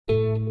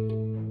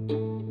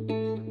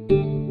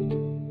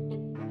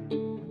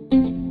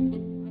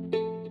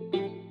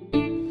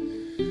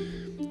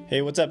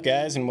Hey, what's up,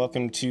 guys, and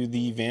welcome to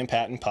the Van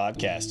Patten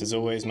Podcast. As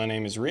always, my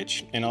name is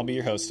Rich, and I'll be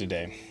your host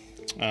today.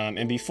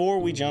 And before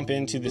we jump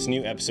into this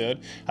new episode,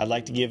 I'd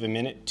like to give a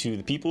minute to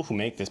the people who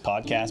make this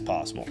podcast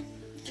possible.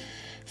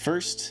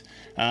 First,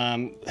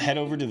 head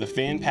over to the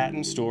Van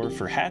Patten store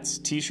for hats,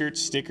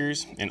 t-shirts,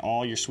 stickers, and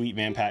all your sweet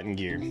Van Patten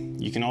gear.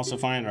 You can also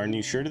find our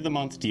new Shirt of the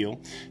Month deal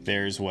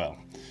there as well.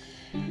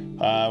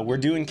 We're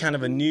doing kind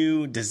of a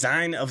new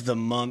design of the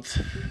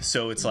month,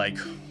 so it's like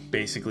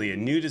basically a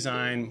new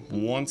design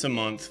once a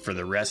month for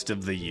the rest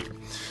of the year.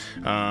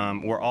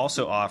 We're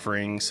also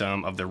offering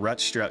some of the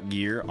Rutstruck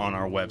gear on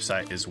our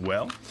website as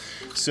well.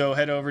 So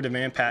head over to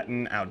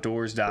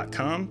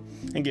vanpattenoutdoors.com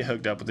and get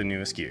hooked up with the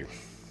newest gear.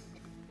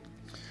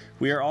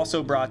 We are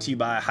also brought to you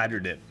by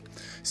Hydrodip.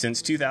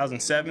 Since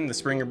 2007, the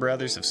Springer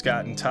brothers of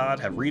Scott and Todd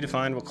have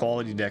redefined what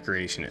quality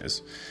decoration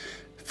is.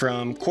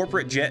 From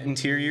corporate jet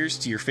interiors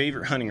to your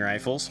favorite hunting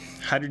rifles,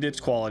 Hydrodip's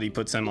quality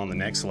puts them on the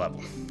next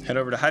level. Head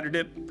over to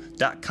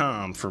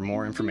hydrodip.com for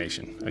more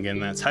information. Again,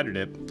 that's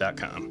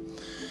hydrodip.com.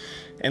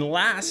 And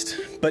last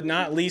but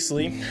not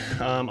leastly,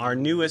 our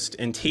newest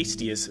and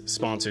tastiest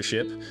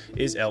sponsorship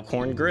is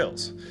Elkhorn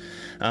Grills.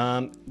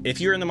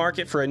 If you're in the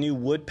market for a new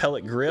wood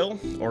pellet grill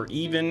or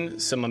even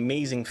some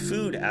amazing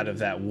food out of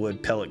that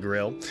wood pellet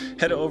grill,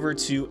 head over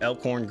to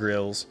Elkhorn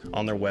Grills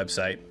on their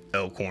website,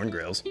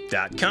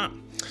 elkhorngrills.com.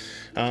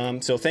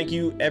 So thank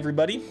you,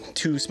 everybody,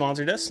 who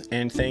sponsored us,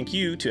 and thank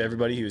you to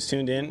everybody who has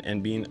tuned in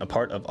and been a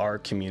part of our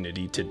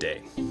community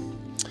today.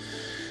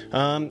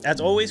 As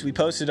always, we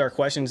posted our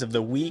questions of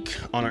the week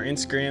on our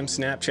Instagram,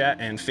 Snapchat,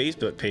 and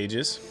Facebook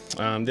pages.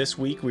 This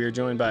week, we are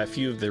joined by a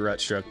few of the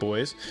Rutstruck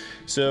boys,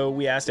 so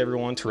we asked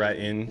everyone to write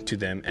in to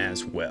them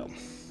as well.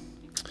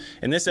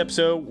 In this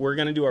episode, we're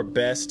going to do our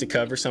best to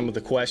cover some of the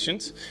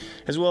questions,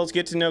 as well as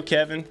get to know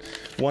Kevin,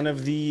 one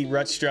of the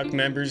Rutstruck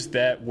members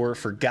that were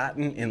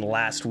forgotten in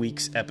last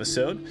week's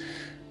episode.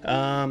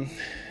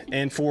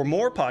 And for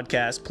more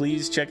podcasts,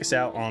 please check us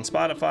out on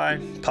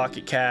Spotify,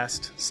 Pocket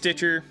Cast,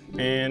 Stitcher,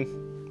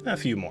 and a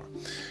few more.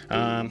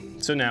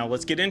 So now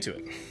let's get into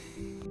it.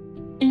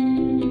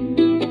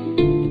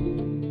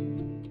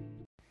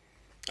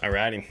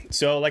 Alrighty,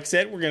 so like I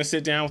said, we're going to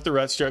sit down with the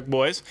Rutstruck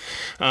boys.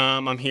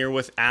 I'm here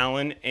with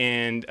Alan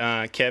and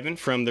Kevin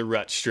from the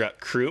Rutstruck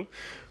crew.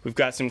 We've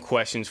got some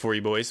questions for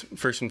you boys.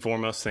 First and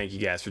foremost, thank you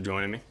guys for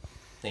joining me.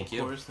 Thank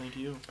you. Of course, thank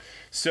you.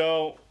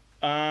 So,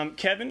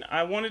 Kevin,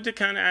 I wanted to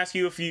kind of ask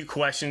you a few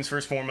questions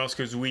first and foremost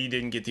because we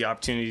didn't get the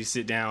opportunity to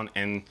sit down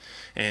and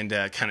kind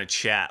of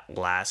chat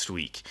last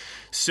week.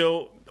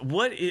 So,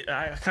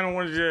 I kind of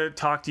wanted to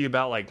talk to you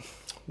about, like,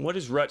 what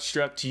is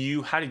Rutstruck to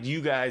you? How did you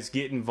guys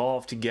get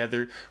involved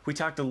together? We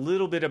talked a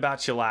little bit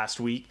about you last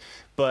week,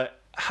 but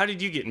how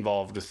did you get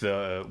involved with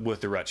the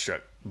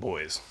Rutstruck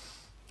boys?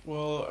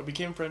 Well, I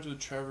became friends with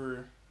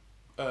Trevor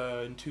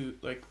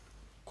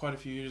quite a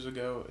few years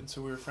ago, and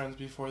so we were friends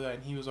before that,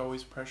 and he was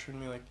always pressuring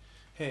me like,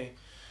 hey,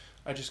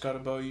 I just got a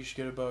bow, you should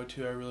get a bow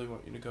too, I really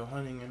want you to go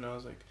hunting. And I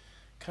was like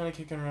kind of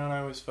kicking around. I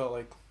always felt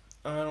like,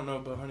 I don't know,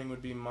 bow hunting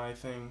would be my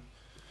thing.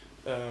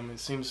 It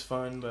seems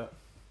fun, but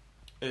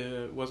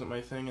it wasn't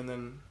my thing. And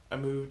then I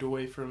moved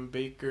away from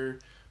Baker,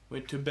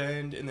 went to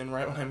Bend, and then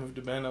right when I moved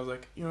to Bend, I was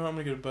like, I'm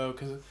gonna get a bow,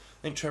 because I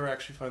think Trevor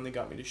actually finally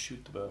got me to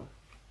shoot the bow.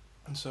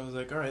 And so I was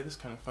like, alright, this is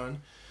kind of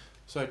fun.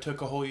 So I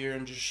took a whole year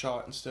and just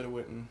shot instead of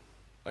went and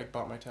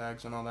bought my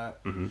tags and all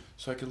that,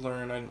 so I could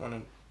learn. I didn't want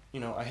to,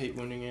 I hate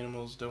wounding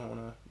animals, don't want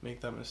to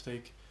make that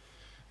mistake.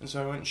 And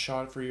so I went and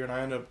shot for a year,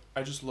 and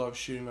I just love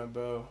shooting my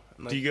bow.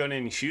 And do you go to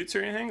any shoots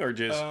or anything, or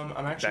just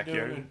I'm actually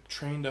backyard? going to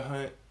train to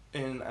hunt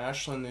in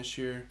Ashland this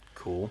year.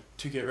 Cool.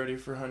 To get ready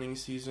for hunting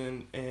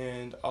season,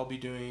 and I'll be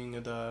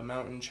doing the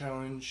mountain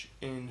challenge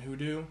in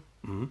Hoodoo,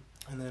 and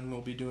then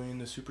we'll be doing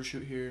the super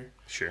shoot here.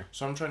 Sure.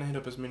 So I'm trying to hit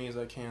up as many as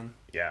I can.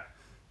 Yeah.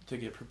 To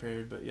get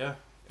prepared, but yeah,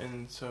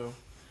 and so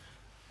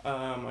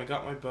I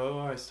got my bow.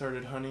 I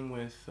started hunting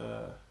with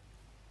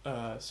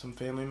some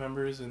family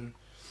members, and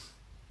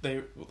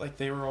they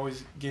were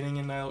always getting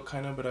in that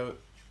kind of, but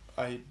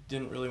I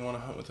didn't really want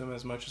to hunt with them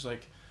as much as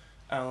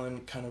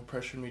Alan kind of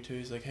pressured me to.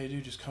 He's like, hey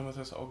dude, just come with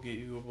us, I'll get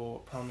you a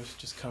bow, I promise,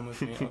 just come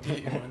with me, I'll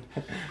get you one.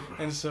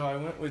 And so I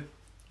went with,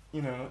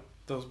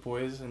 those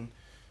boys, and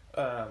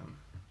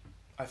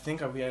I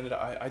think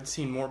I'd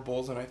seen more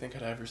bulls than I think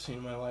I'd ever seen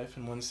in my life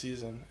in one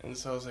season. And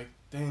so I was like,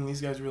 dang,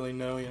 these guys really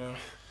know,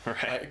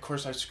 Right. Of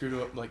course I screwed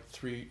up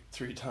three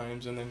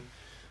times, and then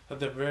at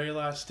the very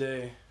last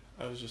day,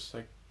 I was just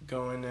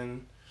going,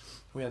 and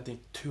we had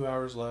 2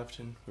 hours left,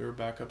 and we were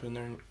back up in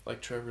there, and like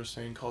Trevor was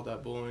saying, called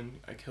that bull, and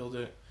I killed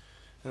it.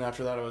 And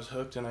after that I was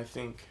hooked, and I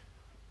think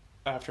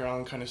after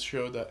Alan kind of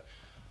showed that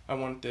I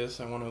want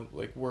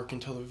to work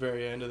until the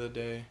very end of the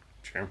day.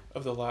 Sure.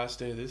 Of the last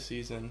day of this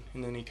season,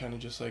 and then he kind of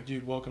just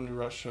dude, welcome to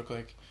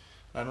Rutstruck.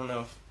 I don't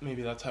know if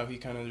maybe that's how he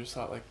kind of just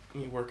thought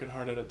me working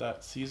hard at it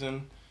that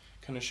season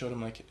kind of showed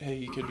him hey,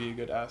 you could be a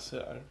good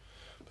asset.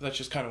 But that's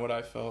just kind of what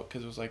I felt,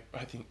 because it was I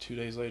think 2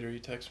 days later he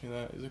texted me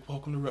that he's like,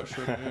 welcome to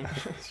Rutstruck, man.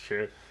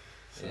 Sure.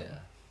 So.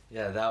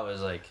 Yeah, that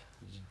was I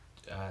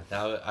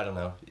don't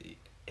know,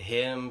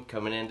 him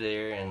coming into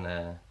there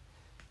and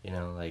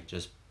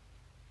just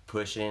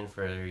pushing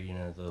for, you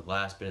know, the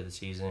last bit of the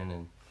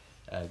season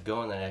and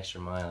going that extra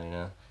mile, you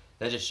know.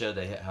 That just showed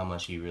that how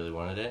much he really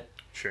wanted it.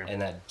 Sure.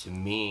 And that, to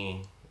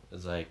me,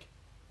 was like,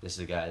 this is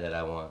a guy that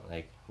I want,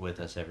 like, with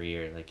us every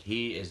year. Like,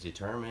 he is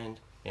determined,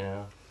 you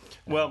know.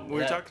 Well, we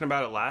were talking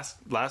about it last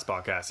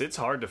podcast. It's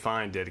hard to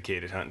find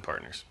dedicated hunting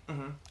partners.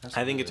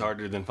 I think it's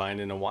harder than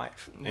finding a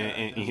wife.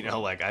 And you know,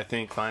 like, I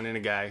think finding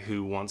a guy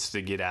who wants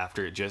to get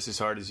after it just as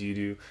hard as you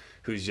do,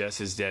 who's just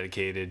as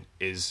dedicated,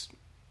 is,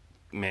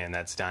 man,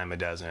 that's dime a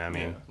dozen. I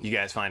mean, you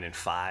guys finding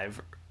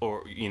 5,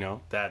 or, you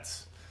know,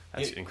 that's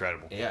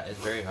incredible. Yeah, it's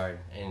very hard.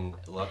 And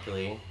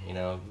luckily, you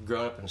know,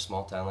 growing up in a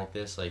small town like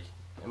this, like,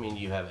 I mean,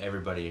 you have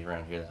everybody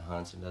around here that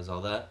hunts and does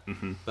all that.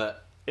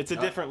 But it's a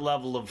different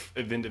level of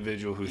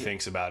individual who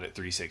thinks about it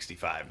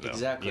 365, though.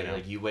 Exactly. You know?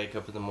 Like, you wake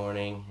up in the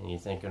morning and you're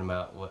thinking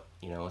about what,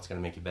 you know, what's going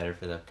to make you better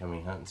for the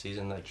upcoming hunting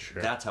season. Like,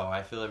 that's how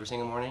I feel every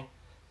single morning.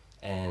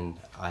 And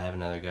I have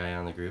another guy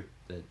on the group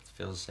that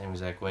feels the same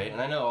exact way.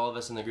 And I know all of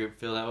us in the group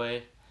feel that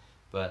way.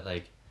 But,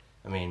 like,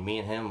 I mean, me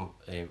and him,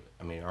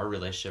 I mean, our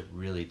relationship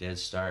really did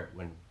start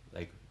when,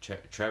 like,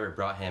 Trevor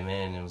brought him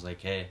in and was like,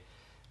 hey,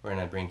 we're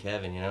going to bring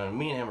Kevin, you know. And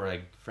me and him were,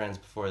 like, friends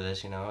before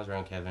this, you know. I was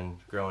around Kevin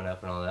growing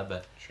up and all that.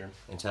 But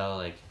until,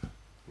 like,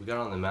 we got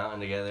on the mountain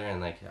together and,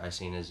 like, I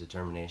seen his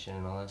determination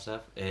and all that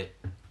stuff,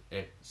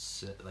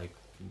 it's like,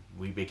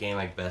 we became,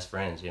 like, best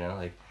friends, you know.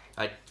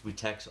 Like, we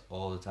text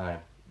all the time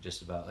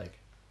just about, like,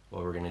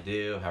 what we're going to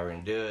do, how we're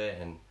going to do it,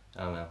 and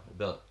I don't know. It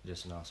built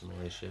just an awesome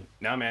relationship.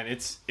 No, man,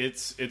 it's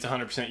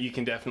 100%. You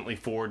can definitely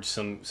forge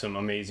some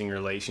amazing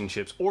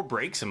relationships or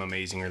break some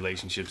amazing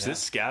relationships. This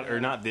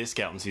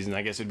scouting season,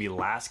 I guess it'd be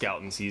last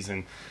scouting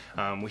season.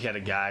 We had a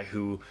guy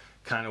who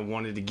kind of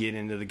wanted to get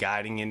into the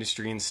guiding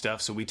industry and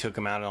stuff, so we took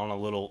him out on a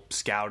little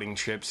scouting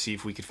trip to see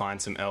if we could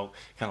find some elk,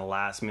 kind of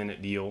last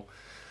minute deal.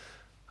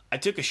 I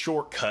took a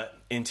shortcut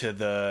into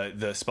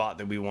the spot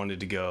that we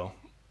wanted to go.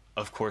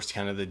 Of course,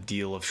 kind of the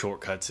deal of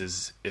shortcuts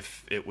is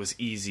if it was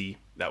easy,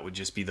 that would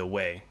just be the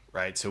way,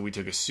 right? So we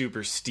took a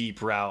super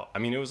steep route. I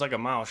mean, it was like a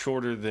mile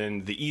shorter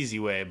than the easy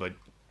way, but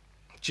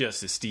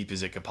just as steep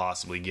as it could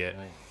possibly get.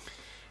 Right.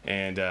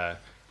 And I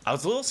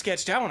was a little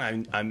sketched out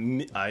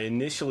when I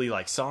initially,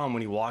 like, saw him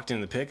when he walked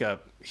into the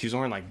pickup. He was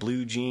wearing, like,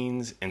 blue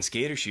jeans and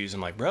skater shoes.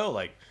 I'm like, bro,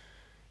 like,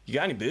 you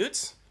got any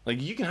boots?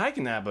 Like, you can hike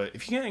in that, but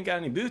if you ain't got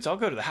any boots, I'll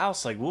go to the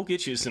house. Like, we'll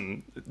get you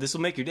some. This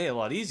will make your day a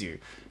lot easier.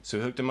 So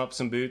we hooked him up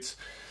some boots.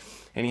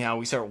 Anyhow,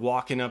 we start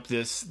walking up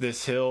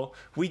this hill.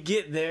 We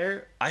get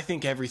there. I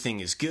think everything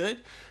is good.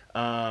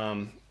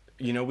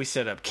 You know, we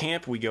set up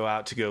camp. We go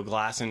out to go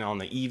glassing on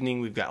the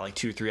evening. We've got like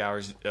 2 or 3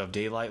 hours of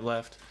daylight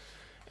left.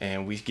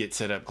 And we get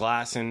set up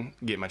glassing,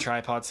 get my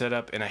tripod set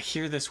up, and I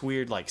hear this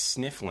weird, like,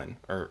 sniffling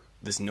or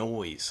this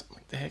noise. I'm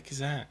like, the heck is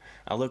that?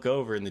 I look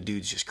over, and the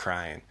dude's just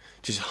crying.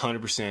 Just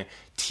 100%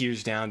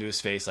 tears down to his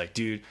face. Like,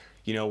 dude,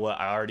 you know what?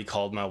 I already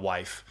called my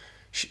wife.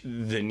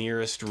 The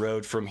nearest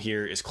road from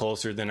here is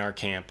closer than our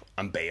camp.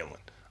 I'm bailing.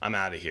 I'm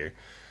out of here.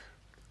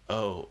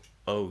 Oh,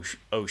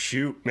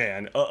 shoot,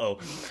 man.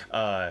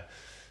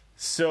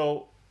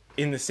 So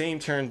in the same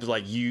terms,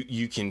 like,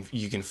 you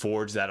can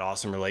forge that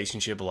awesome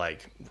relationship,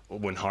 like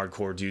when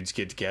hardcore dudes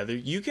get together.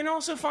 You can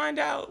also find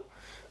out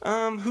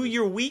who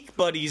your weak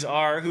buddies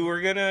are, who are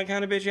gonna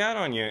kind of bitch out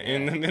on you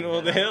in the middle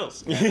of the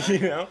hills. You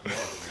know,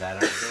 that are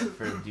good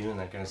for doing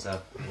that kind of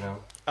stuff. You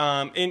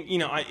know, and you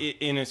know,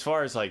 and as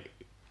far as like,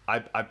 I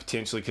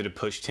potentially could have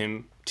pushed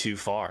him too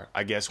far.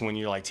 I guess when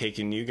you're like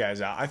taking new guys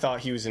out, I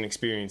thought he was an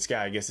experienced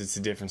guy. I guess it's the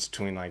difference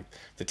between like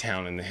the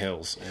town and the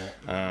hills.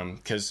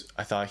 Because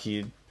I thought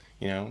he'd,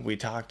 you know, we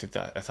talked.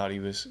 I thought he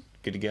was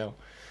good to go.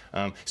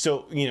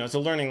 So, you know, it's a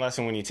learning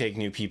lesson when you take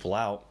new people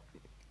out.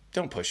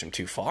 Don't push them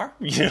too far.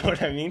 You know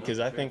what I mean? Because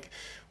I think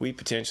we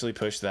potentially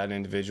pushed that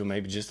individual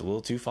maybe just a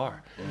little too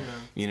far.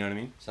 You know what I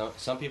mean?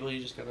 Some people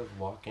you just gotta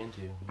walk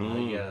into. You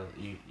know,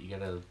 you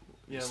gotta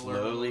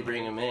slowly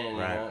bring them in.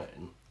 Right. You know,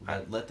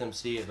 and let them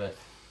see it. But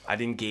I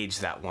didn't gauge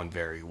that one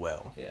very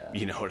well.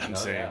 You know what I'm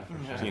saying?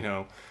 Yeah, sure. You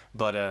know,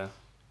 but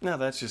no,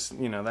 that's just,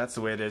 you know, that's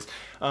the way it is.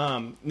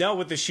 No,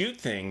 with the shoot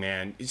thing,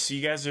 man. So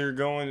you guys are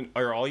going?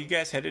 Are all you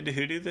guys headed to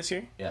Hoodoo this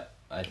year? Yeah,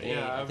 I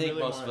think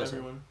really most of us.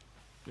 Everyone.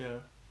 Yeah.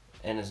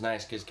 And it's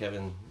nice because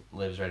Kevin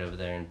lives right over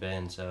there in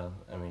Bend, so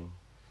I mean,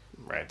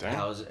 right there.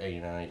 How's you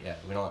know? Yeah,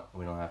 we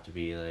don't have to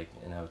be like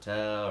in a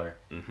hotel, or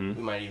we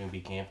might even be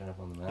camping up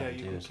on the mountain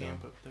you too. can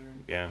camp up there.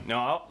 Yeah,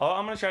 no,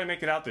 I'm gonna try to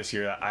make it out this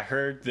year. I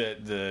heard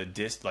that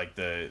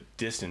the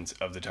distance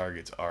of the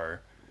targets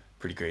are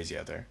pretty crazy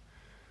out there.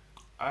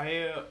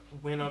 I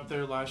went up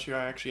there last year.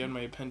 I actually had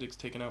my appendix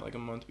taken out like a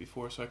month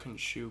before, so I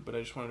couldn't shoot. But I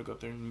just wanted to go up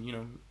there and, you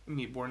know,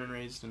 meet Born and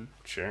Raised and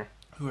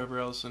whoever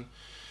else. And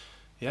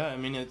yeah, I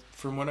mean,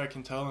 from what I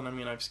can tell, and I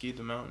mean, I've skied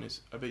the mountain.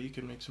 I bet you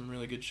could make some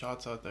really good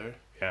shots out there.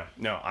 Yeah,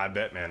 no, I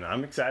bet, man.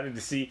 I'm excited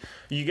to see.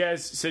 You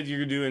guys said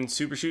you're doing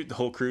Super Shoot. The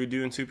whole crew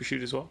doing Super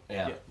Shoot as well.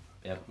 Yeah,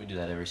 we do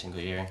that every single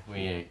year.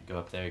 We go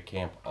up there,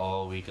 camp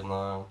all weekend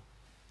long.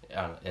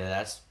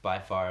 That's by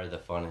far the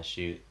funnest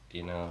shoot.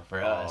 You know, for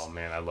us. Oh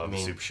man, I love the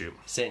Super Shoot.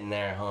 Sitting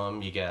there at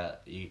home, you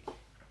get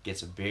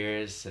some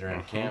beers, sit around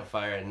a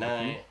campfire at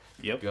night.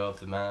 Yep. go up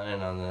the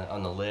mountain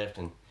on the lift,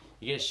 and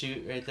you get to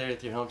shoot right there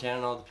with your hometown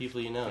and all the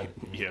people you know.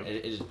 Yep.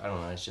 I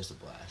don't know. It's just a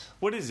blast.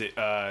 What is it?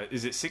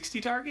 Is it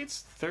 60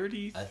 targets?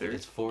 30? I think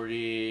it's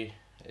 40,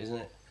 isn't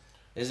it?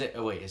 Is it?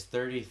 Oh wait, it's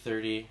 30,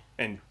 30,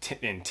 and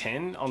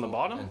 10 on the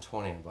bottom? and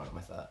 20 on the bottom.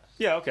 I thought.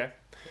 Yeah, okay.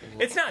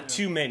 It's not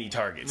too many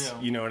targets. No.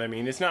 You know what I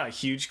mean? It's not a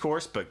huge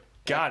course, but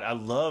God, I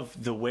love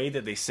the way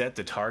that they set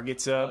the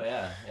targets up. Oh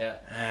yeah.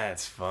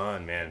 That's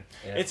fun, man.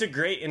 Yeah. It's a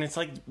great, and it's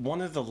like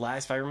one of the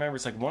last, if I remember,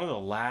 it's like one of the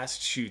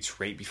last shoots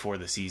right before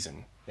the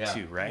season,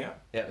 too, right? Yeah.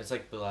 Yeah, it's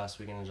like the last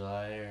weekend of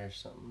July or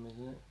something,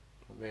 isn't it?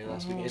 Very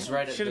last weekend. It's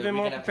right at Should have the been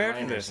more weekend after prepared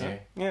for minors this, huh?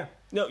 here. Yeah.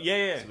 No, yeah.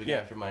 It's the weekend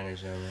after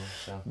minors down there.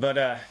 So.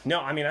 But, no,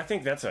 I mean, I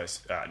think that's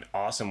an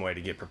awesome way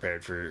to get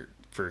prepared for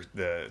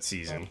the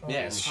season.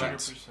 Yeah, is and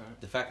shoots.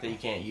 100%. The fact that you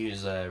can't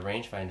use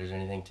rangefinders or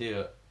anything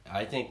too,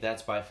 I think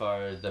that's by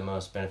far the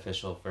most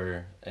beneficial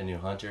for a new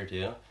hunter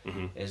too.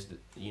 Mm-hmm. Is that,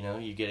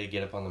 you get to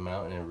get up on the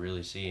mountain and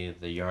really see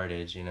the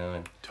yardage,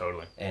 and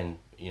Totally.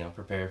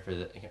 prepare for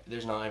the.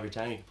 There's not every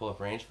time you can pull up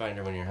a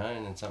rangefinder when you're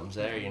hunting and something's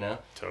there,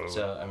 Totally.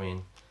 So I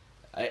mean,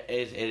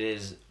 it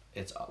is.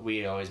 It's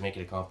we always make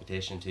it a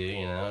competition too,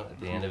 At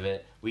the end of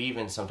it, we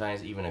even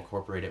sometimes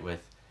incorporate it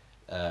with,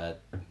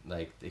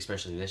 like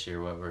especially this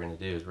year, what we're gonna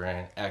do is we're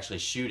gonna actually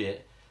shoot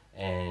it,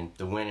 and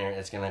the winner.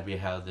 It's gonna be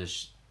how the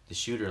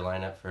shooter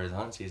lineup for the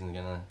hunt season is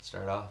gonna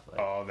start off.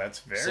 Oh, that's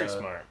very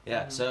smart.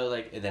 Yeah, so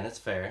then it's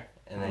fair,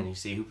 and then you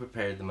see who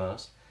prepared the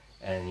most,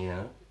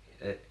 and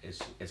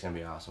it's gonna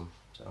be awesome.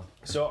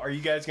 So are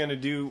you guys going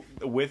to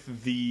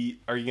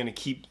are you going to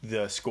keep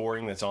the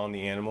scoring that's on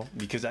the animal?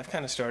 Because I've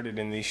kind of started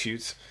in these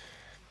shoots,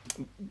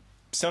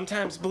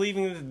 sometimes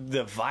believing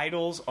the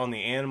vitals on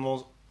the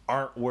animals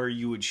aren't where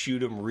you would shoot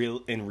them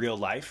in real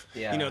life.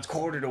 Yeah. It's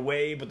quartered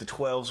away, but the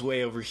 12's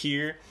way over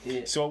here.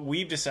 Yeah. So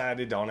we've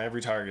decided on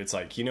every target, it's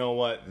like, you know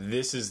what?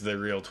 This is the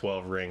real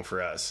 12 ring for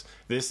us.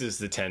 This is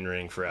the 10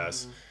 ring for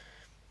us.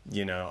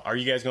 Are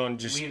you guys going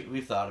to just...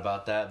 We've thought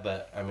about that,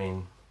 but, I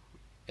mean...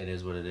 It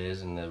is what it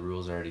is, and the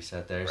rules are already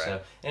set there. Right.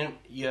 So, and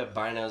you have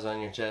binos on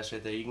your chest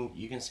right there.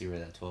 You can see where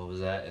that 12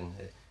 is at, and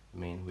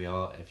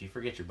if you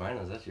forget your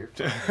binos, that's your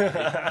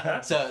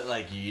fault. So,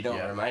 like, you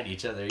don't remind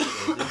each other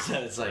either. So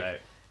it's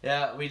like,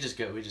 yeah, we just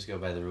go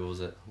by the rules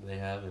that they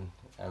have, and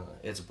I don't know,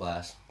 it's a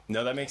blast.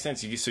 No, that makes sense.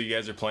 So you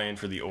guys are playing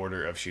for the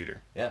order of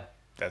shooter. Yeah,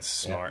 that's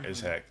smart as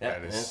heck. Yeah,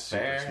 that is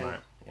super fair. Smart.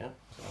 Yeah.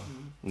 So.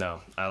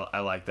 No, I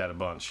like that a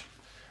bunch.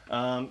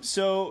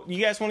 So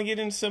you guys want to get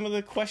into some of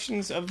the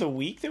questions of the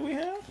week that we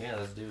have? Yeah,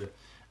 let's do it.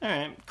 All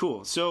right,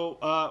 cool.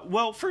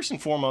 So, first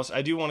and foremost,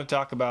 I do want to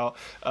talk about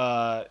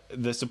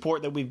the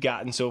support that we've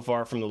gotten so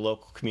far from the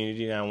local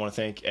community, and I want to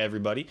thank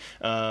everybody.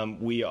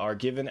 We are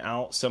giving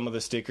out some of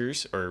the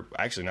stickers, or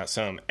actually not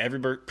some,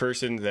 every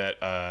person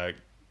that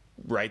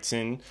writes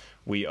in,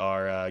 we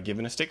are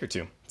giving a sticker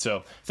to.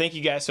 So, thank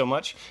you guys so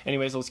much.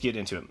 Anyways, let's get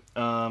into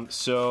it.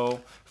 So,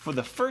 for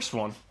the first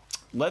one,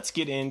 let's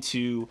get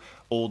into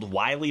old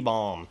Wiley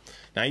Baum.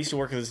 Now, I used to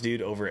work with this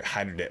dude over at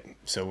Hydrodip,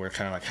 so we're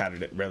kind of like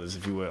Hydrodip brothers,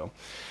 if you will.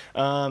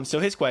 So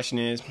his question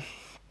is,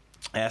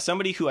 as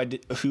somebody who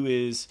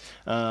is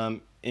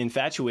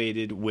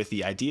infatuated with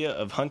the idea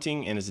of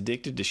hunting and is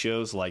addicted to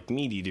shows like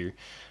Meat Eater,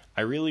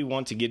 I really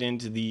want to get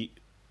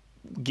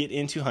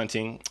into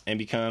hunting and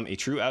become a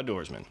true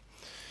outdoorsman.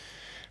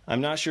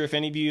 I'm not sure if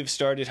any of you have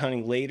started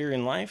hunting later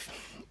in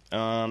life,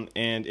 and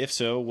if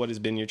so, what has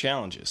been your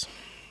challenges?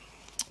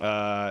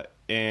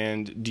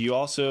 And do you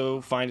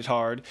also find it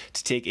hard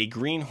to take a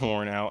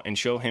greenhorn out and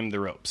show him the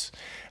ropes?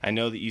 I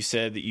know that you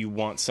said that you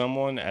want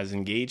someone as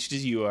engaged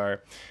as you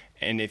are,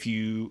 and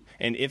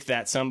if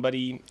that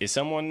somebody is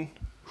someone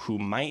who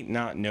might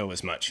not know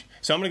as much.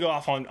 So I'm going to go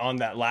off on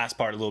that last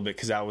part a little bit,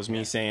 because that was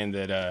me saying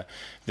that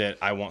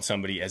I want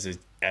somebody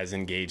as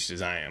engaged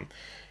as I am.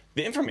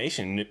 The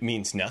information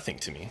means nothing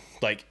to me.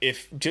 Like,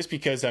 just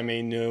because I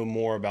may know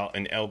more about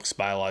an elk's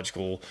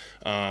biological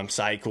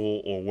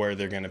cycle, or where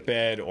they're going to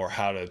bed, or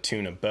how to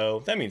tune a bow,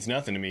 that means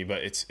nothing to me.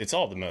 But it's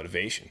all the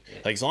motivation. Yeah.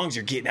 Like, as long as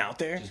you're getting out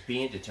there, just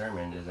being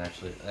determined is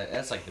actually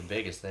that's like the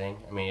biggest thing.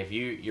 I mean, if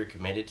you're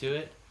committed to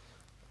it,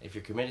 I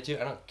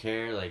don't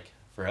care. Like,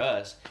 for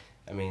us,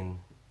 I mean,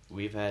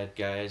 we've had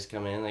guys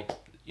come in, like,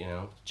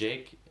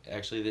 Jake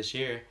actually this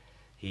year.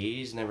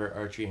 He's never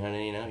archery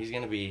hunted,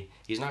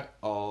 he's not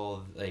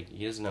all, like,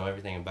 he doesn't know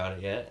everything about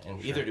it yet,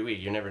 and either do we.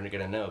 You're never going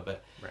to know,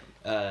 but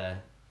right.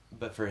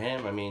 But for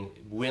him, I mean,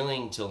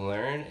 willing to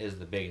learn is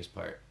the biggest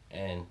part,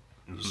 and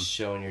just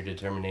showing your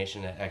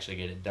determination to actually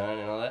get it done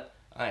and all that.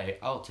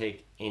 I'll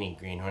take any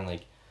greenhorn,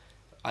 like,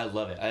 I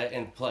love it.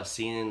 And plus,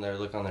 seeing their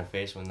look on their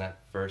face when that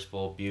first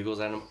bull bugles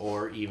at them,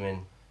 or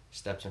even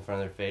steps in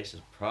front of their face,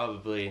 is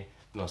probably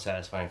the most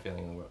satisfying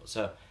feeling in the world.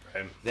 So,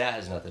 that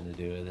has nothing to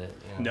do with it.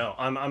 No,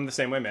 I'm the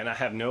same way, man. I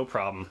have no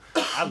problem.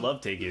 I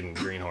love taking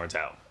greenhorns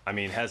out. I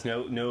mean, it has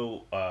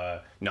no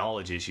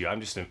knowledge issue. I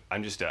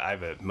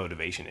have a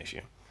motivation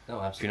issue.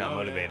 No, absolutely. If you're not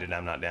motivated,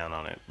 I'm not down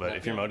on it. But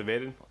if you're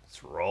motivated,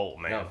 let's roll,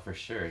 man. No, for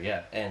sure.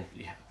 Yeah, and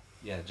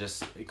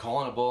just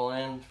calling a bull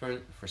in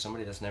for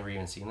somebody that's never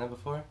even seen that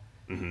before.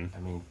 Mm-hmm. I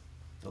mean,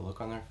 the look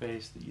on their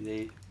face,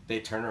 they they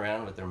turn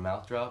around with their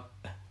mouth drop,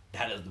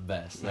 that is the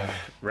best.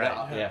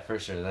 Right. Yeah, for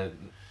sure.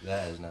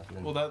 That is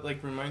nothing. Well, that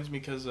like reminds me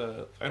because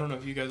I don't know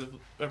if you guys have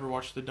ever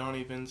watched the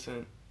Donnie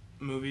Vincent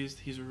movies.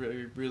 He's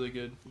really, really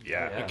good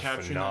Yeah, at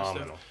capturing that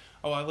stuff.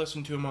 Oh, I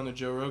listened to him on the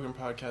Joe Rogan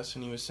podcast,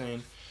 and he was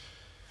saying,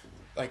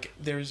 like,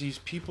 there's these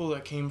people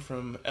that came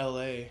from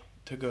L.A.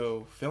 to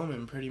go film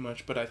him pretty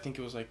much, but I think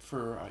it was like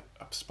for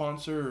a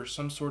sponsor or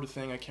some sort of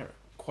thing. I can't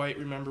quite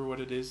remember what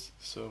it is.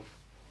 So,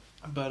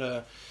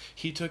 but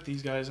he took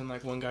these guys, and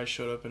like one guy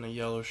showed up in a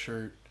yellow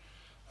shirt,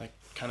 like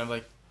kind of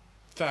like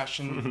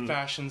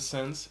fashion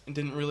sense,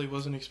 and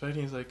wasn't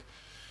expecting. He's like,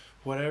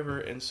 whatever.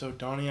 And so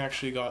Donnie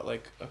actually got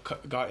like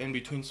got in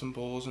between some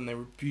bulls, and they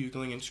were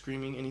bugling and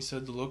screaming, and he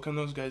said the look on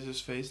those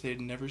guys' face, they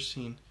had never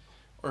seen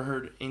or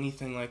heard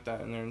anything like that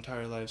in their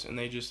entire lives. And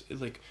they just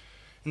like,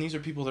 and these are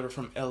people that are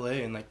from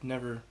LA and like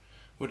never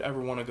would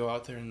ever want to go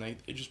out there, and like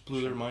it just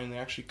blew their mind. They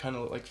actually kind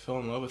of like fell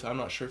in love with it. I'm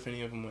not sure if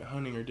any of them went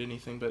hunting or did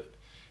anything, but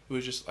it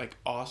was just like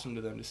awesome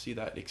to them to see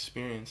that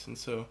experience. And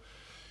so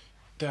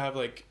to have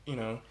like, you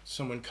know,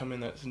 someone come in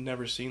that's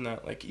never seen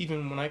that, like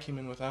even when I came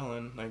in with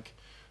Alan, like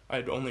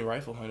I'd only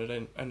rifle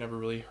hunted. I never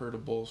really heard a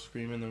bull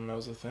screaming, and when I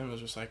was with him, it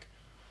was just like,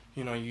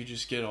 you know, you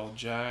just get all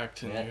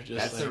jacked, and you're just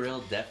that's like, the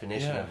real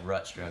definition of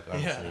rut struck,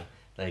 honestly.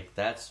 Yeah. Like,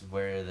 that's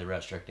where the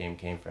rut struck name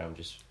came from.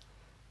 Just,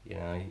 you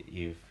know,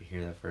 you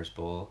hear that first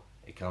bull,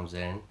 it comes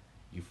in,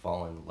 you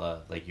fall in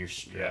love. Like, you're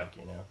struck,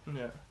 you know?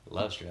 Yeah.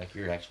 Love struck,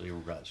 you're actually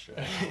rut struck.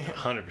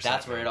 100%.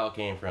 That's where it all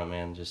came from,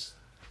 man. Just,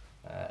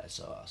 it's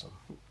so awesome.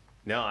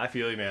 No, I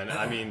feel you, man.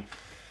 I mean,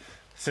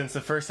 since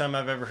the first time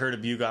I've ever heard a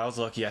bugle, I was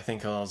lucky. I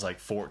think I was like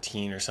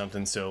 14 or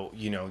something. So,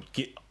 you know,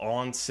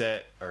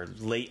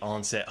 late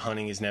onset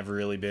hunting has never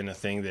really been a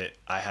thing that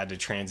I had to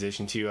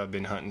transition to. I've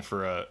been hunting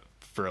for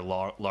a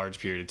large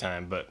period of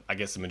time, but I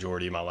guess the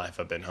majority of my life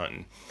I've been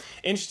hunting.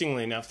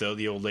 Interestingly enough, though,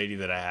 the old lady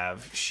that I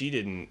have, she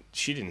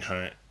didn't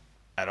hunt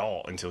at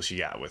all until she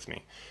got with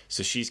me.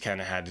 So she's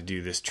kind of had to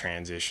do this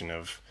transition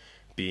of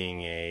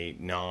being a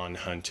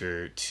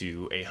non-hunter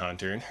to a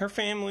hunter, and her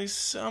family's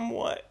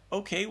somewhat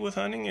okay with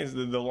hunting. Is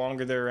the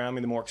longer they're around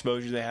me, the more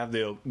exposure they have,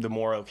 the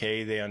more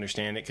okay they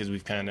understand it, because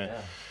we've kind of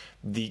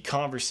the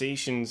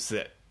conversations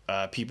that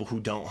people who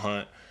don't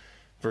hunt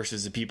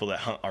versus the people that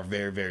hunt are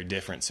very, very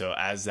different. So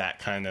as that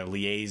kind of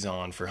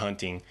liaison for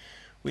hunting,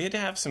 we had to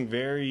have some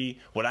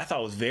what I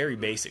thought was very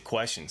basic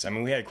questions. I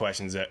mean, we had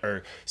questions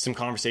or some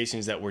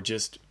conversations that were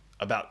just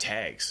about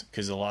tags,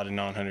 because a lot of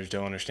non-hunters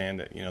don't understand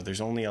that, you know,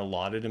 there's only a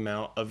allotted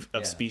amount of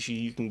species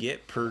you can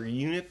get per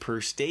unit, per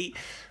state,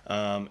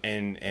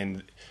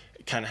 and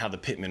kind of how the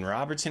Pittman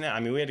Robertson. I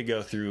mean, we had to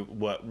go through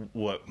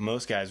what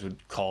most guys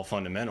would call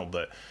fundamental,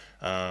 but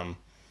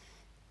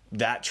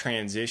that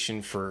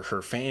transition for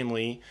her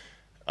family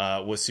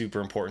was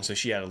super important. So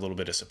she had a little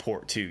bit of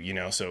support too, you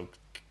know. So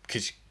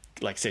because,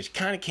 like I said, she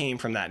kind of came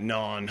from that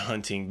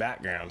non-hunting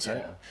background. So.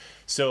 Yeah.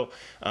 So,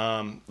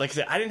 like I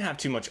said, I didn't have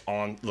too much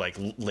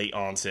late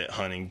onset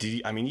hunting.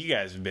 You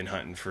guys have been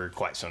hunting for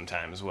quite some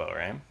time as well,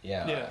 right?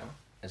 Yeah.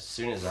 As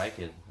soon as I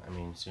could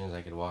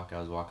walk, I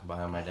was walking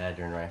behind my dad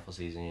during rifle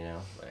season, you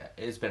know.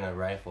 It's been a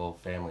rifle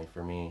family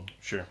for me.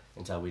 Sure.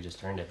 Until we just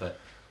turned it. But,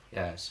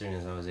 yeah, as soon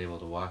as I was able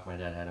to walk, my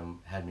dad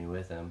had me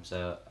with him.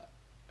 So,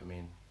 I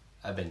mean,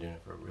 I've been doing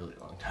it for a really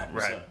long time.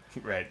 Right,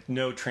 so. Right.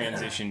 No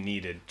transition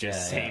needed,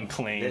 just same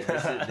plane.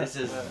 This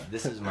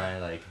is my,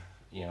 like,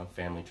 you know,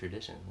 family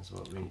tradition. That's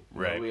what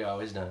we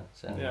always done.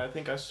 So. Yeah, I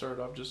think I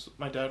started off just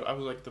my dad. I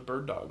was like the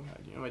bird dog.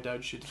 You know, my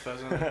dad shoots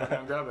pheasant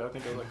and grab it. I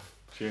think I was like,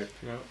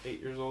 8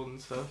 years old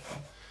and stuff.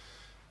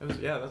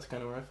 That's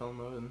kind of where I fell in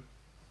love. And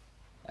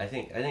I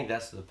think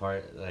that's the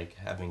part. Like,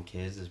 having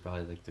kids is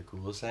probably like the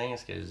coolest thing.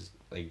 Is because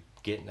like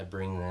getting to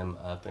bring them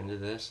up into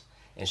this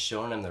and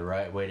showing them the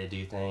right way to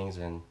do things,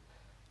 and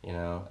you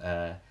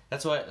know,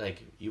 that's why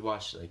like you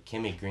watch like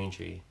Kimmy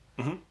Greentree.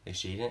 Mm-hmm. Like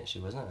she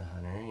wasn't a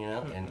hunter, you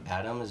know. Mm-hmm. And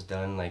Adam has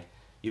done like,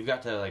 you've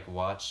got to like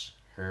watch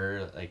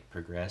her like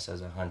progress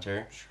as a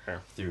hunter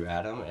through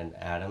Adam, and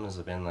Adam has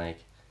been like,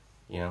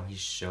 you know, he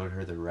showed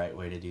her the right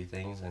way to do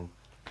things, and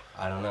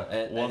I don't know.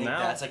 I think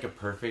that's like a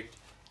perfect.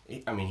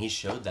 I mean, he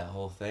showed that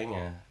whole thing,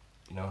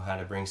 you know, how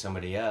to bring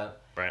somebody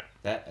up. Right.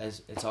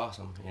 It's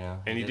awesome, you know.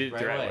 And he did it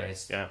the right way.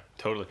 Yeah,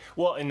 totally.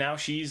 Well, and now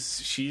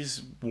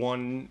she's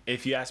one.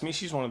 If you ask me,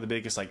 she's one of the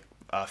biggest like.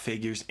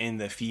 Figures in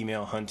the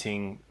female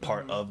hunting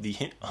part of the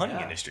hunting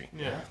industry.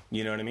 Yeah.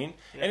 You know what I mean?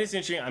 Yeah. And it's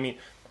interesting. I mean,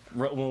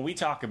 when we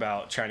talk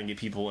about trying to get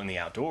people in the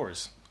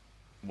outdoors,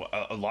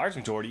 a large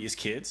majority is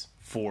kids,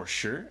 for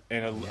sure,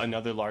 and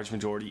another large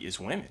majority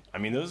is women. I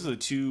mean, those are the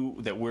two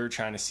that we're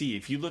trying to see.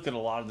 If you look at a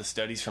lot of the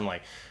studies from,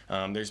 like,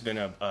 there's been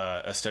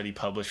a study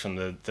published from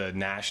the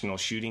National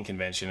Shooting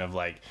Convention of,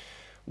 like,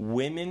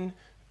 women...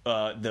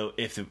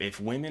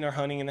 if women are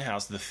hunting in the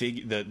house,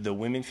 the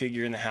women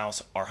figure in the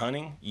house are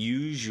hunting.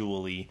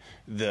 Usually,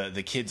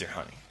 the kids are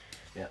hunting.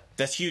 Yeah,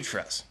 that's huge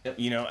for us. Yep.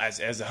 You know, as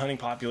the hunting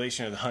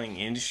population or the hunting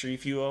industry,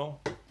 if you will,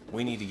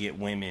 we need to get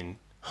women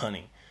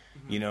hunting.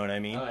 You know what I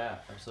mean? Oh yeah,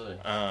 absolutely.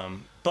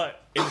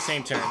 But in the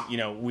same turn, you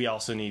know, we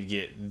also need to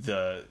get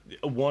the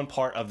one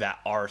part of that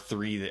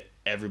R3 that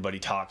everybody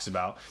talks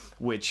about,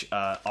 which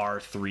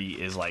R3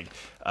 is like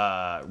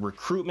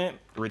recruitment,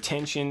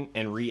 retention,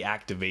 and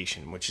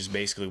reactivation, which is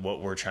basically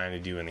what we're trying to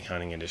do in the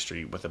hunting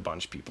industry with a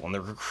bunch of people. And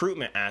the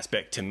recruitment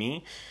aspect to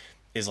me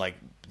is like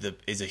the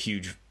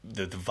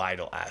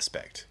vital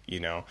aspect. You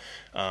know,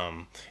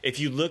 if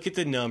you look at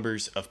the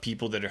numbers of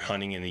people that are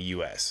hunting in the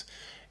U.S.,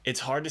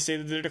 it's hard to say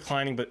that they're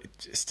declining, but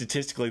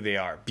statistically they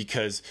are,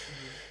 because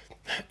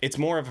it's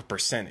more of a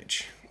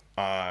percentage.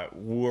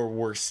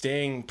 We're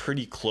staying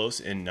pretty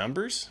close in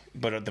numbers,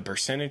 but the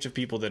percentage of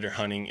people that are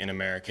hunting in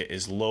America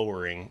is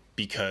lowering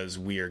because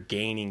we are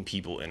gaining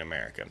people in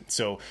America.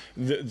 So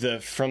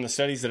from the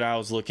studies that I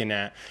was looking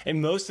at,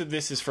 and most of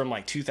this is from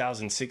like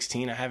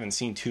 2016. I haven't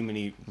seen too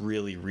many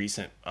really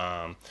recent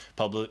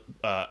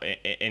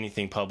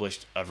anything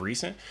published of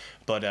recent,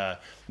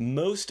 but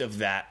most of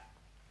that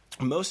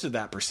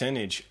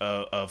percentage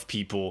of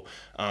people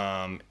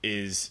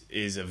is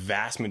a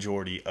vast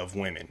majority of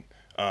women.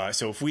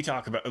 So if we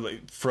talk about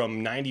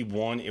from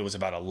 91, it was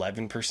about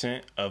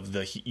 11% of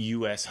the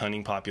U.S.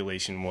 hunting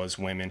population was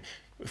women.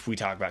 If we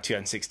talk about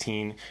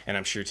 2016, and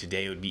I'm sure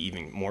today it would be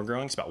even more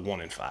growing, it's about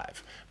 1 in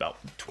 5. About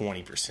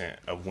 20%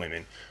 of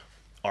women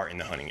are in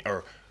the hunting,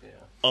 or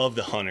of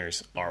the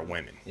hunters are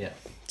women. Yeah.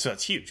 So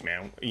that's huge,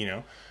 man.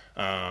 You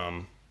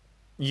know,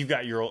 you've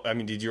got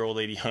did your old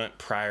lady hunt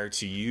prior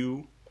to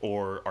you?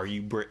 Or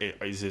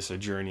is this a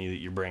journey that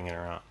you're bringing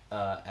her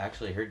on?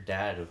 Actually, her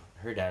dad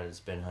has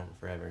been hunting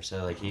forever.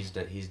 So like he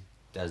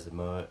does the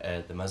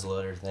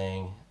muzzleloader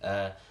thing.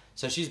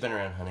 So she's been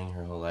around hunting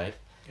her whole life.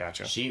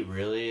 Gotcha. She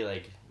really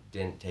like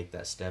didn't take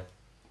that step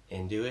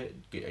into it.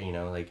 You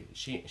know, like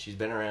she's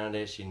been around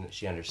it.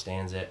 She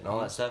understands it and all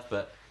that stuff.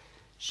 But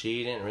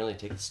she didn't really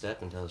take the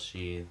step until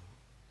she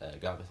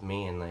got with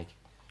me, and like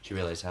she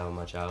realized how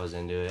much I was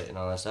into it and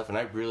all that stuff. And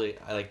I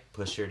like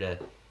pushed her to,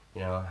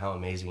 you know, how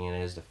amazing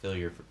it is to fill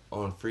your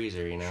own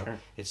freezer, you know.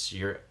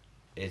 Sure.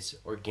 It's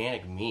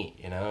organic meat,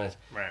 you know.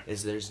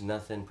 There's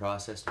nothing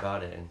processed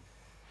about it,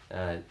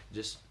 and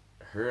just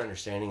her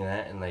understanding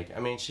that, and like, I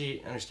mean,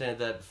 she understood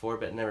that before,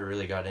 but never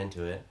really got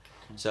into it.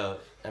 So,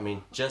 I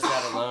mean, just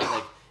that alone,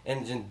 like,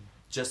 and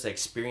just the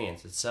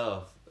experience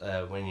itself,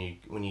 when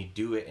you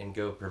do it and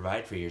go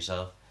provide for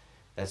yourself,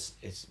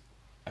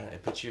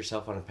 it puts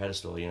yourself on a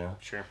pedestal, you know.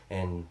 Sure.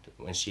 And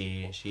when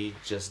she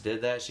just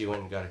did that, she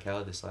went and got a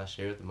cow this last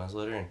year with the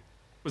muzzleloader. And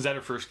was that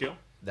her first kill?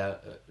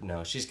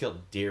 No, she's killed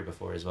deer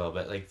before as well,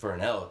 but like for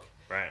an elk,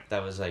 right?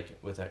 That was like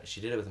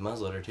she did it with a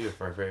muzzleloader too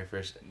for her very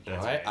first. You know,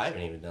 I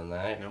haven't even done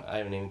that. I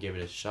haven't even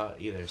given it a shot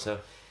either. So,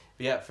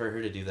 but yeah, for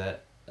her to do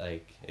that,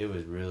 like, it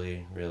was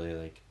really, really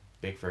like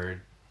big for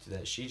her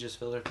that she just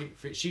filled her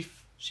free.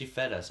 She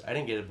fed us. I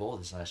didn't get a bowl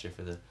this last year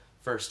for the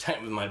first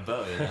time with my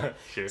bow, you know.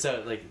 Sure.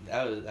 So like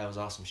that was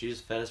awesome. She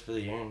just fed us for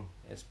the year, and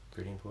it's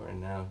pretty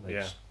important now. Like,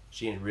 yeah.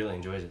 She really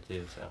enjoys it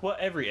too. So. Well,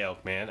 every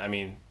elk, man, I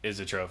mean,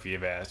 is a trophy.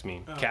 If you ask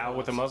me, cow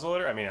with a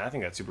muzzleloader. I mean, I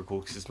think that's super cool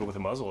because it's with a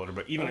muzzleloader.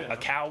 But even a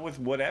cow with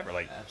whatever,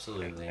 like,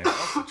 absolutely,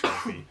 that's a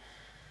trophy.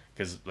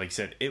 Because, like I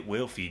said, it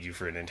will feed you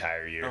for an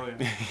entire year. Oh,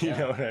 yeah. You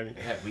know what I mean?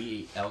 Yeah, we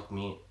eat elk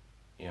meat,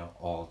 you know,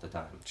 all the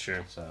time.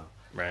 Sure. So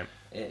right,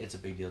 it's a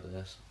big deal to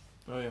us.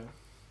 Oh yeah.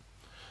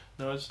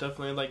 No, it's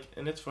definitely like,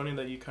 and it's funny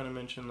that you kind of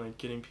mentioned like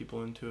getting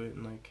people into it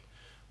and like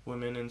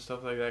women and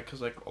stuff like that,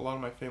 because like a lot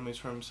of my family's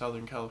from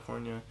Southern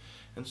California,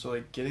 and so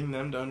like getting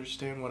them to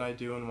understand what I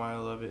do and why I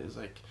love it is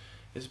like,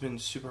 it's been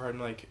super hard.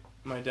 And like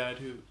my dad,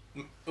 who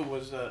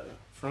was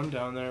from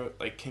down there,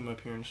 like came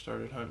up here and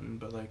started hunting,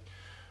 but like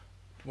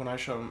when I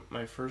shot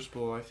my first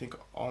bull, I think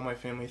all my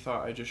family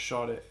thought I just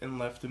shot it and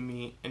left the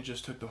meat and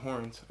just took the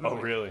horns. Oh,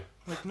 like, really?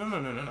 I'm like,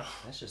 no.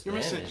 That's just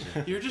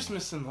you're just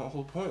missing the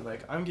whole point.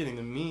 Like, I'm getting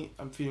the meat,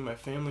 I'm feeding my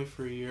family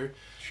for a year.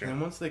 Sure. And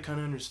then once they kind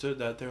of understood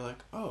that, they're like,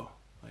 oh,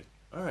 like,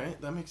 all right,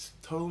 that makes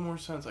total more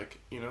sense. Like,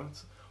 you know,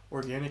 it's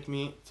organic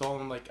meat. It's all,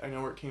 like, I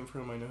know where it came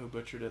from. I know who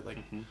butchered it. Like,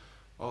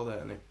 all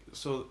that. And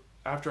so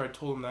after I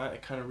told them that,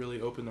 it kind of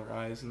really opened their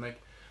eyes. And, like,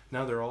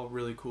 now they're all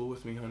really cool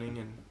with me hunting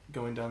and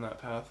going down that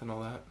path and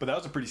all that. But that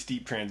was a pretty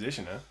steep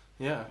transition, huh?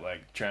 Yeah.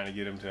 Like, trying to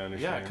get them to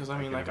understand. Yeah, because, I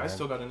mean, like, I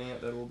still got an aunt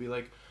that will be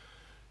like,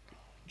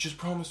 just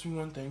promise me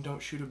one thing,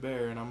 don't shoot a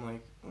bear. And I'm like,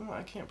 oh,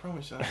 I can't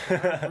promise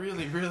that. I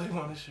really, really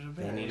want to shoot a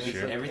bear.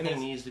 Everything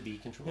needs to be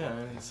controlled. Yeah,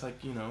 and it's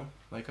like, you know,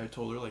 like I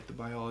told her, like, the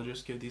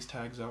biologists give these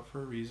tags out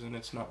for a reason.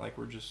 It's not like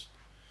we're just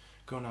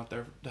going out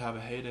there to have a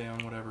heyday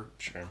on whatever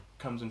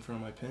comes in front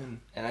of my pin.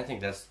 And I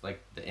think that's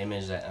like the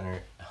image that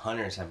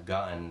hunters have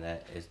gotten,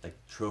 that is like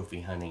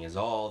trophy hunting is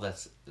all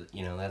that's,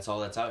 you know, that's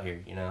all that's out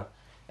here, you know.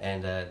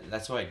 And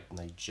that's why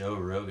like Joe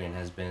Rogan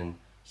has been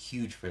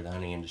huge for the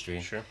hunting industry.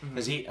 Sure.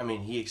 Because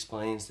he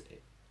explains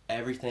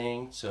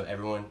everything so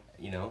everyone,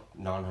 you know,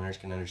 non-hunters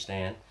can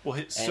understand.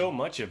 Well, so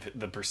much of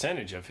the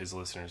percentage of his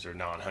listeners are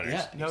non-hunters.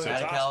 Yeah, so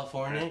out of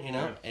California, you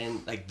know,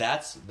 and like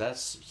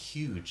that's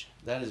huge.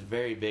 That is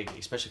very big,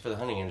 especially for the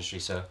hunting industry.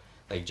 So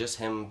like just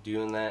him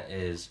doing that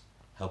is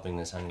helping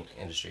this hunting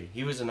industry.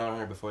 He was a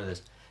non-hunter before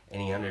this,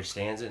 and he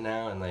understands it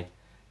now, and like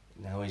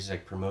now he's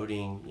like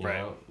promoting, you Right.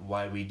 know,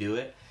 why we do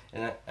it.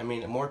 And I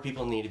mean, more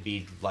people need to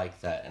be like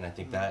that, and I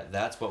think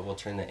that's what will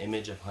turn the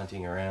image of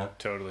hunting around.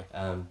 Totally.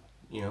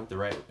 You know,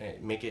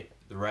 make it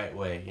the right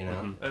way. You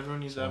know, Everyone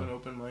needs to have an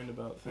open mind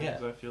about things.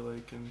 Yeah. I feel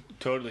like, and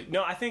Totally.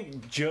 No, I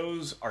think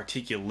Joe's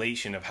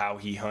articulation of how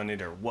he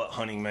hunted or what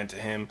hunting meant to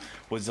him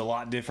was a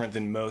lot different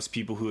than most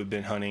people who have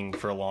been hunting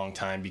for a long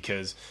time,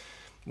 because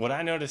what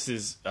I noticed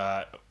is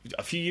a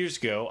few years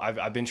ago,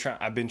 I've been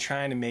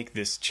trying to make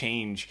this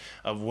change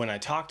of when I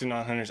talk to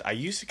non-hunters. I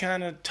used to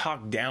kind of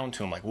talk down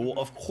to them, like, well,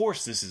 of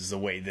course this is the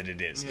way that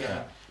it is.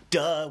 yeah,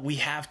 Duh, we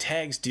have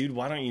tags, dude.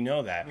 Why don't you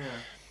know that? yeah.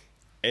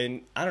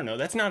 And I don't know,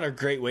 that's not a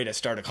great way to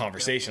start a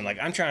conversation. Like,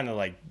 I'm trying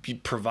to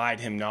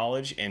provide him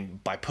knowledge,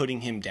 and by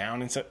putting him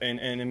down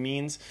in a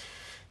means,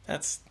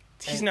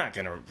 he's not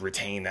going to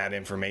retain that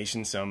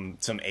information. Some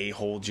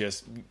a-hole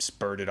just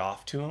spurted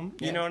off to him.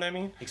 You know what I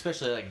mean?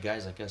 especially like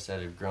guys like us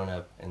that have grown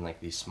up in like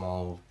these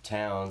small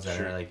towns that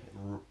Sure. are like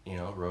you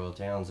know, rural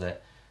towns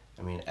that,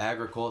 I mean,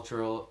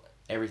 agricultural,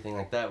 everything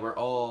like that. We're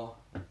all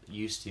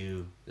used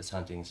to this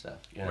hunting stuff,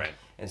 you know? Right.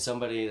 And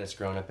somebody that's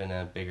grown up in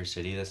a bigger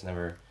city that's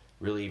never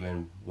really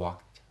even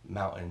walked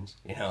mountains,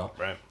 you know,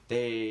 Right.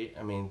 they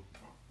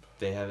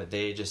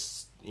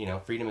just, you know,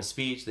 freedom of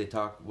speech. They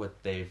talk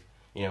what they've,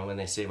 you know, when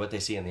they say what they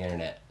see on the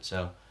internet.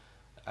 So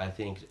I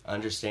think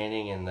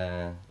understanding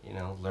and you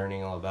know,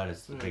 learning all about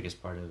it's the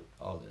biggest part of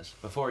all this.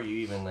 Before you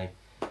even like,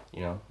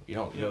 you know, you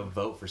don't go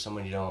vote for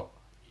someone you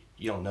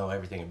don't know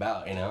everything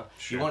about, you know.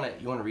 Sure. You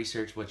want to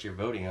research what you're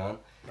voting on.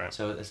 Right.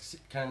 So it's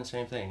kind of the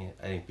same thing.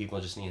 I think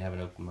people just need to have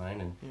an open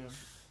mind, and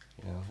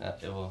you know,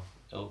 that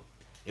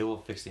it will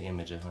fix the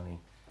image of hunting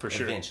For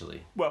sure.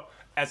 eventually. Well,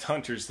 as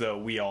hunters, though,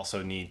 we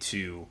also need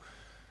to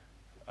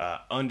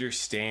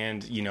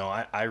understand. You know,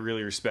 I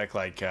really respect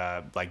like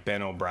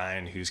Ben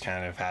O'Brien, who's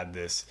kind of had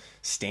this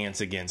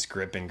stance against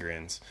grip and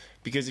grins.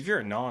 Because if you're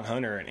a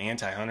non-hunter, an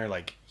anti-hunter,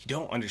 like, you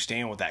don't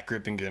understand what that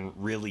grip and grin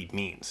really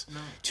means. No.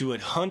 To a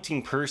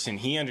hunting person,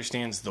 he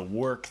understands the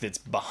work that's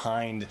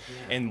behind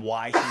and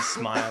why he's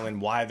smiling,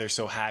 why they're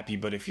so happy.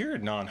 But if you're a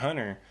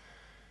non-hunter,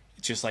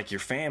 it's just like your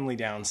family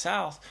down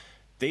south,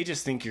 they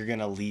just think you're going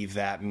to leave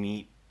that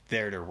meat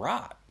there to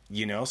rot,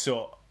 you know?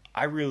 So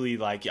I really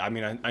like, I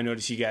mean, I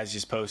noticed you guys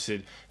just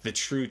posted the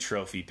true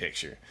trophy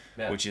picture,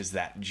 which is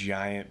that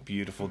giant,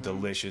 beautiful,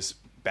 delicious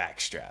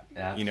backstrap,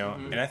 you know?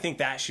 And I think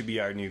that should be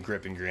our new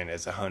grip and grin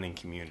as a hunting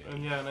community.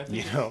 And yeah, and I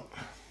think, you know,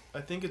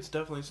 I think it's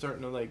definitely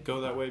starting to like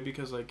go that way,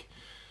 because like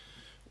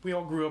we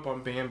all grew up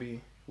on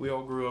Bambi. We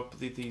all grew up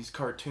with these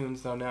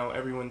cartoons. Now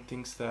everyone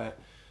thinks that,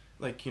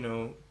 like, you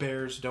know,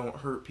 bears don't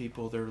hurt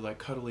people. They're like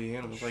cuddly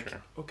animals. Sure. Like,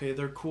 okay,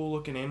 they're cool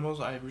looking animals.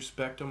 I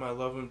respect them. I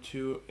love them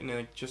too. And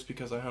like, just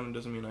because I hunt them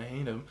doesn't mean I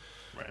hate them.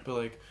 Right. But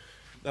like,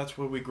 that's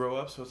where we grow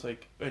up. So it's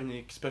like, and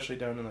especially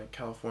down in like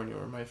California,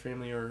 or my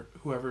family or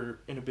whoever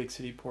in a big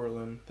city,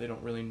 Portland, they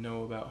don't really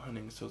know about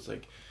hunting. So it's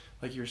like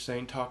you're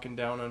saying, talking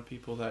down on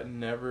people that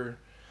never,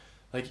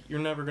 like, you're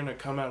never gonna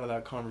come out of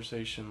that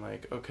conversation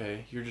like,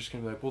 okay, you're just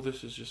gonna be like, well,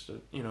 this is just a,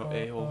 you know,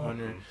 a-hole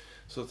hunter.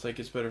 So it's like,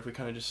 it's better if we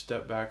kind of just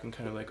step back and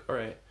kind of like, all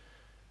right,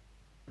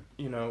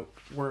 you know,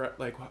 we're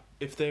like,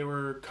 if they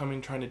were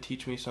coming trying to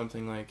teach me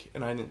something, like,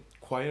 and I didn't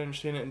quite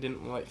understand it and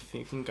didn't like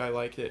think I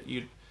liked it,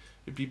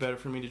 it'd be better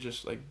for me to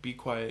just like be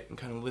quiet and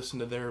kind of listen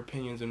to their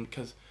opinions. And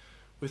because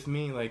with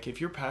me, like,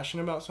 if you're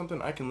passionate about something,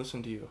 I can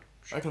listen to you.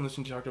 I can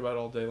listen to you talk about it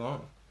all day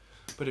long.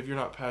 But if you're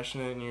not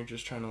passionate and you're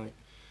just trying to, like,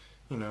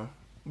 you know,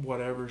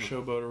 whatever,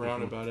 showboat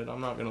around about it,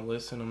 I'm not gonna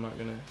listen. I'm not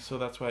gonna. So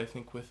that's why I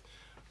think with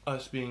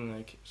us being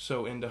like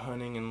so into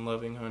hunting and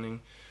loving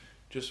hunting,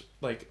 just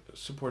like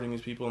supporting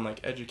these people and like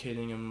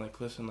educating them, like,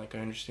 listen, like, I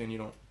understand you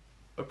don't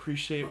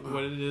appreciate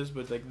what it is,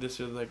 but like, this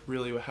is like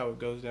really how it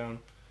goes down,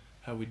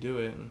 how we do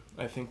it. And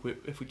I think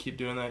if we keep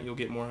doing that, you'll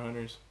get more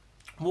hunters.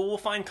 Well, we'll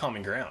find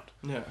common ground.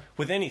 Yeah.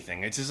 With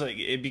anything, it's just like,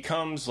 it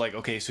becomes like,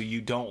 okay, so you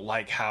don't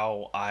like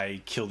how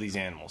I kill these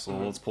animals, so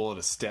let's pull it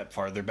a step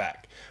farther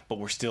back. But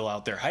we're still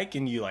out there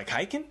hiking. Do you like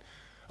hiking?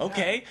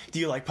 Okay. Yeah. Do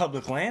you like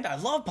public land? I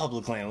love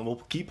public land.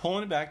 We'll keep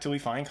pulling it back till we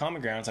find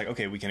common ground. It's like,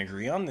 okay, we can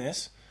agree on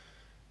this,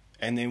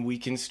 and then we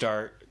can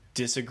start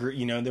disagree.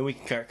 You know, then we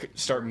can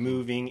start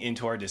moving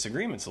into our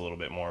disagreements a little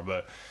bit more.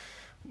 But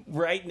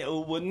right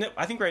now,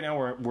 I think right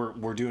now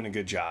we're doing a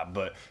good job.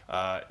 But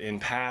in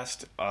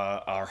past,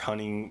 our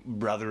hunting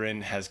brethren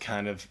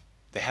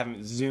they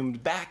haven't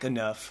zoomed back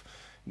enough,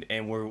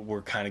 and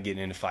we're kind of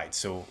getting into fights.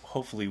 So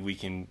hopefully we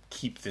can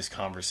keep this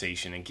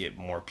conversation and get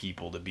more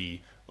people to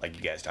be, like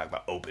you guys talk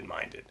about,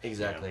 open-minded.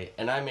 Exactly. You know?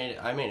 And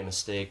I made a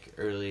mistake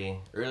earlier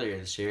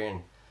this year,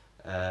 and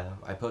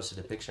I posted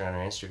a picture on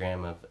our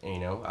Instagram of, you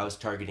know, I was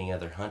targeting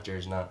other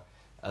hunters, not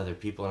other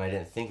people, and I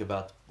didn't think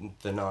about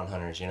the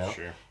non-hunters, you know?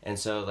 Sure. And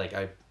so, like,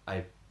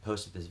 I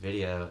posted this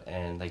video,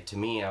 and, like, to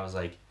me, I was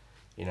like,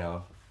 you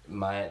know,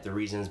 the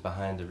reasons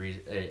behind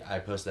I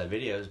posted that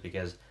video is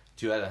because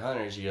to other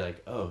hunters, you're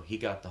like, oh, he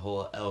got the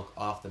whole elk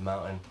off the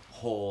mountain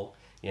whole,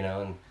 you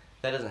know, and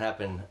that doesn't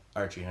happen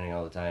archery hunting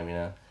all the time, you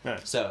know?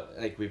 Right. So,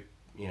 like, we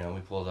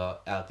pulled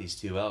out these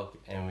two elk,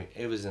 and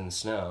it was in the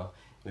snow.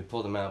 We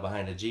pulled them out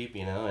behind a Jeep,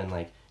 you know, and,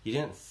 like, I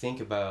didn't think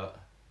about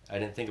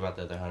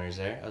the other hunters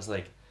there. I was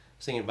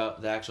thinking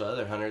about the actual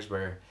other hunters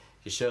where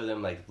you show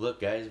them like, look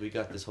guys, we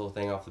got this whole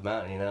thing off the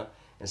mountain, you know.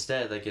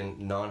 Instead, like a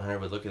non-hunter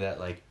would look at that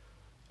like,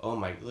 oh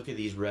my, look at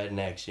these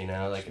rednecks, you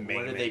know, like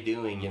what are they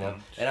doing, you know?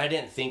 And I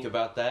didn't think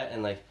about that,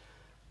 and like,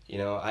 you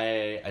know,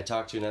 I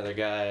talked to another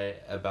guy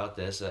about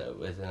this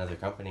with another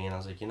company, and I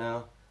was like, you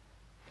know,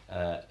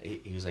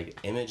 he was like,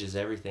 image is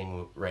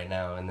everything right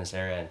now in this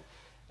era, and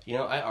you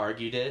know, I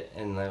argued it,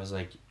 and I was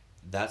like,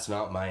 that's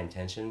not my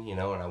intention, you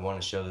know, and I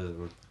want to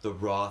show the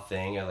raw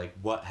thing of like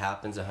what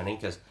happens at hunting,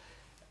 because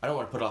I don't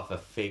want to put off a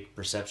fake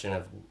perception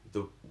of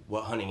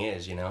what hunting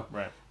is, you know.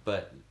 Right.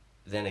 But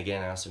then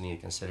again, I also need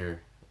to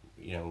consider,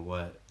 you know,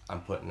 what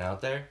I'm putting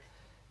out there,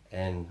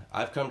 and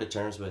I've come to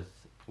terms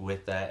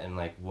with that and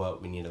like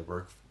what we need to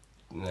work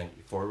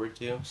like forward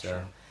to.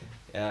 So,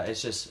 yeah,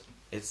 it's just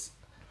it's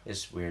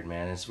weird,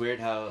 man. It's weird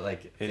how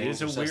like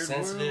things are so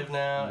sensitive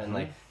now, and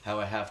like how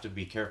I have to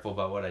be careful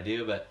about what I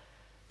do. But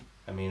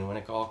I mean, when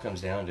it all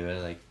comes down to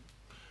it, like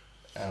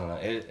I don't know,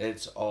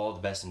 it's all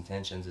the best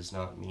intentions. It's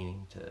not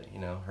meaning to, you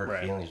know,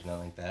 hurt feelings or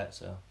nothing like that.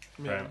 So,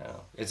 right. You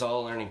know, it's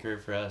all a learning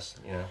curve for us,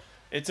 you know.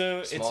 It's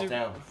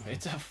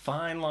a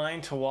fine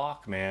line to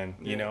walk, man.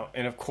 You know,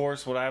 and of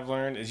course, what I've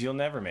learned is you'll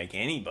never make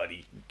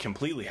anybody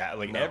completely happy.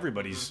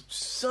 Like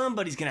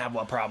somebody's gonna have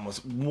a problem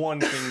with one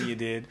thing you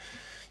did,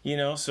 you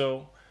know.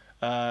 So,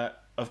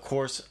 of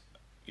course,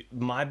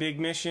 my big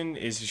mission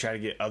is to try to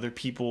get other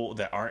people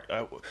that aren't.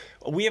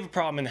 We have a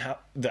problem in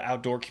the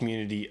outdoor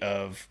community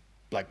of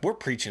like we're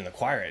preaching to the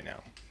choir right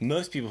now.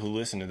 Most people who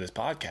listen to this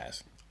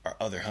podcast are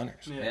other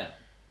hunters. Yeah.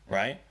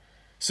 Right.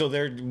 So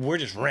we're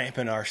just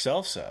ramping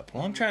ourselves up.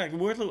 Well, I'm trying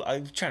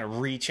to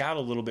reach out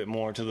a little bit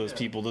more to those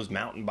people, those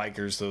mountain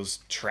bikers, those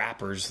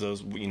trappers,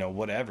 those, you know,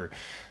 whatever.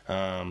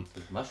 The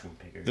mushroom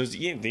pickers.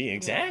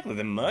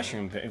 The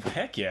mushroom.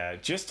 Heck yeah,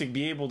 just to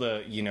be able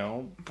to, you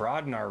know,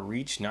 broaden our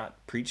reach,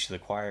 not preach to the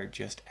choir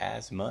just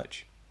as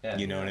much. Yeah,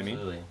 you know what I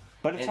mean?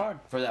 But it's hard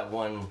for that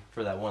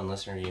one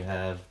listener you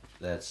have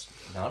that's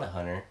not a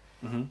hunter,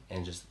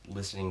 and just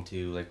listening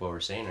to like what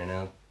we're saying right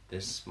now.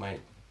 This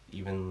might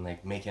even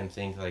like make him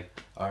think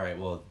like, all right,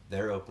 well,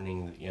 they're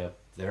opening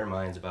their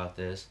minds about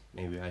this,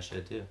 maybe I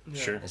should too.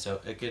 Sure. And so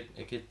it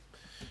could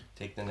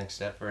take the next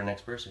step for a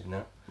next person, you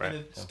know. Right.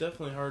 And it's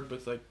definitely hard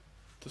with like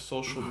the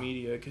social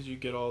media, because you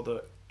get all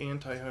the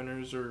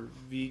anti-hunters or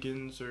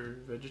vegans or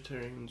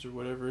vegetarians or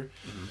whatever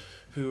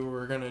who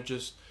are gonna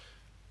just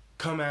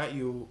come at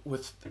you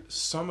with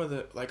some of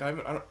the like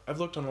I've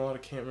looked on a lot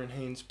of Cameron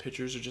Hanes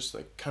pictures, or just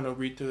like kind of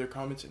read through their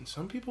comments, and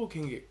some people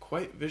can get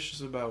quite vicious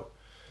about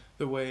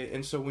the way,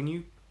 and so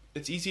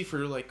it's easy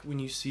for like when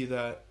you see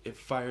that, it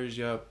fires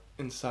you up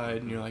inside,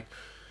 and you're like,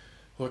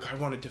 look, I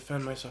want to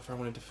defend myself, I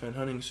want to defend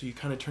hunting, so you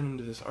kind of turn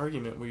into this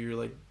argument where you're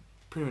like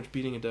pretty much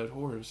beating a dead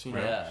horse, you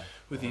know,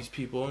 with these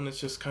people, and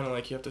it's just kind of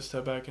like you have to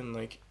step back and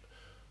like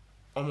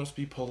almost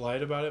be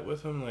polite about it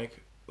with them,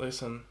 like,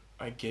 listen,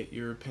 I get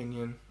your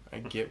opinion, I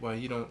get why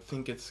you don't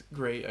think it's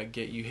great, I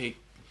get you hate,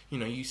 you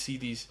know, you see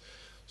these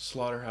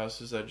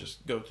slaughterhouses that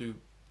just go through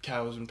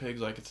cows and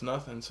pigs like it's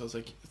nothing, so it's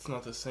like it's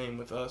not the same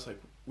with us.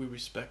 Like, we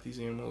respect these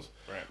animals,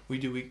 right?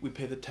 We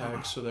pay the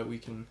tax so that we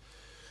can,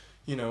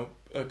 you know,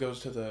 it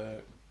goes to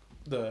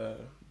the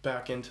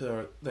back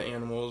into the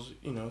animals,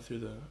 you know, through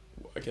the,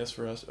 I guess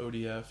for us,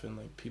 ODF, and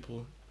like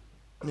people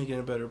making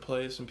a better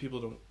place, and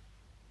people don't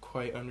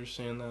quite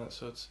understand that,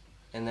 so it's,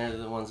 and they're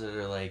the ones that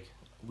are like,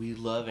 we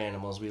love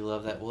animals, we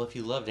love that. Well, if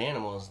you loved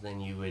animals, then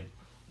you would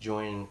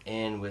join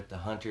in with the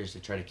hunters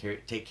to try to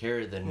take care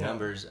of the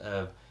numbers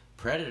of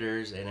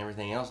predators and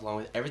everything else. Along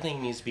with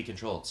everything needs to be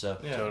controlled, so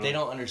they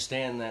don't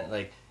understand that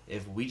like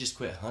if we just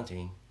quit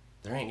hunting,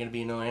 there ain't gonna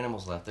be no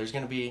animals left. There's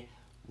gonna be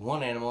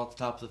one animal at the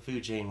top of the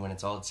food chain when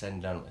it's all said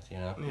and done with, you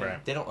know.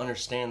 Right. They don't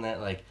understand that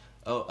like,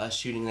 oh, us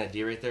shooting that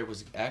deer right there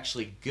was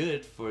actually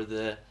good for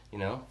the, you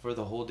know, for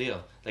the whole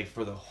deal, like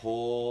for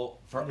all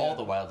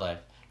the wildlife,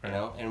 you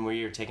know, and where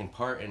you're taking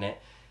part in it,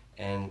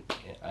 and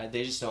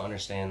they just don't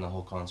understand the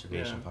whole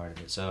conservation part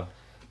of it. So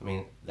I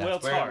mean,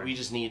 that's where hard.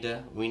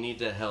 We need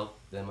to help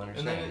them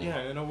understand. And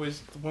then, and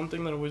always, the one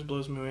thing that always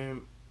blows me away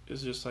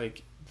is just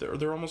like,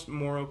 they're almost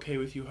more okay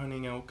with you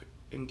hunting elk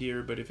and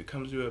deer, but if it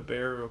comes to a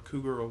bear or a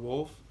cougar or a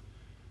wolf,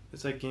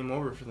 it's like game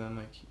over for them.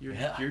 Like,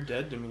 you're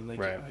dead to me.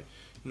 Like,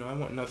 I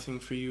want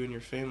nothing for you and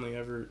your family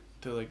ever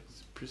to like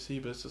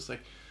perceive. But it's just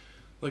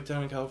like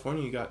down in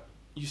California,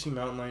 you see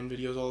mountain lion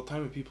videos all the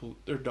time of people,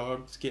 their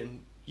dogs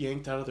getting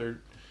yanked out of their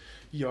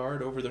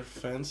yard over their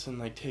fence and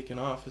like taken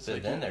off. It's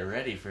like, then they're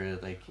ready for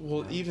like,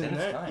 well, even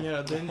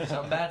that, then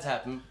something bad's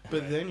happened.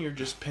 But then you're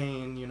just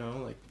paying, you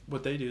know, like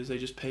what they do is they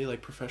just pay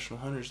like professional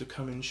hunters to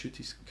come in and shoot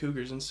these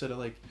cougars, instead of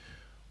like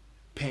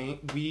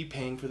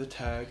paying for the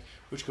tag,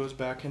 which goes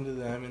back into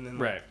them, and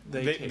then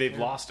they've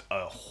lost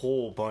a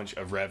whole bunch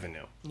of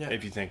revenue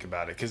if you think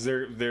about it, because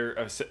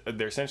they're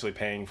essentially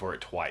paying for it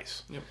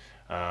twice.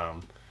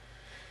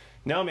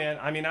 No, man,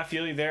 I mean, I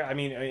feel you there. I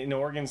mean,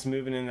 Oregon's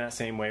moving in that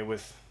same way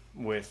with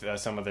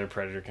some of their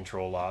predator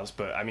control laws,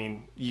 but I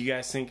mean, you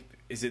guys think,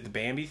 is it the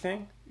Bambi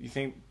thing?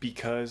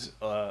 because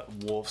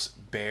wolves,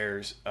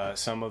 bears,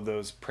 some of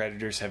those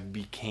predators have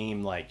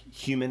became like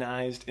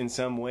humanized in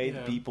some way?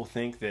 Yeah. People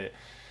think that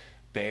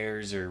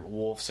bears or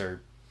wolves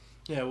are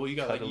Yeah, well, you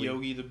got cuddly. like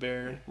Yogi the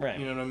bear, Right.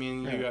 You know what I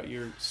mean? Right. You got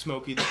your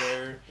Smokey the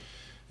bear,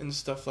 and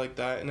stuff like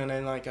that. And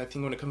then like I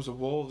think when it comes to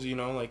wolves, you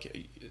know,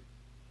 like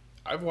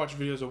I've watched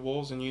videos of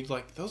wolves, and you'd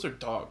like those are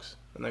dogs,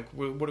 and like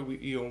what do we?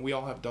 You know, we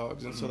all have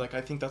dogs, and so like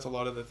I think that's a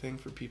lot of the thing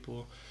for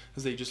people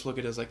is they just look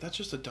at it as like that's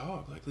just a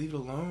dog, like leave it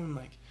alone,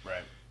 like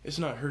right. it's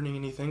not hurting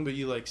anything. But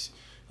you like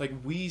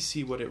we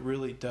see what it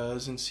really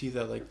does, and see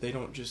that like they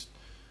don't just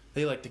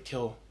they like to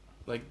kill,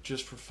 like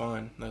just for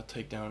fun. They'll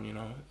take down, you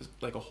know,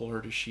 like a whole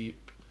herd of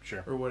sheep.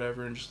 Sure. Or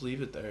whatever, and just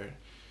leave it there.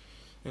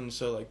 And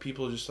so like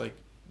people just like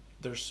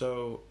they're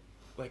so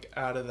like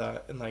out of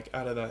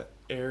that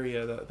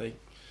area that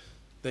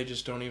they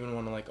just don't even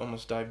want to like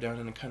almost dive down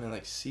and kind of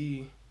like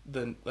see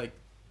the like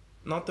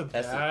not the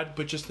That's bad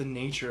but just the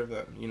nature of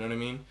them, you know what I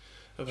mean,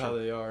 of how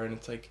they are. And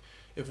it's like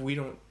if we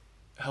don't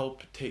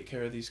help take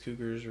care of these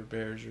cougars or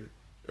bears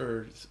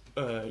or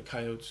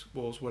coyotes,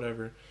 wolves,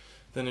 whatever,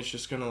 then it's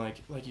just gonna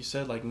like you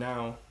said, like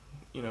now,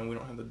 you know, we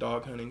don't have the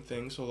dog hunting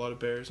thing, so a lot of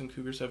bears and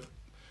cougars have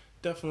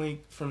definitely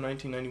from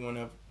 1991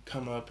 have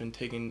come up and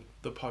taken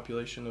the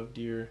population of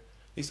deer,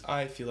 at least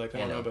I feel like, I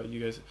don't know about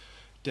you guys,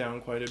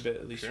 down quite a bit,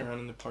 at least around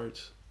in the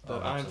parts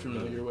that I'm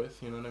familiar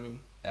with, you know what I mean?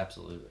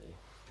 Absolutely.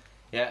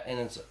 Yeah, and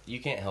it's you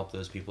can't help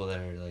those people that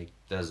are like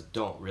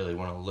don't really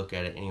want to look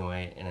at it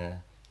anyway in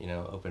a, you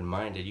know,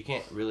 open-minded. You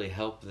can't really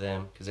help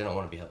them because they don't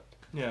want to be helped.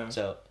 Yeah.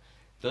 So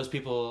those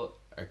people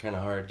are kind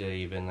of hard to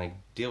even like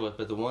deal with,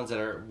 but the ones that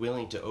are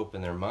willing to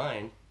open their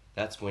mind,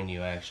 that's when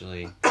you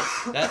actually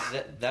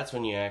that's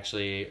when you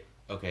actually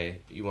okay,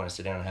 you want to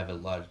sit down and have a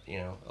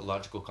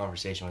logical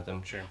conversation with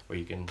them, Sure. where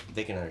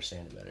they can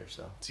understand it better.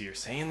 So you're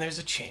saying there's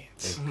a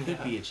chance. there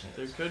could be a chance.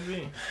 There could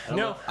be. I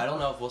don't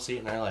know if we'll see it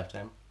in our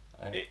lifetime.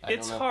 I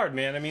It's don't know. hard,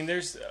 man. I mean,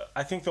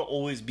 I think there'll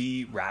always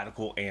be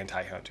radical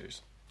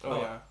anti-hunters.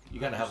 Oh, yeah. You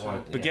gotta have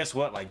one. But guess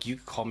what? Like, you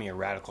could call me a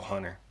radical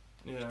hunter.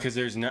 Yeah. Because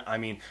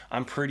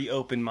I'm pretty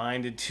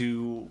open-minded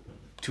to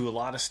a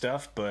lot of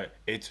stuff, but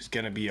it's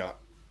going to be a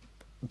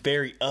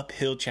very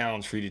uphill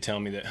challenge for you to tell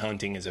me that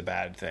hunting is a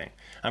bad thing.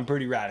 I'm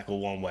pretty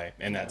radical one way,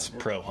 and that's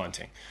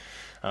pro-hunting.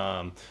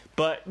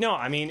 But no,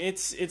 I mean,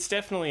 it's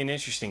definitely an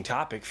interesting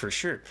topic for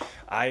sure.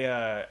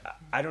 I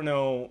don't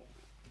know.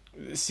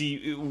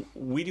 See,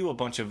 we do a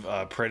bunch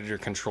of predator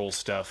control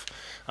stuff,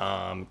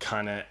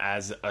 kind of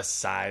as a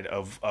side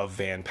of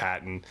Van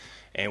Patten,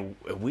 and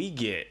we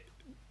get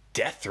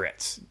death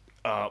threats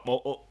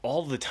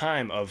all the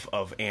time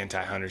of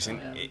anti-hunters.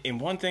 And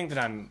one thing that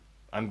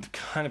I'm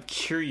kind of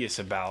curious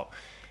about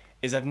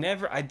is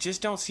I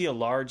just don't see a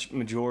large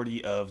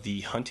majority of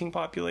the hunting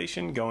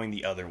population going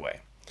the other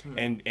way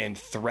and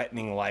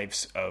threatening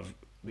lives of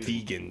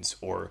vegans,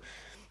 or,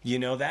 you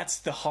know, that's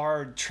the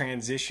hard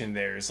transition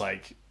there, is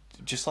like,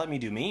 just let me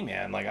do me,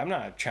 man. Like, I'm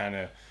not trying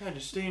to... Yeah,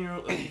 just stay in your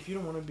own... Like, if you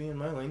don't want to be in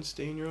my lane,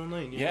 stay in your own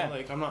lane. You know?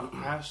 Like, I'm not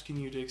asking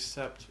you to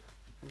accept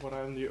what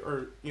I'm doing.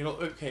 Or, you know,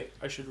 okay,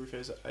 I should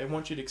rephrase that. I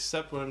want you to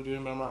accept what I'm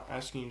doing, but I'm not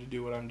asking you to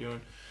do what I'm doing.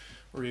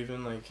 Or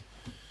even, like,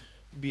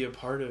 be a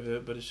part of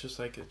it. But it's just,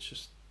 like, it's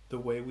just the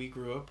way we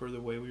grew up or the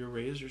way we were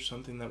raised or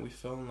something that we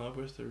fell in love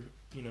with, or,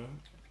 you know...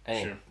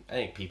 I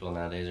think people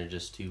nowadays are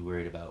just too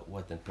worried about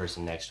what the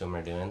person next to them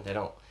are doing. They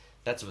don't...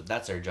 That's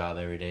their job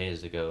every day,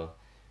 is to go...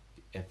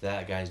 If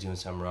that guy's doing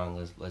something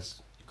wrong,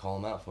 let's call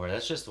him out for it.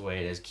 That's just the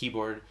way it is.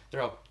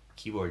 They're all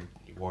keyboard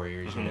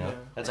warriors, you know.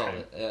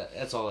 Yeah.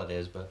 That's all it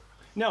is. But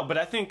No, but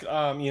I think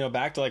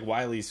back to like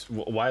Wiley's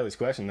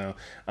question though.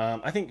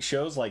 I think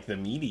shows like The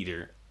Meat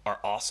Eater are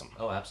awesome.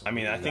 oh,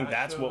 absolutely. I mean, I think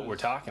That that's what show we're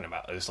is- talking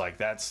about. It's like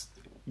that's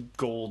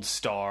gold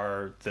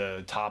star,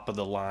 the top of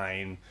the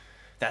line.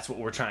 That's what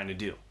we're trying to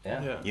do.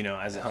 yeah, You know,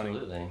 as a hunting.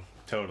 absolutely.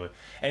 Totally.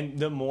 And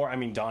the more, I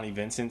mean, Donnie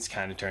Vincent's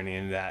kind of turning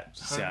into that.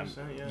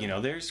 100%, yeah. You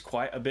know, there's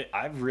quite a bit.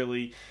 I've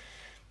really,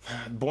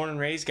 born and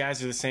raised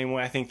guys are the same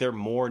way. I think they're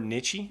more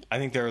niche-y. I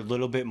think they're a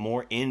little bit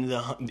more in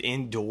the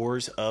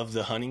indoors of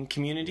the hunting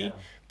community. Yeah.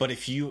 But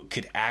if you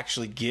could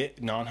actually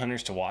get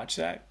non-hunters to watch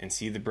that and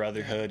see the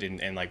brotherhood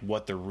and like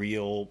what the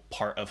real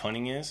part of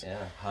hunting is.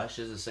 Yeah, Hush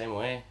is the same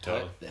way.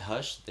 Totally.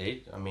 Hush,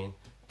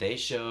 they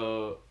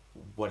show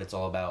what it's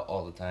all about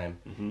all the time.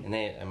 Mm-hmm.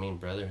 And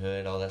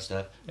brotherhood, all that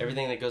stuff,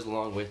 everything that goes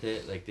along with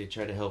it, like they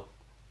try to help,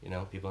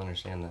 people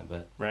understand that.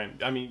 But Right.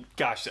 I mean,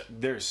 gosh,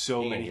 there's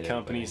so You can many get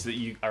companies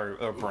that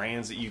or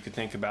brands that you could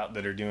think about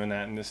that are doing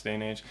that in this day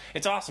and age.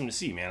 It's awesome to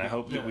see, man. I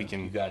hope that we you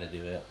can. got to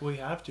do it. We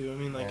have to. I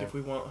mean, like, Yeah. if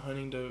we want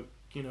hunting to,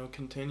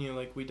 continue,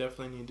 like, we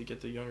definitely need to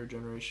get the younger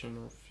generation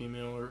or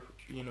female or,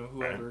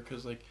 whoever.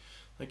 Because, like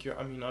you're,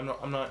 I mean, I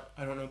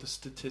don't know the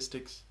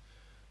statistics,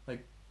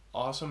 like,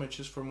 awesome. It's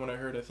just from what I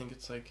heard, I think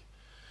it's like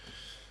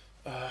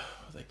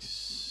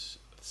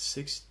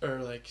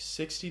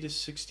 60 to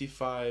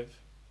 65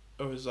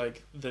 was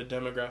like the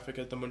demographic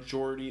at the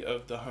majority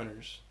of the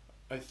hunters.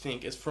 I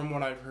think it's from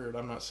what I've heard.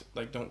 I'm not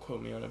like, don't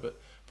quote me on it, but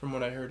from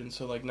what I heard. And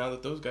so like now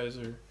that those guys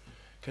are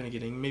kind of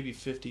getting maybe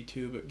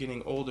 52, but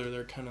getting older,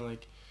 they're kind of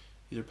like,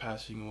 either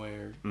passing away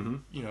or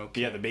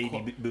the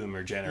baby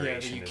boomer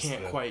generation. You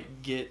can't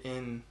quite get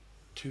in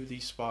to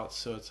these spots,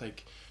 so it's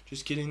like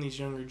just getting these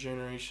younger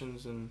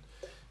generations and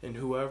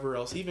whoever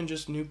else, even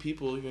just new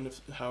people, even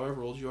if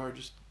however old you are,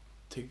 just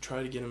to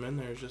try to get them in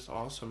there is just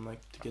awesome, like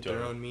to get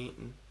their own meat.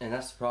 And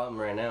that's the problem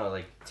right now,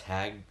 like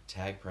tag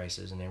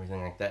prices and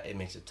everything like that. It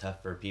makes it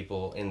tough for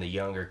people in the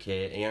younger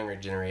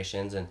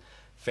generations, and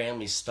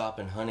families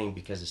stopping hunting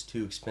because it's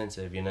too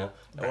expensive. Right.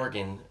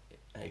 Oregon,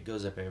 it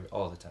goes up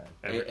all the time.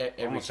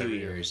 Every 2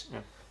 years.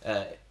 Yeah.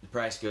 The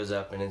price goes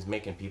up, and it's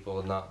making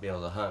people not be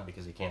able to hunt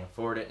because they can't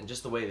afford it, and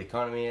just the way the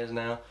economy is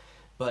now.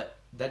 But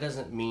that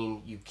doesn't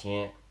mean you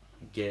can't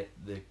get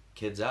the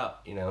kids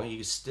out. You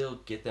can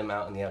still get them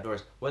out in the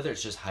outdoors, whether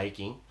it's just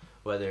hiking,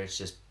 whether it's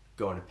just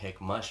going to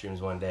pick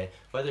mushrooms one day,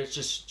 whether it's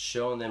just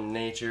showing them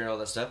nature and all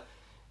that stuff.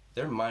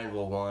 Their mind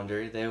will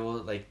wander. They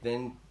will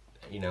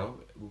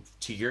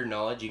to your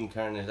knowledge, you can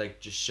kind of like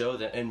just show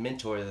them and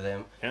mentor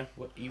them. Yeah.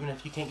 Even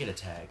if you can't get a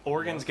tag.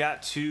 Oregon's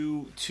got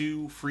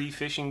two free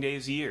fishing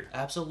days a year.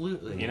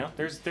 Absolutely.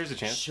 There's a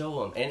chance.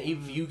 Show them, and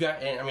if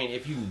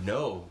you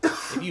know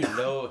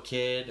a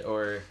kid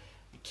or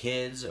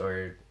kids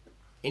or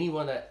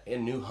anyone a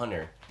new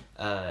hunter,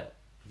 if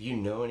you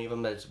know any of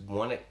them that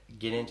want to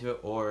get into it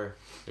or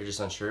they're just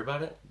unsure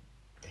about it,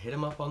 hit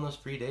them up on those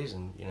free days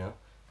and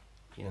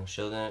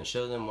show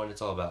them what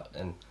it's all about,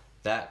 and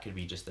that could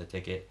be just the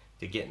ticket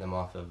to getting them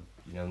off of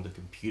the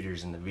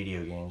computers and the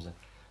video games and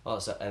all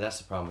that stuff. And that's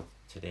the problem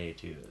with today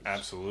too.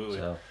 Absolutely.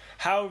 So,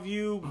 how have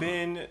you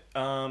been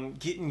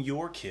getting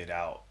your kid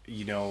out?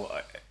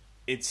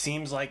 It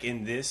seems like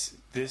in this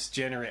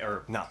generation,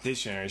 or not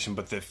this generation,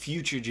 but the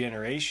future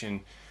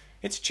generation,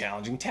 it's a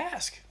challenging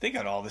task. They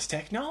got all this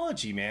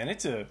technology, man.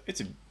 It's a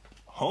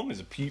home is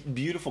a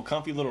beautiful,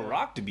 comfy little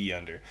rock to be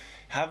under.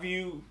 Have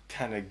you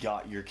kind of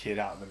got your kid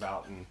out and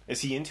about, and is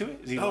he into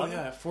it? Is he loving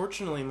it?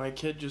 Fortunately, my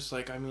kid just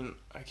I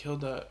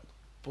killed that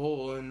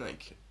bull, and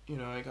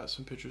I got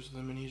some pictures of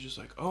him, and he's just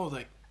like, oh,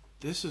 like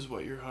this is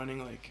what you're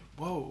hunting, like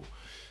whoa.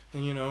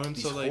 And and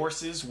these so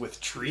horses with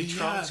tree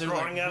trunks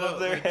growing out of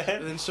their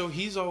head. And so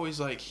he's always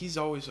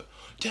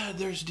Dad,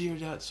 there's deer,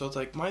 Dad. So it's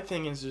like my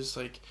thing is just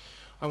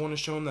I want to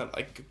show him that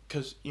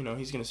because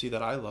he's gonna see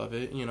that I love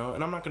it, and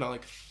I'm not gonna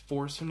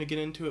force him to get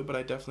into it, but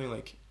I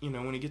definitely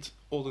when he gets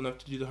old enough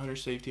to do the hunter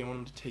safety, I want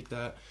him to take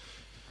that,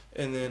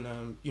 and then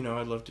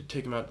I'd love to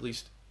take him out at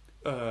least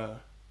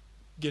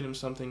get him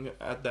something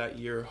at that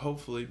year,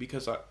 hopefully,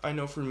 because I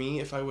know for me,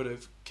 if I would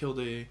have killed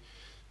a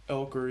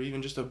elk or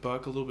even just a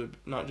buck a little bit,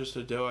 not just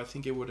a doe, I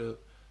think it would have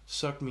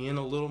sucked me in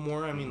a little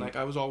more. I mean,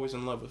 I was always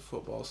in love with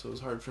football, so it was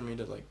hard for me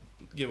to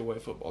give away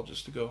football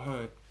just to go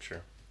hunt.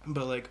 Sure.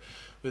 But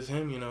with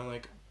him,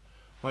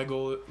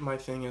 my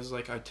thing is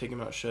I take him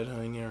out shed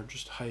hunting or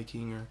just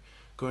hiking or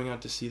going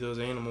out to see those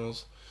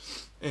animals,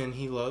 and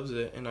he loves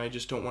it. And I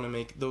just don't want to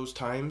make those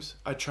times.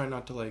 I try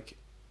not to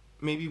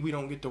maybe we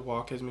don't get to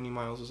walk as many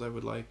miles as I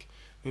would like.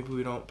 Maybe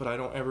we don't, but I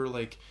don't ever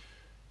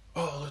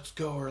oh, let's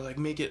go, or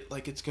make it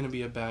it's gonna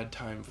be a bad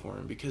time for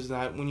him, because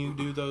that when you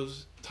do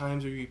those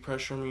times where you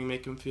pressure him, you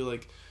make him feel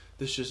like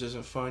this just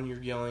isn't fun,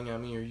 you're yelling at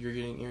me or you're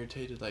getting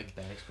irritated,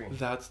 bad experience.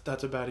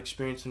 That's a bad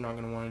experience. They're not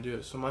going to want to do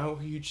it. So my whole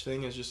huge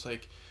thing is just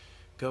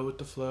go with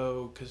the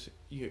flow, because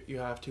you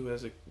have to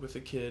with a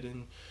kid,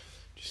 and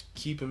just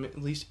keep him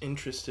at least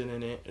interested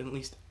in it, at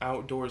least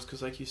outdoors,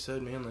 because like you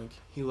said, man,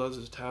 he loves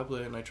his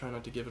tablet, and I try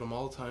not to give it him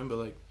all the time,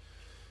 but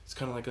it's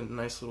kind of a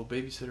nice little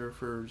babysitter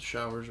for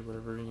showers or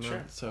whatever,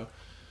 Sure. So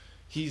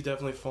he's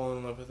definitely fallen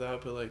in love with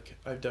that, but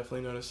I've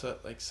definitely noticed that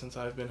since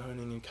I've been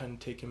hunting and kind of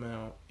take him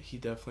out, he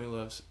definitely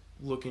loves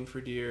looking for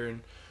deer.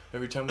 And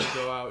every time we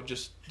go out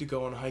just to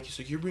go on a hike, he's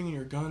like, you're bringing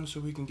your gun so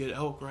we can get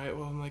elk, right?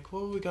 Well, I'm like,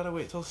 well, we gotta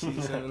wait till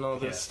season and all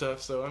this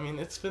stuff. So I mean,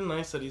 it's been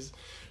nice that he's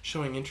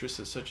showing interest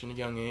at such a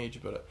young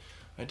age, but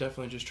I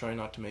definitely just try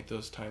not to make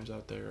those times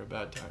out there a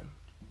bad time.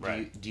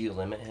 Right. Do you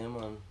limit him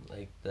on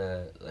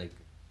the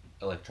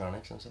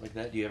electronics and stuff like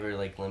that? Do you ever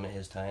limit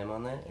his time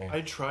on that, or?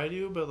 I try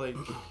to, but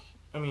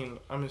I mean,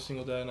 I'm a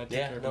single dad and I take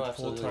care of him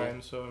full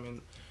time, so I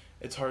mean,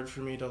 it's hard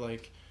for me to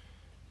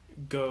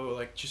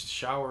go just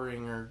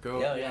showering or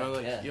go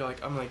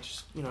I'm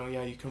just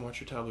you can watch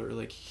your tablet,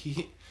 or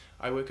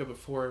I wake up at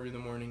 4 every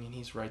morning and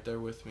he's right there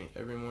with me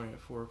every morning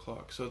at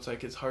 4:00, so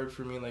it's hard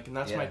for me, and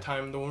that's my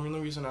time. The only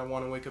reason I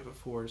want to wake up at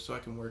 4 is so I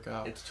can work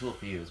out. It's a tool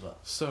for you as well.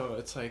 So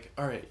it's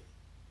all right,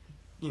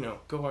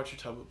 go watch your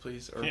tablet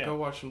please, or go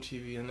watch some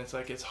TV, and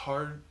it's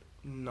hard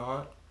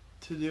not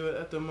to do it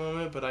at the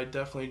moment, but I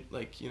definitely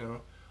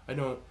I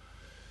don't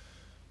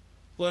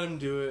let him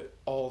do it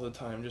all the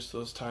time, just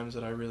those times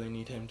that I really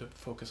need him to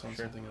focus on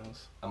something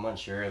else. I'm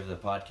unsure of the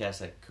podcast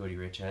that Cody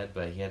Rich had,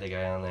 but he had a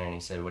guy on there and he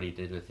said what he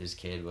did with his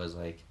kid was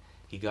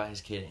he got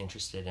his kid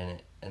interested in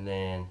it, and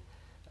then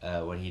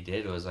what he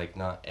did was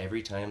not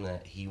every time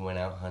that he went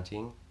out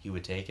hunting he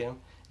would take him.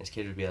 His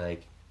kid would be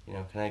like,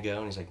 can I go?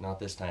 And he's like, not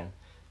this time.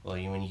 Well,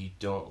 when you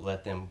don't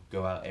let them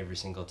go out every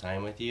single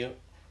time with you,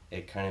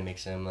 it kind of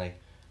makes them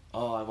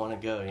oh, I want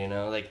to go, and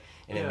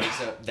it makes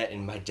that.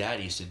 And my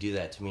dad used to do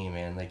that to me,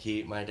 man.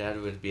 My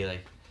dad would be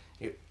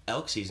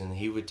elk season,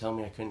 he would tell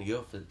me I couldn't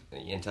go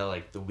until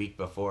like the week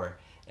before,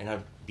 and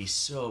I'd be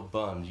so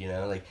bummed, you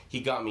know. Like, he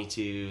got me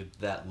to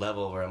that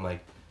level where I'm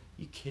like,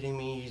 you kidding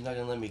me? He's not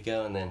gonna let me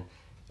go. And then,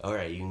 all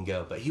right, you can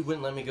go, but he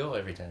wouldn't let me go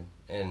every time.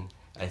 And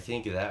I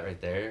think that right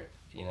there,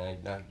 you know,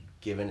 not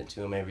giving it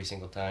to him every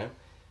single time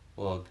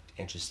will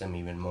interest him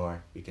even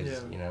more,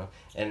 because you know.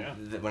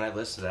 And when I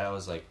listened to that, I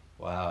was like,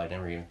 wow, I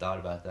never even thought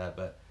about that,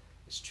 but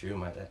it's true.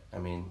 My dad, I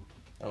mean,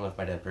 I don't know if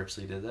my dad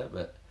purposely did that,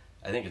 but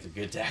I think it's a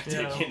good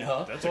tactic, you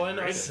know. That's well,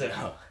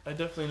 I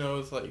definitely know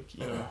with, like,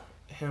 you know,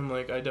 him,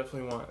 like, I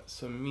definitely want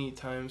some me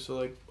time, so,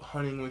 like,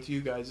 hunting with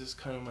you guys is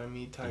kind of my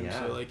me time.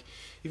 So, like,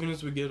 even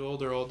as we get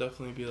older, I'll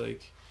definitely be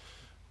like,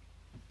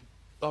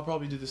 I'll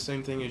probably do the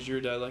same thing as your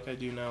dad, like I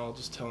do now. I'll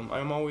just tell him.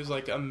 I'm always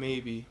like a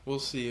maybe. We'll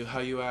see how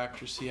you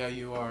act or see how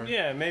you are.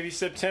 Yeah, maybe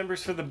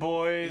September's for the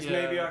boys. Yeah.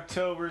 Maybe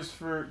October's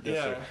for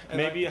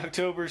maybe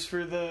October's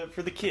for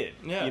the kid.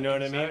 Yeah, you know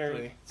what I mean,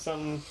 or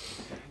something.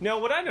 No,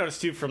 what I noticed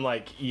too from,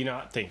 like, you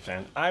know, think,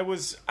 man, I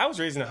was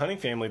raised in a hunting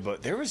family,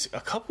 but there was a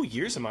couple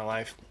years in my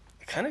life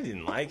I kind of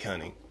didn't like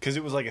hunting because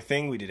it was like a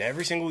thing we did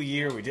every single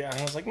year. We did, and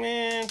I was like,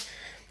 man,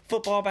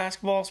 football,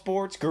 basketball,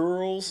 sports,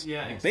 girls.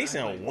 Yeah, exactly. They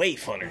sound way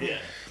funner. Yeah.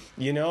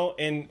 You know,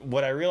 and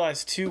what I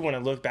realized, too, when I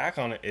look back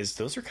on it, is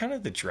those are kind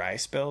of the dry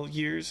spell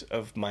years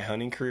of my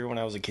hunting career when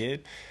I was a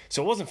kid.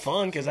 So it wasn't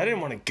fun because I didn't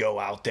want to go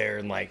out there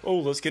and, like, oh,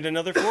 let's get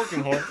another fork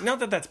and horn. Not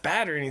that that's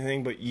bad or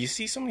anything, but you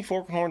see so many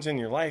fork and horns in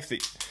your life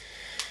that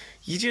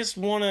you just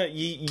want to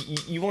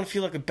you want to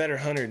feel like a better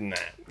hunter than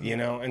that, you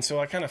know? And so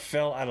I kind of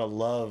fell out of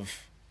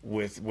love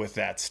with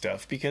that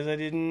stuff because I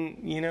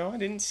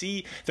didn't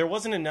see, there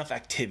wasn't enough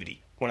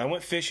activity. When I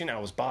went fishing, I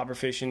was bobber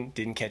fishing,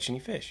 didn't catch any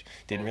fish.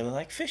 Didn't really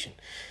like fishing.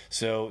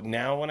 So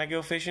now when I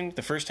go fishing,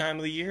 the first time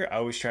of the year, I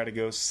always try to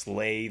go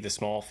slay the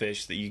small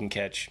fish that you can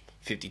catch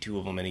 52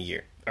 of them in a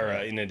year, or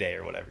in a day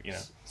or whatever, you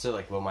know. So,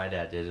 like, what my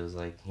dad did was,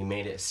 like, he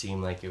made it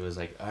seem like it was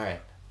like, all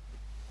right.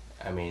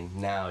 I mean,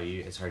 now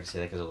it's hard to say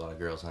that because a lot of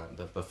girls hunt.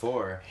 But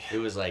before, it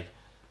was like,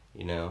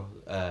 you know,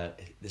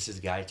 this is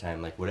guy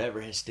time. Like,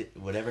 whatever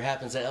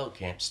happens at elk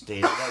camp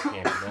stays at elk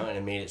camp, you know. And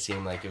it made it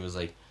seem like it was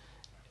like,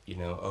 you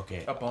know,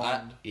 okay, a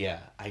bond.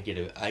 I get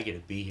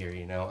to be here.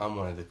 You know, I'm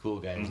one of the cool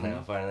guys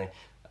now. Finally,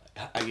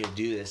 I get to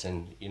do this,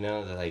 and you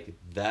know, like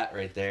that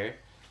right there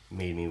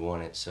made me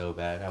want it so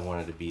bad. I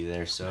wanted to be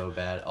there so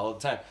bad all the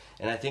time,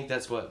 and I think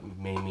that's what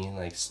made me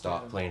like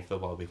stop playing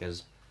football,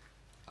 because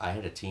I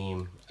had a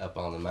team up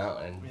on the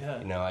mountain.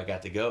 You know, I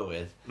got to go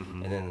with,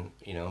 and then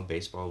you know,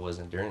 baseball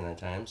wasn't during that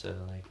time, so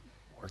like,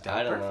 worked out.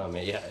 I don't know,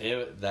 man.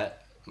 Yeah,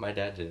 my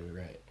dad did it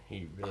right.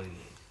 He really did.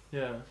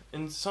 Yeah,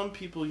 and some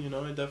people, you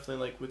know, definitely,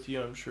 like with you,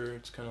 I'm sure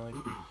it's kind of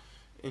like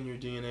in your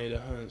DNA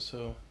to hunt,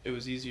 so it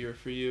was easier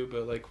for you,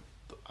 but like,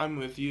 I'm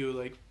with you,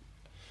 like,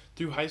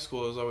 through high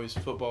school, it was always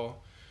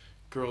football,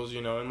 girls,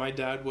 you know, and my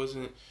dad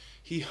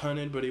he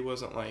hunted, but he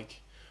wasn't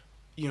like,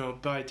 you know,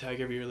 buy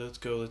tag every year, let's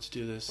go, let's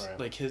do this,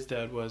 like his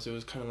dad was. It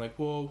was kind of like,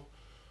 well,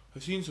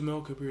 I've seen some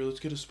elk up here, let's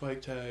get a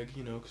spike tag,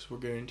 you know, because we're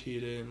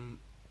guaranteed it, and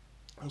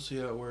we'll see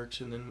how it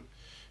works, and then,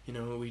 you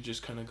know, we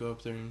just kind of go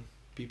up there and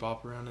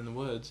bop around in the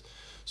woods.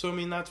 So, I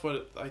mean, that's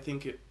what I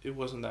think it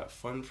wasn't that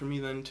fun for me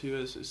then, too,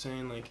 as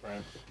saying, like,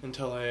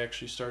 until I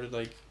actually started,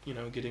 like, you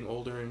know, getting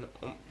older and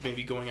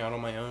maybe going out on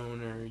my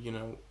own or, you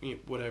know,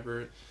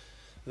 whatever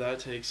that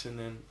takes. And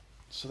then,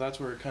 so that's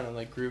where it kind of,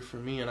 like, grew for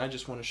me. And I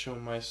just want to show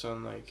my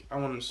son, like, I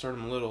want him to start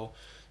him little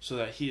so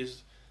that he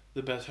is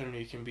the best hunter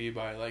he can be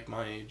by, like,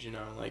 my age, you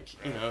know. Like,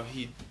 you know,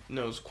 he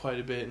knows quite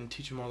a bit and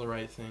teach him all the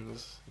right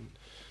things. And,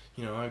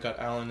 you know, I got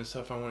Alan and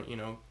stuff. I want, you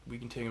know, we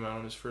can take him out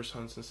on his first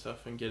hunts and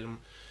stuff and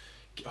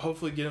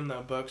hopefully get him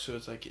that buck, so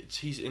it's like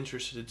he's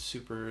interested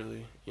super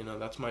early. You know,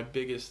 that's my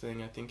biggest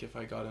thing. I think if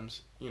I got him,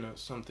 you know,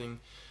 something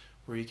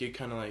where he could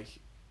kind of like,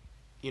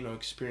 you know,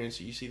 experience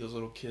it. You see those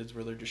little kids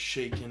where they're just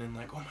shaking and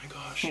like, oh my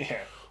gosh,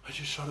 I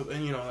just shot up,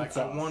 and you know, like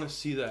I want to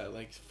see that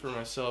like for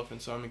myself,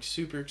 and so I'm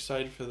super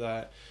excited for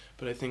that.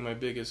 But I think my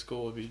biggest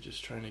goal would be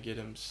just trying to get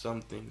him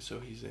something so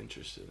he's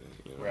interested in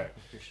it. You know? Right,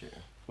 for sure.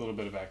 A little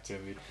bit of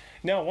activity.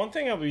 Now, one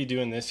thing I'll be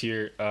doing this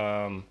year,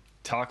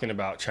 talking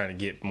about trying to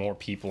get more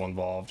people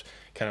involved,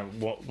 kind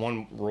of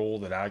one role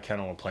that I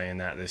kind of want to play in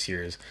that this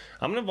year is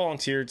I'm going to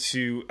volunteer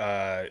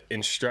to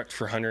instruct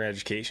for hunter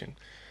education.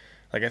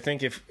 Like, I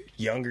think if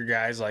younger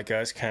guys like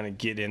us kind of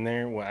get in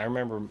there, I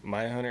remember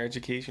my hunter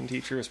education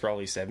teacher was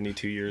probably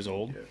 72 years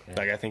old. Yeah.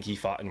 Like, I think he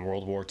fought in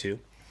World War II.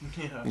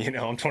 Yeah. You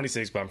know, I'm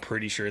 26, but I'm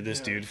pretty sure this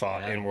dude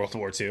fought in World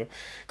War II.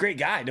 Great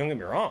guy, don't get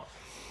me wrong.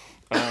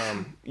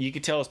 You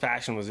could tell his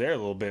passion was there a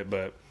little bit,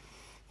 but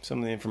some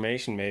of the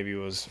information maybe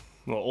was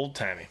a little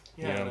old-timey.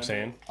 You know what I'm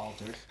saying?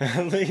 Altered.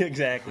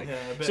 Exactly. Yeah,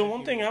 so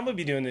one thing I'm going to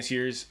be doing this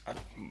year is I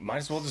might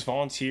as well just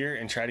volunteer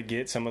and try to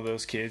get some of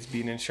those kids,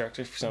 be an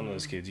instructor for some of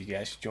those kids. You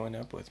guys should join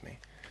up with me.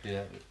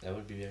 Yeah, that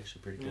would be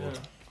actually pretty cool. Yeah.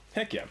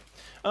 Heck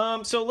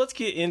yeah. So let's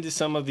get into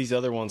some of these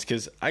other ones,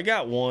 because I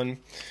got one.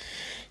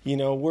 You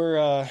know,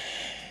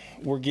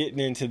 we're getting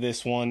into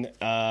this one,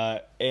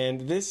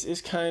 and this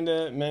is kind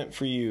of meant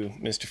for you,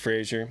 Mr.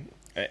 Frazier.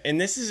 And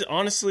this is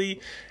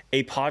honestly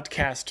a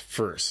podcast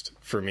first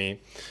for me.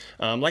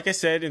 Like I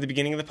said at the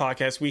beginning of the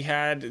podcast, we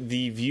had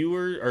the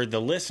viewer or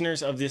the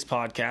listeners of this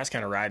podcast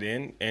kind of write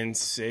in and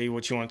say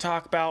what you want to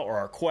talk about or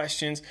our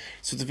questions.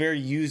 So it's a very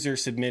user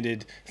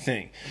submitted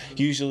thing.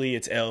 Usually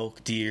it's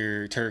elk,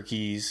 deer,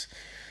 turkeys,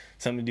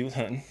 something to do with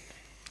hunting.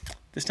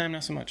 This time,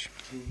 not so much.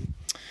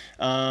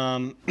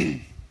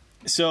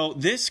 So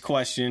this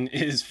question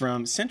is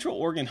from Central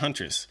Oregon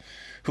Huntress,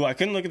 who I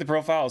couldn't look at the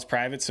profile. It's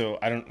private, so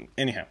I don't.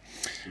 Anyhow,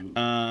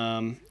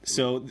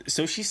 so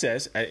she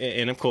says,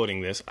 and I'm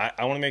quoting this.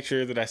 I want to make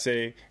sure that I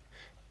say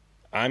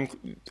I'm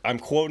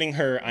quoting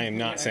her. I am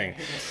not saying.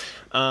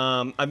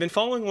 I've been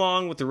following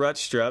along with the Rut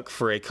Struck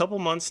for a couple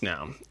months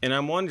now, and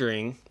I'm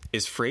wondering,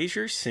 is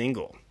Frazier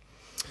single?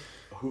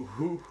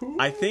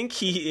 I think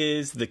he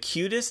is the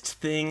cutest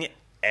thing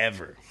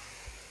ever.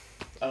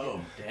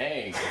 Oh,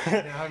 dang.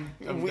 Yeah,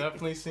 I'm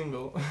definitely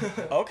single.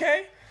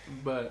 Okay.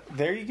 But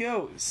There you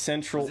go,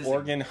 Central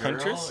Oregon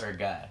Huntress. Girl or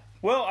guy?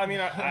 Well, I mean,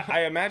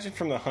 I imagine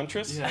from the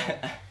Huntress.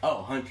 yeah.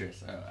 Oh,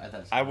 Huntress. Oh, I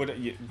thought. I would,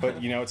 but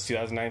it's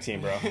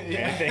 2019, bro.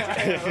 Yeah.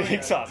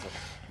 It's awesome.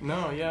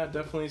 No, yeah,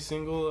 definitely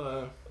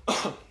single.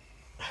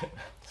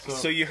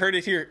 So you heard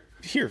it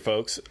here,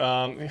 folks.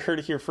 You heard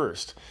it here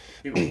first.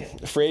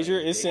 Frazier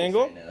is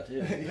single,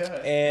 Yeah.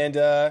 and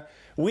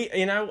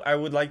I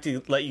would like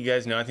to let you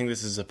guys know. I think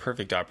this is a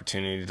perfect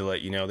opportunity to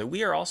let you know that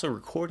we are also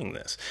recording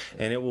this,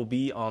 and it will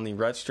be on the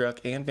Rut Struck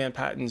and Van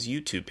Patten's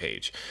YouTube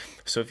page.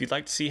 So if you'd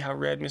like to see how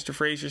red Mr.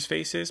 Frazier's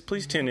face is,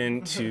 please tune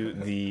in to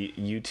the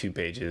YouTube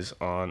pages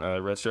on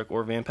Rut Struck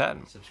or Van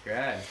Patten.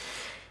 Subscribe.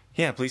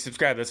 Yeah, please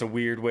subscribe. That's a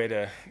weird way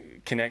to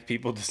connect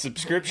people to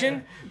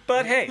subscription,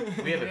 but hey,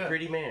 We have a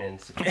pretty man.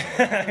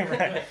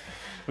 right.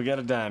 We got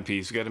a dime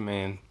piece. We got a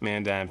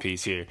man dime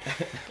piece here.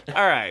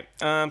 All right.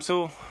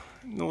 So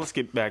let's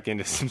get back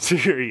into some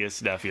serious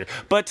stuff here.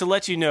 But to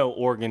let you know,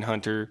 Oregon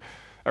Hunter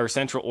or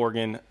Central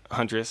Oregon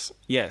Huntress,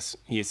 yes,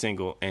 he is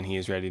single and he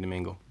is ready to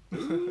mingle.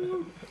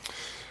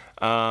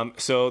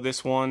 So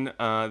this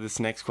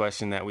next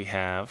question that we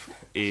have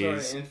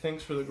is. Sorry, and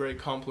thanks for the great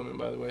compliment,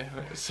 by the way,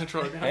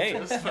 Central Oregon.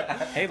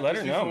 Hey, let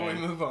her know, Before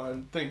man. we move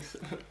on, thanks.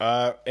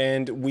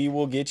 And we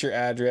will get your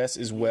address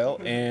as well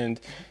and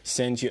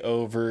send you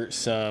over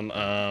some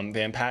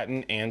Van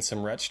Patten and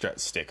some Rut Struck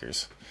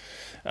stickers.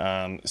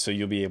 So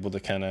you'll be able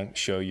to kind of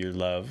show your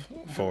love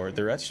for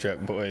the Rut Struck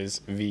boys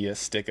via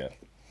sticker.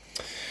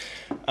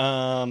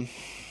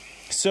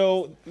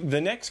 So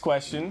the next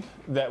question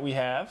that we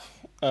have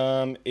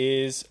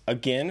is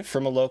again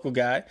from a local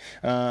guy.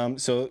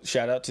 So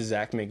shout out to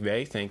Zach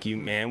McVeigh. Thank you,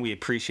 man. We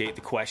appreciate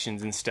the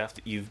questions and stuff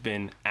that you've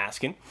been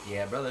asking.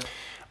 Yeah, brother.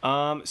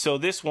 So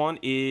this one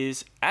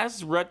is,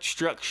 as Rut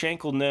Struck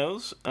Shankle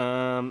knows,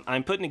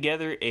 I'm putting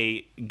together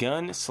a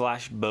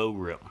gun/bow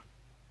room.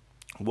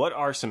 What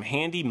are some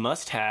handy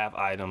must-have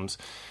items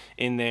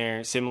in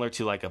there, similar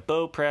to like a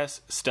bow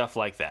press, stuff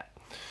like that?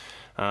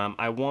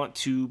 I want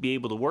to be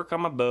able to work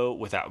on my bow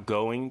without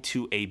going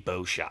to a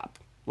bow shop.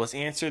 Let's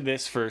answer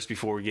this first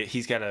before we get.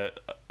 He's got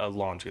a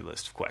laundry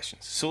list of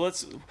questions. So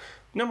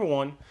number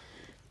one,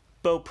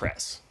 bow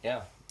press.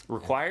 Yeah.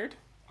 Required?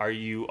 Are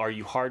you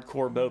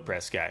hardcore bow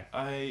press guy?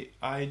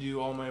 I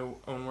do all my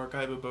own work.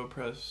 I have a bow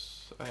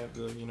press. I have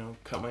to,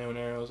 cut my own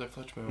arrows. I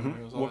fletch my own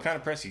arrows. What kind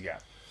of press you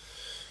got?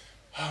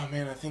 Oh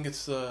man, I think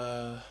it's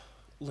the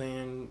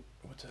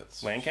what's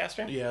that?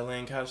 Lancaster? Yeah,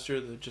 Lancaster.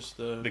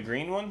 The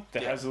green one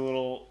that Yeah. has a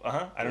little.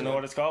 I don't know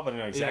what it's called, but I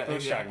know exactly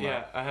what you're talking yeah,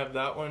 about. I have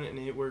that one, and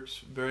it works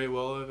very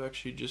well. I've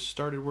actually just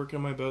started working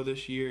on my bow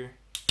this year,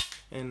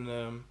 and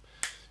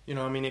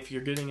if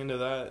you're getting into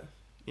that,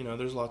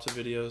 there's lots of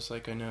videos.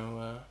 Like I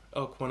know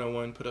Elk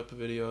 101 put up a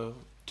video of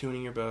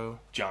tuning your bow.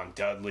 John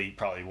Dudley,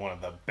 probably one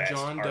of the best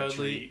John archery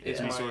Dudley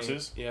is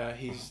resources.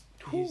 he's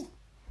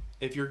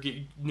if you're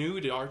new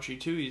to archery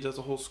too, he does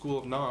a whole school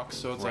of knocks.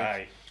 So it's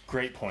Right.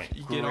 Great point.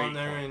 you get on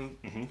there, point.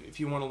 and if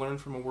you want to learn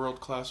from a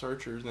world-class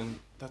archer, then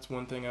that's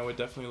one thing I would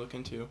definitely look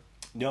into.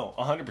 No,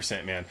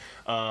 100%, man.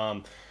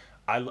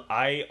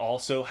 I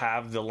also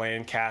have the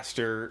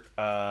Lancaster.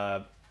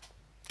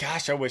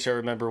 Gosh, I wish I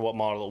remember what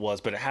model it was,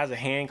 but it has a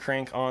hand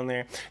crank on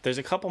there. There's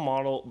a couple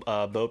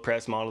bow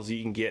press models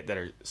you can get that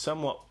are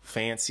somewhat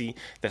fancy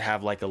that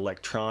have like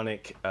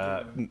electronic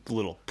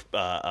little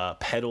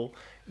pedal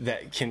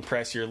that can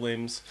press your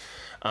limbs.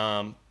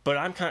 But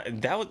I'm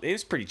it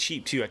was pretty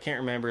cheap too. I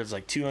can't remember. It's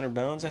like 200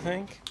 bones, I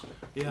think.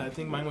 Yeah, I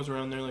think mine was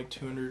around there, like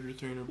 200 or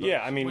 300 bucks.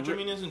 Yeah, I mean, which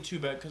isn't too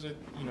bad because you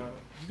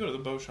go to the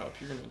bow shop,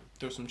 you're gonna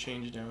throw some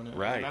change down.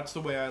 Right. And that's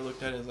the way I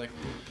looked at it. Is like,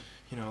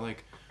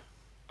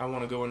 I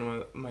want to go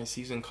into my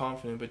season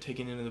confident, but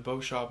taking it into the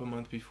bow shop a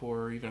month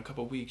before, or even a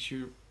couple weeks,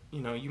 you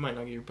might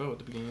not get your bow at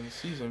the beginning of the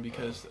season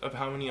because of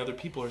how many other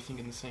people are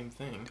thinking the same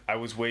thing. I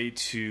was way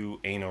too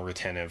anal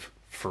retentive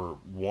for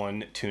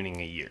one tuning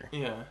a year.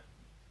 Yeah.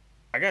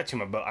 I got to tune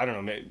my bow. I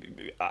don't know.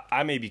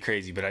 I may be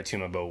crazy, but I tune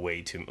my bow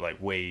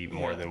way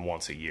more than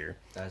once a year.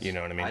 You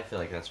know what I mean? I feel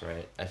like that's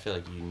right. I feel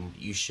like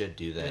you should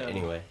do that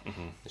anyway.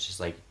 Mm-hmm. It's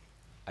just like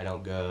I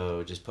don't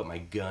go just put my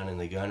gun in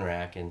the gun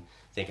rack and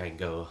think I can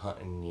go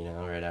hunting,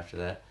 right after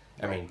that.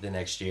 I mean, the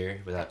next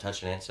year without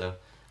touching it. So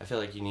I feel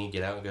like you need to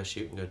get out and go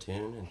shoot and go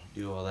tune and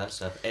do all that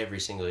stuff every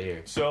single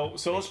year. So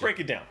let's break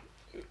it down.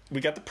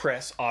 We got the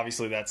press.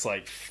 Obviously, that's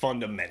like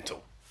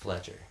fundamental.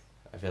 Fletcher.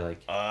 I feel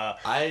like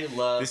I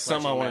love this is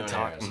something I want to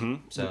talk. Mm-hmm.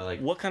 So like,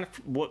 what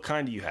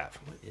kind do you have?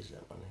 What is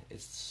that one?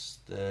 It's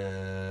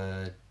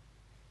the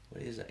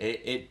what is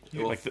it?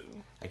 Well, like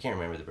I can't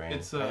remember the brand.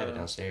 I have it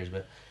downstairs,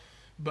 but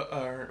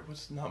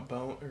what's not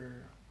Bone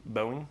or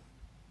Boeing?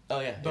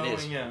 Oh yeah, Boeing, it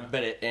is. Yeah.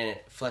 But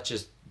it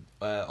fletches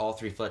all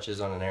 3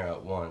 fletches on an arrow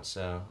at once,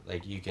 so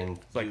like you can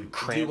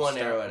do one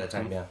arrow at a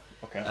time. Mm-hmm. Yeah.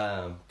 Okay.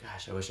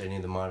 Gosh, I wish I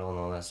knew the model and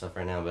all that stuff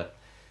right now, but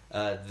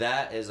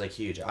that is like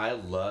huge. I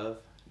love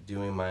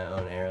doing my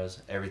own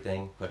arrows,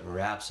 everything, putting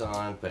wraps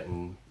on,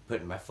 putting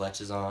my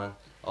fletches on,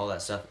 all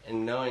that stuff,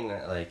 and knowing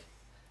that like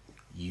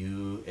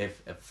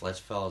if a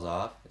fletch falls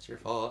off, it's your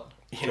fault.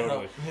 You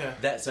know? Yeah.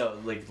 That so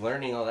like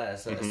learning all that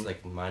stuff is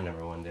like my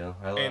number one deal.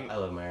 I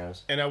love my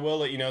arrows. And I will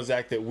let you know,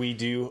 Zach, that we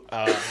do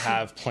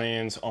have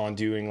plans on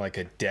doing like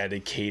a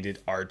dedicated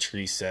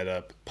archery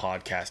setup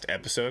podcast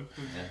episode.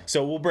 Yeah.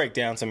 So we'll break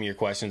down some of your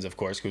questions, of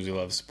course, because we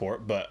love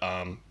support. But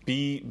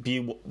be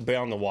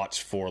on the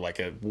watch for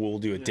we'll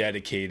do a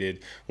dedicated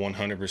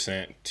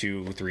 100%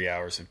 2-3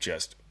 hours of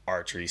just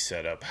archery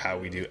setup, how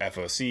we do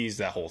FOCs,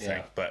 that whole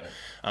thing. But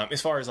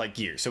as far as like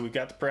gear, so we've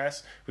got the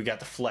press, we got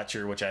the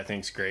Fletcher, which I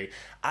think is great.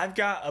 I've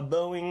got a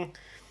Boeing,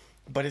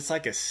 but it's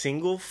like a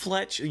single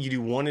fletch. You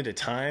do one at a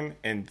time,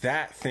 and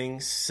that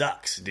thing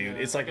sucks, dude.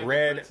 It's like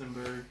red.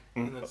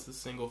 And that's the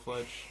single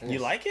fletch. You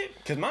like it?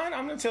 Because mine,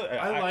 I'm gonna tell you,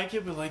 I like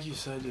it, but like you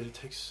said, dude, it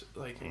takes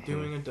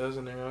doing a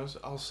dozen arrows.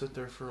 I'll sit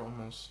there for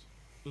almost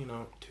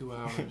 2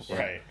 hours.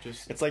 Right.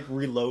 It's like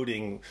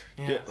reloading.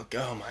 Yeah.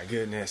 Oh my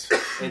goodness.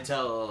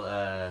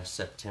 Until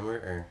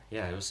September,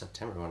 it was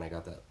September when I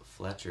got that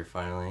Fletcher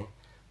finally.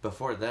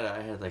 Before that,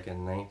 I had like a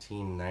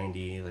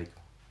 1990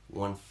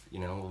 one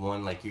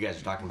like you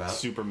guys are talking about,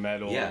 super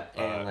metal. Yeah,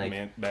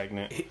 and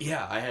magnet.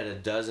 Yeah, I had a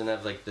dozen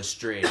of like the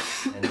straight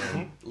and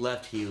then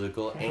left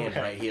helical and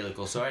right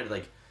helical. So I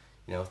had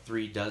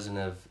 3 dozen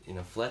of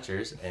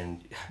Fletchers.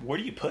 And where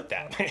do you put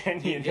that,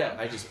 man?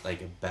 I just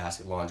like a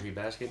laundry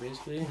basket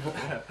basically.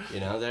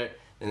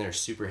 They're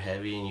super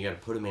heavy and you got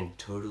to put them in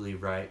totally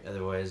right,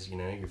 otherwise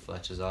your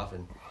Fletch is off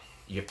and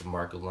you have to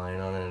mark a line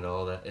on it and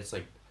all that. It's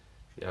like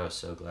I was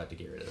so glad to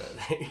get rid of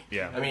that thing.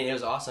 Yeah, I mean it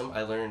was awesome.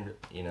 I learned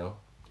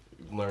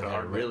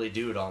how to really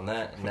do it on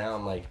that, and now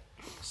I'm like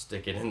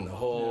stick it in the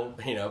hole.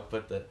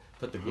 Put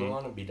the glue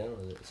on and be done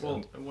with it. So.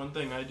 Well, one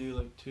thing I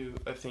do too,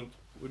 I think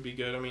would be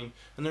good. I mean,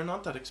 and they're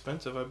not that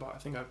expensive. I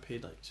think I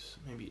paid just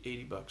maybe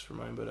 $80 for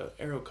mine, but an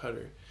arrow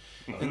cutter.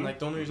 And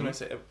the only reason I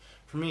say,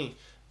 for me,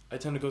 I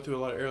tend to go through a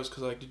lot of arrows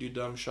because I like to do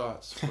dumb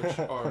shots, which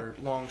are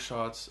long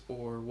shots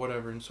or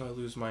whatever, and so I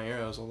lose my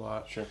arrows a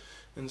lot. Sure.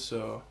 And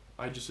so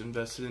I just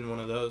invested in one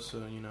of those, so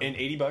And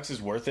 $80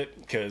 is worth it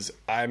because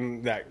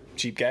I'm that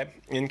cheap guy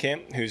in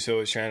camp who's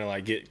always trying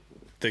to get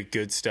the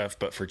good stuff,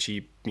 but for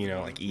cheap,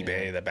 like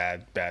eBay, the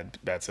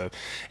bad stuff.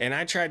 And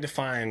I tried to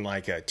find a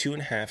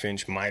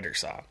 2.5-inch miter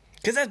saw.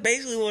 Because that's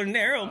basically what an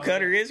arrow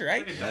cutter is,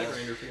 right? It's like a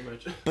grinder, pretty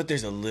much. But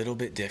there's a little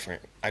bit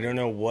different. I don't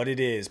know what it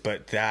is,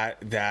 but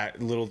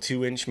that little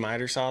 2-inch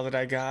miter saw that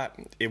I got,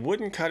 it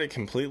wouldn't cut it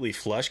completely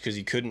flush because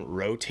you couldn't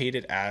rotate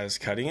it as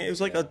cutting it. It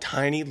was like a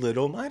tiny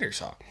little miter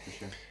saw. For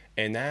sure.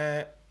 And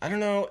that, I don't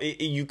know,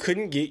 you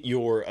couldn't get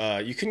your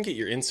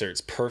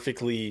inserts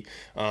perfectly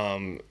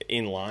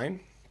in line.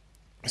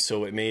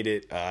 So it made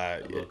it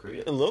a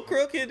little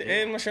crooked,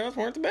 and my shots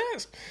weren't the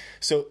best.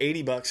 So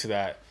 $80 for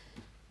that,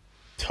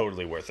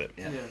 totally worth it.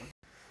 Yeah.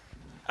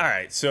 All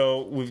right,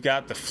 so we've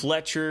got the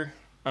Fletcher.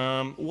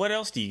 What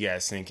else do you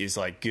guys think is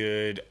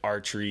good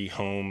archery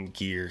home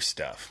gear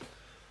stuff?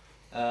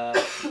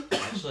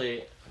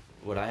 Actually,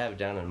 what I have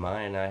down in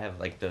mine, I have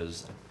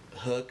those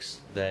hooks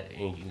that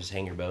you can just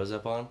hang your bows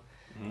up on.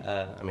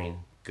 I mean,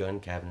 gun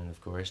cabinet, of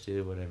course,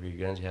 too, whatever your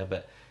guns you have,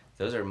 but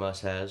those are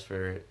must-haves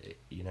for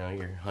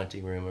your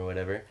hunting room or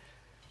whatever.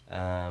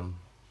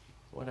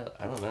 What else?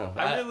 I don't know.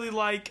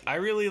 I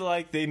really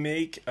like they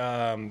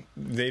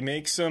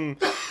make some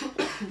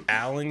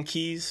Allen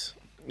keys,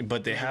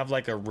 but they have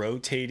a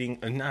rotating,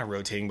 not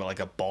rotating, but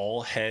a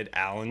ball head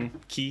Allen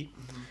key.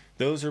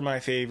 Those are my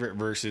favorite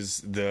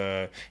versus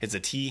it's a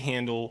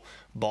T-handle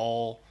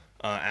ball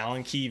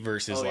Allen key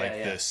versus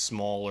the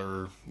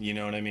smaller, you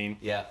know what I mean?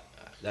 Yeah.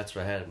 That's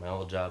what I had at my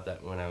old job.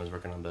 That when I was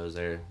working on bows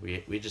there,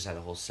 we just had a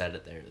whole set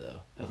of there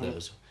of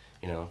those,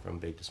 from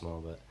big to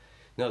small. But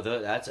no,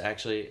 that's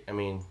actually, I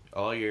mean,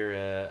 all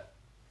your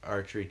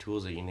archery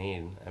tools that you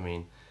need. I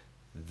mean,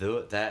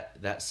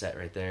 that set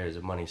right there is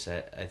a money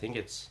set. I think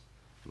that's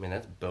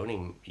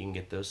boating. You can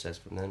get those sets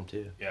from them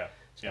too. Yeah.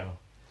 So. Yeah.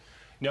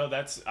 No,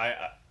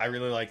 I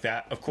really like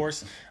that. Of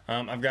course,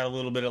 I've got a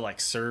little bit of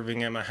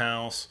serving at my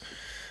house.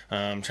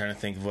 I'm trying to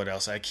think of what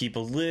else. I keep a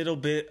little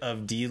bit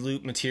of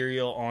D-loop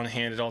material on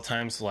hand at all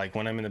times.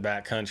 When I'm in the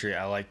backcountry,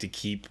 I like to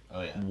keep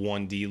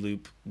one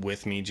D-loop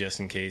with me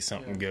just in case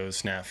something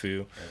goes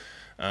snafu.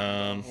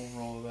 A whole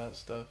roll of that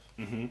stuff.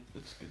 Mm-hmm.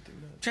 It's good to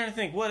know. I'm trying to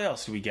think, what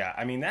else do we got?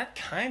 I mean, that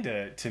kind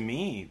of, to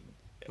me,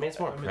 I mean, it's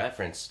more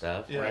preference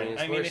stuff. Yeah. Right?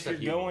 It's more if stuff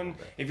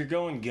you're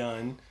going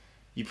gun,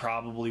 you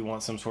probably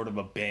want some sort of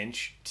a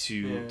bench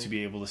to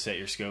be able to set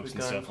your scopes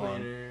and stuff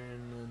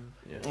on.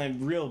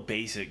 And real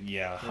basic,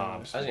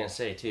 hobs. I was gonna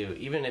say too,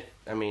 even if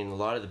a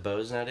lot of the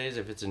bows nowadays,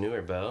 if it's a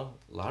newer bow,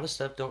 a lot of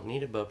stuff don't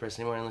need a bow press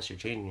anymore unless you're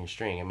changing your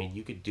string. I mean,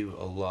 you could do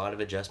a lot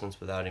of adjustments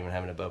without even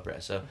having a bow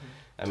press. So,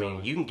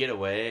 you can get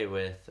away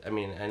with. I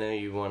know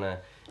you want to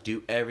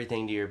do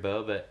everything to your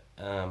bow, but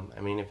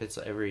if it's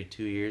every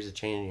 2 years of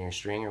changing your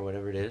string or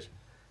whatever it is,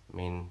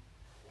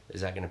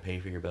 is that going to pay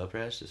for your bow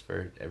press just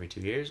for every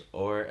 2 years?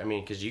 Or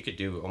because you could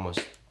do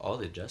almost all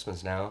the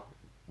adjustments now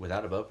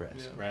without a bow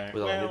press, right?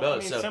 With all the new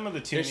bows. So some of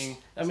the tuning.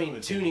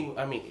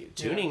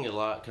 Tuning a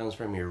lot comes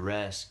from your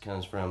rest,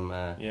 comes from.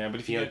 But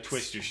if you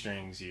twist your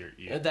strings,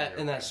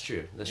 that's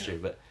true. That's true.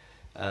 But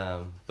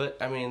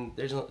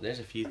there's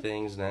a few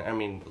things now.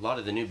 A lot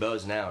of the new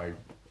bows now are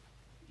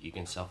you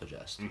can self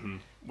adjust,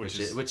 which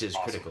is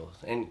awesome. Critical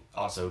and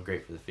also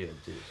great for the field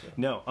too. So.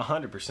 No,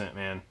 100%,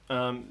 man.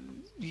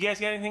 You guys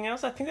got anything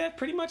else? I think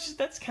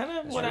that's kind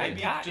of what I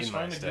got. Just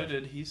find a good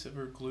adhesive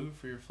or glue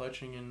for your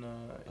fletching and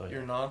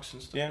your nocks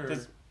and stuff. Yeah,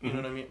 you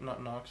know what I mean?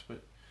 Not nocks,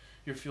 but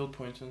your field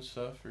points and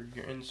stuff or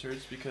your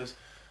inserts. Because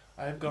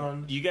I've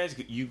gone.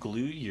 You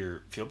glue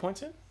your field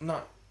points in?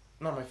 Not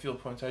my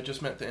field points. I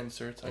just meant the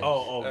inserts. I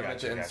meant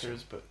the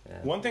inserts. But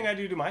one thing I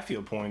do to my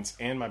field points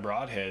and my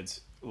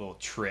broadheads, a little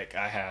trick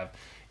I have,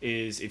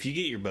 is if you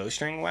get your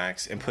bowstring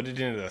wax and put it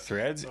into the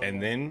threads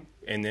and then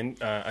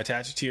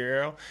attach it to your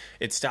arrow,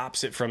 it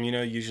stops it from,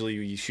 usually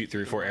you shoot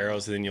 3 or 4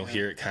 arrows and then you'll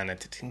hear it kind of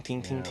ting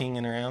ting ting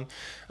tinging around.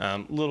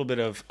 A little bit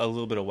of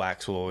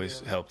wax will always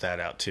help that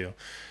out too.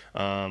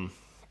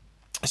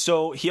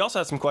 So he also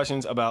had some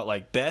questions about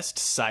like best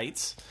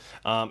sights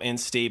and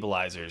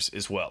stabilizers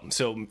as well.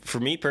 So for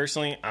me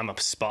personally, I'm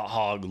a Spot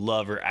Hogg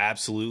lover.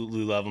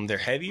 Absolutely love them. They're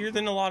heavier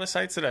than a lot of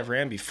sights that I've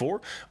ran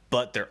before,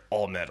 but they're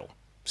all metal,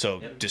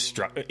 so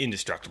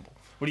indestructible.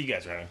 What are you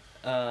guys running?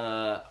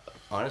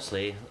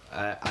 Honestly,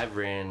 I've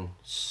ran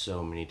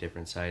so many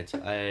different sights.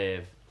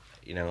 I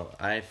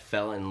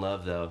fell in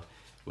love though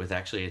with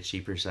actually a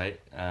cheaper sight.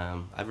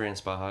 I've ran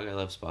Spot Hogg. I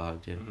love Spot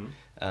Hogg too.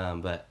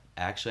 But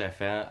actually,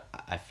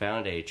 I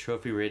found a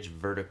Trophy Ridge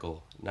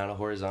vertical, not a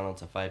horizontal.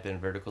 It's a 5-pin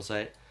vertical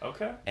sight.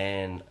 Okay.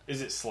 And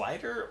is it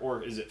slider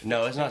or is it?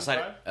 No, it's not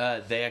slider.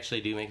 They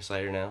actually do make a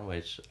slider now,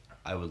 which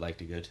I would like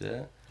to go to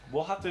that.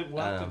 We'll have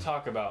to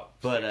talk about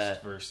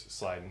fixed versus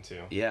sliding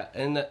too. Yeah,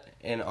 and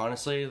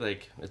honestly,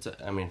 like it's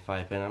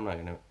 5-pin. I'm not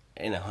gonna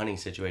in a hunting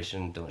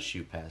situation don't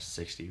shoot past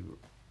 60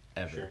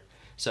 ever. Sure.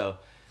 So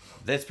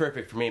that's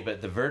perfect for me.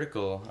 But the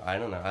vertical, I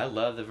don't know. I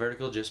love the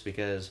vertical just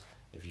because.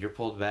 If you're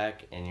pulled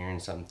back and you're in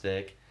something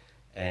thick,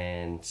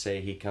 and say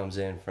he comes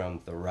in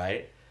from the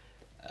right,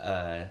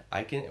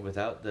 I can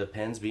without the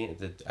pins being.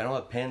 I don't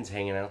have pins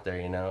hanging out there,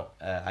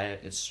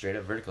 it's straight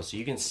up vertical, so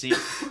you can see.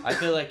 I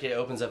feel like it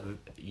opens up,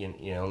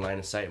 line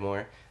of sight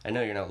more. I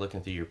know you're not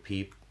looking through your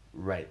peep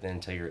right then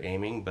until you're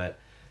aiming, but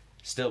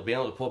still being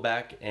able to pull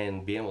back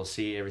and being able to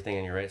see everything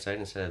on your right side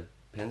instead of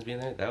pins being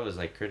there, that was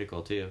like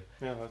critical too.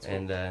 Yeah, that's cool.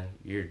 And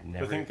you're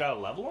never. I think got a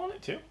level on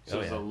it too. So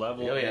it's a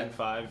level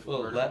N5.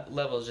 Well,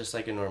 level is just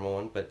like a normal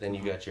one, but then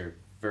you got your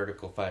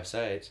vertical 5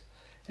 sights,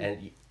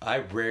 and I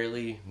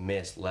rarely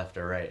miss left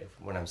or right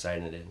when I'm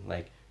sighting it in.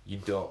 Like you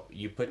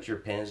put your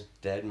pins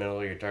dead middle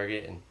of your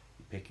target and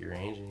you pick your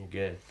range and you're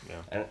good. Yeah.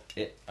 And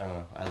I don't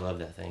know. I love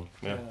that thing.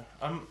 Yeah.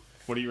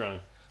 What are you running?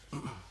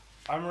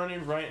 I'm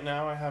running right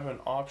now. I have an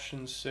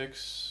option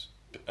 6,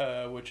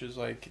 which is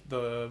like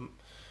the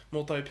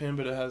multi-pin,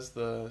 but it has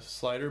the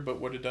slider. But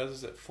what it does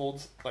is it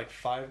folds like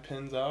 5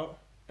 pins out,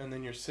 and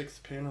then your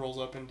 6th pin rolls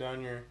up and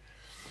down your.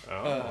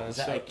 Is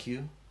that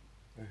IQ?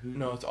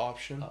 No, it's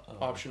option.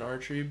 Option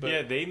archery. But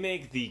yeah, they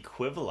make the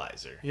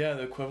equivalizer. Yeah,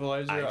 the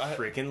equivalizer. I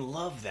freaking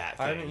love that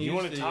thing. You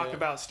want to talk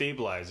about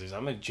stabilizers?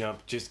 I'm gonna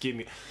jump.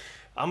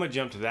 I'm gonna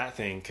jump to that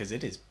thing because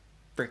it is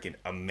freaking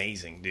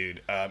amazing,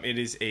 dude. It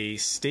is a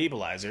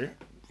stabilizer,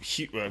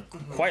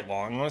 quite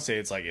long. I want to say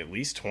it's like at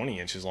least 20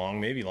 inches long,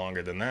 maybe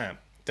longer than that.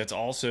 That's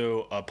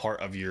also a part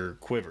of your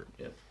quiver.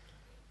 Yep.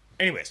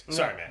 Anyways,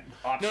 sorry, man.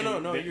 Option,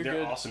 no, you're they're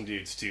good. Awesome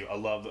dudes too. I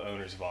love the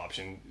owners of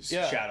Option.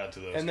 Yeah. Shout out to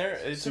those. And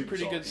it's a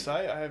pretty salty. good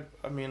site. I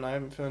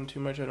haven't found too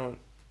much I don't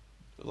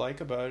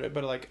like about it,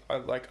 but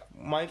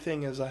my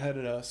thing is I had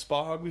a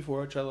Spot Hogg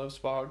before, which I love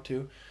Spot Hogg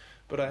too,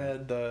 but I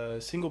had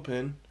the single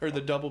pin or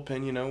the double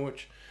pin,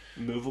 which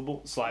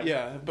movable slide.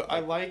 Yeah, but I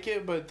like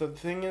it. But the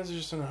thing is,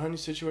 just in a hunting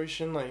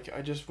situation,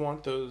 I just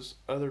want those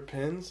other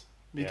pins.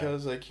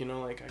 Because, I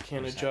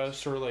can't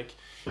adjust or,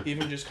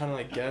 even just kind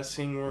of,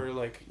 guessing or,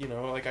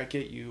 I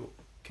get you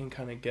can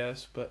kind of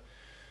guess. But,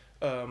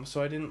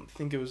 so I didn't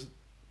think it was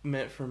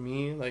meant for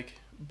me,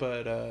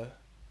 but, I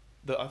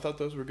thought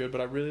those were good.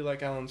 But I really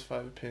like Allen's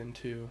 5-pin,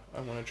 too.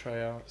 I want to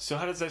try out. So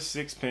how does that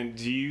 6-pin,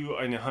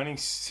 in a hunting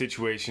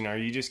situation, are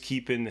you just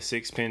keeping the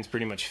 6 pins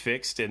pretty much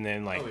fixed and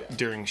then,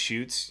 during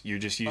shoots, you're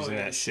just using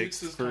that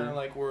 6 is kind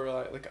of, where,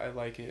 I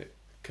like it.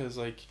 Because,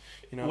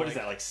 what is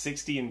that,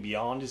 60 and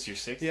beyond is your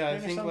 6th? Yeah, I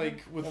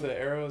think, with the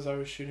arrows I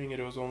was shooting, it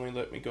was only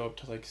let me go up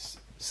to,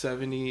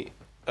 70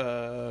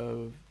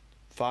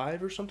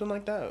 5 or something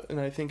like that. And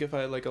I think if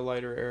I had like a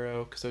lighter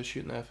arrow, because I was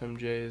shooting the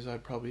FMJs,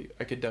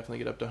 I could definitely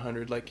get up to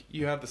 100. Like,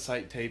 you have the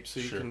sight tape, so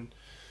you can.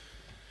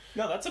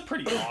 No, that's a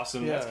pretty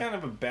awesome. Yeah. That's kind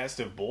of a best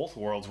of both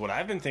worlds. What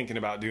I've been thinking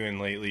about doing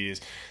lately is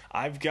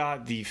I've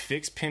got the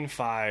Fixed Pin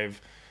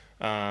 5.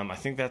 I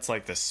think that's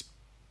like the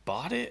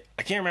Spot It.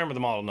 I can't remember the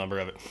model number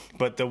of it,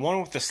 but the one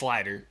with the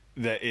slider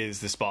that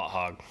is the Spot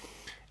Hog.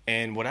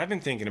 And what I've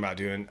been thinking about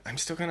doing, I'm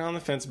still kind of on the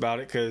fence about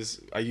it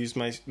because I use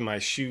my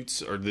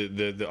shoots, or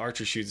the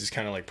archer shoots, is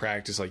kind of like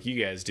practice, like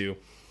you guys do.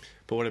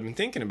 But what I've been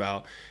thinking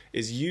about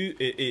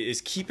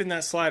is keeping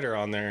that slider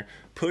on there,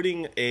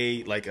 putting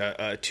a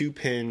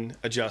 2-pin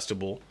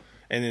adjustable,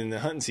 and then in the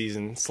hunting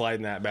season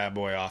sliding that bad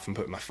boy off and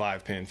putting my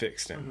 5-pin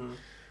fixed in. Mm-hmm.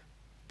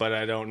 But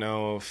I don't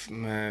know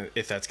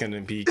if that's going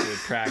to be good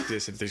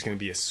practice, if there's going to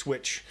be a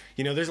switch.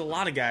 You know, there's a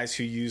lot of guys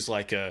who use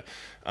like a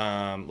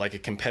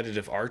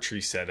competitive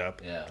archery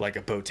setup, like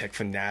a Bowtech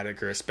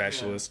Fanatic or a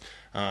Specialist,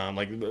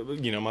 like,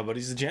 you know, my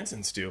buddies the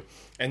Jensens do.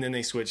 And then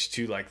they switch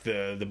to like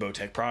the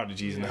Bowtech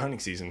Prodigies in the hunting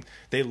season.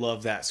 They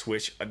love that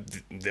switch.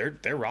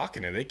 They're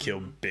rocking it. They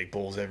kill big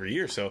bulls every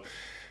year. So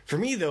for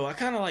me, though, I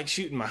kind of like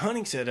shooting my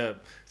hunting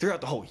setup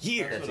throughout the whole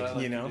year,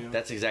 you know?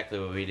 That's exactly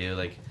what we do.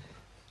 Like,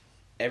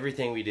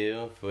 everything we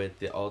do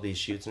with all these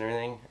shoots and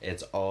everything,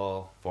 it's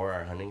all for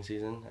our hunting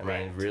season. I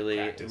mean,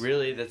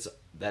 really,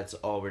 that's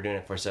all we're doing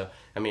it for. So,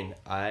 I mean,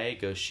 I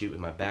go shoot with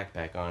my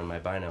backpack on, my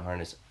bino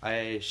harness.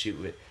 I shoot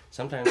with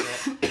sometimes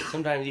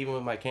even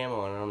with my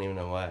camo on. I don't even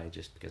know why,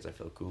 just because I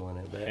feel cool in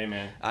it. But hey,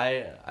 man,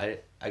 I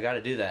got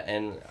to do that,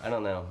 and I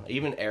don't know.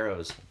 Even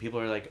arrows, people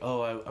are like,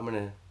 "Oh, I'm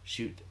gonna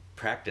shoot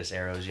practice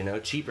arrows," you know,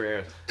 cheaper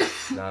arrows.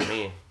 Not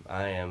me.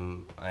 I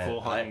am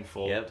full hunting,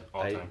 full. Yep.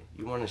 All time.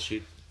 You want to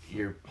shoot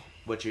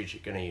what you're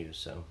going to use.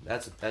 So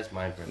that's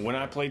my preference. When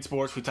I played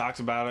sports, we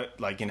talked about it,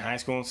 like in high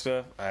school and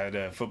stuff. I had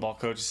a football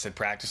coach that said,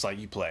 practice like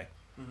you play.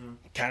 Mm-hmm.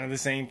 Kind of the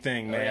same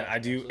thing, man. I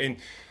do. Absolutely. And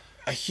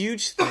a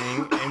huge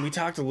thing, and we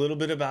talked a little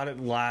bit about it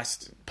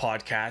last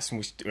podcast,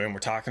 and we're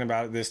talking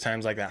about it this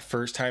time, like that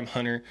first-time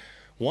hunter.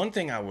 One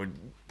thing I would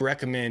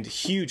recommend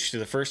huge to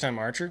the first-time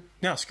archer,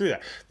 no, screw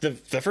that.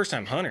 The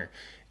first-time hunter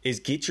is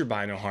get your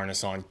bino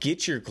harness on,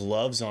 get your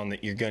gloves on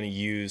that you're going to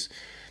use,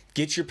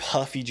 get your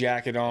puffy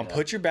jacket on,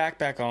 put your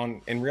backpack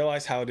on, and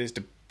realize how it is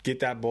to get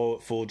that bow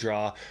at full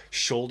draw,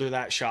 shoulder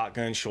that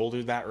shotgun,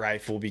 shoulder that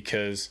rifle,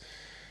 because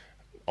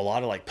a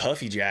lot of like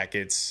puffy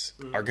jackets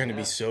are going to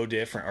be so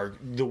different, or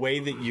the way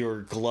that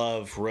your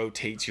glove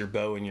rotates your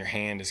bow in your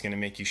hand is going to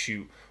make you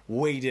shoot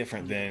way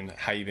different than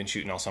how you've been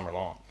shooting all summer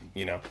long,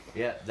 you know?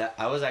 Yeah,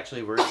 I was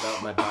actually worried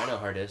about my bino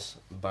harness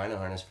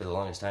for the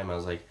longest time. I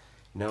was like,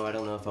 no, I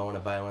don't know if I want to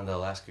buy one of the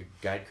Alaska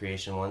Guide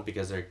Creation ones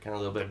because they're kind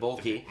of a little bit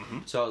bulky. Mm-hmm.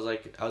 So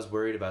I was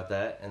worried about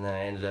that, and then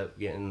I ended up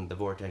getting the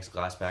Vortex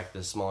glass back,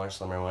 the smaller,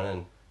 slimmer one,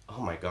 and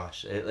oh my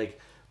gosh,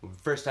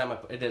 first time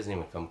it doesn't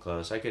even come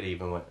close. I could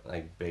even went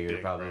like bigger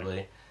probably,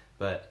 right?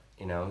 But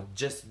you know,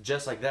 just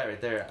like that right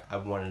there, I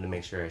wanted to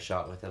make sure I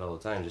shot with it all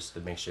the time, just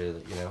to make sure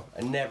that, you know,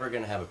 I'm never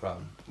gonna have a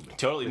problem.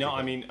 Totally. No,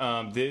 I mean,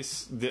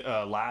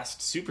 the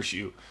last super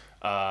shoot,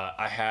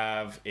 I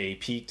have a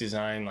Peak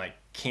Design like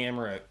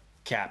camera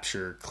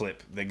capture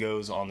clip that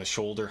goes on the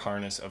shoulder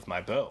harness of my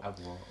bow.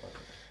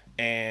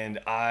 And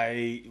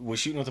I was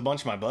shooting with a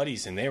bunch of my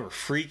buddies, and they were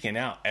freaking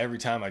out every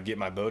time I'd get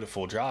my bow to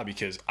full draw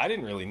because I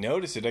didn't really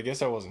notice it. I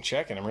guess I wasn't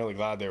checking. I'm really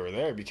glad they were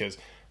there, because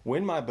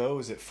when my bow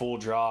is at full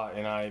draw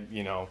and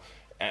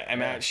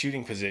I'm at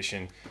shooting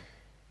position,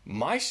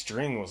 my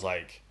string was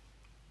like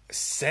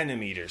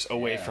centimeters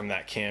away from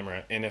that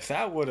camera. And if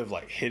that would have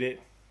like hit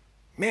it,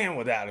 man,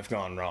 would that have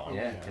gone wrong.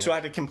 So I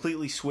had to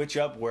completely switch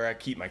up where I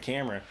keep my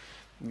camera.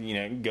 You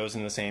know, it goes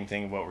in the same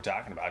thing of what we're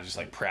talking about, just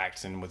like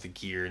practicing with the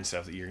gear and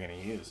stuff that you're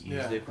going to use.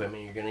 Use the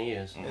equipment you're going to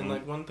use. And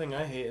like one thing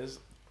I hate is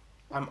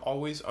I'm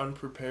always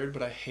unprepared,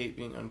 but I hate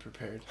being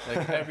unprepared.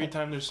 Like every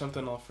time there's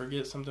something, I'll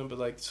forget something. But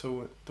like,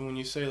 so when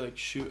you say like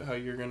shoot how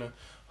you're going to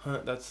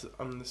hunt,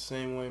 I'm the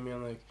same way,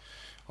 man. Like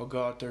I'll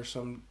go out there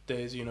some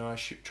days, you know, I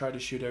try to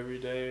shoot every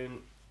day, and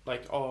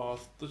like,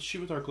 let's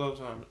shoot with our gloves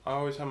on. I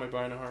always have my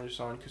bino harness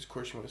on because of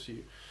course you want to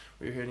see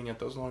where you're hitting at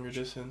those longer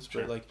distance.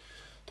 But like,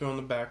 throwing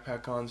the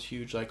backpack on is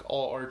huge. Like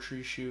all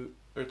archery shoot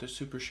or the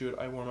super shoot,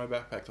 I wore my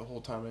backpack the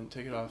whole time. I didn't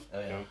take it off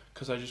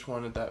because I just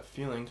wanted that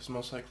feeling. Because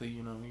most likely,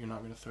 you know, you're not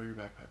going to throw your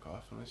backpack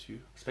off unless you,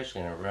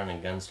 especially in a run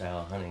and gun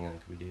style hunting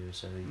like we do.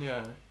 So you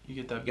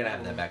get that. You gotta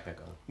have that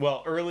backpack on.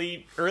 Well,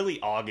 early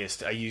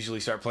August, I usually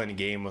start playing a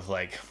game with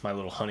like my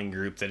little hunting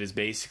group that is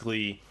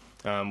basically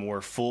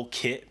we're full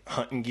kit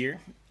hunting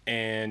gear,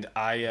 and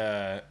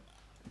I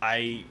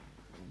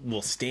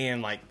will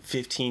stand like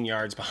 15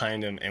 yards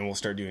behind them, and we'll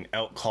start doing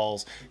elk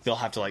calls. They'll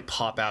have to like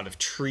pop out of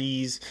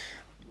trees,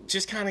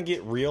 just kind of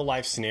get real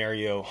life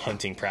scenario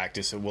hunting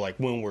practice. Like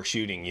when we're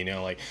shooting, you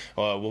know, like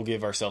we'll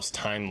give ourselves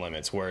time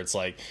limits where it's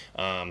like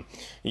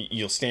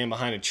you'll stand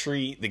behind a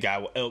tree, the guy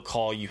will elk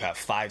call, you have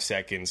 5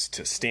 seconds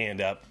to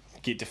stand up,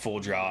 get to full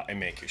draw, and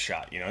make your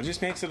shot. You know, it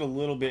just makes it a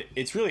little bit,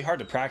 it's really hard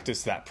to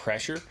practice that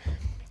pressure.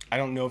 I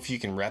don't know if you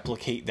can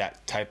replicate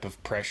that type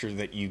of pressure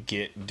that you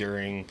get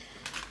during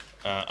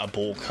a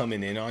bull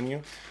coming in on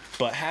you.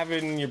 But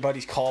having your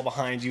buddies call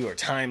behind you or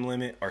time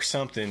limit or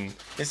something,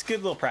 it's a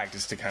good little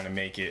practice to kind of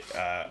make it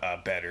a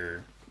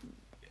better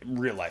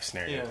real life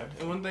scenario. Yeah,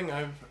 and one thing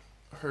I've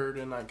heard,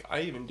 and like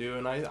I even do,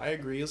 and I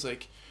agree, is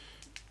like,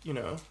 you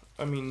know,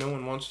 I mean, no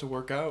one wants to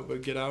work out,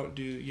 but get out,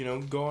 do, you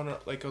know, go on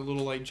like a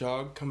little light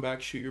jog, come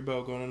back, shoot your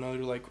bow, go on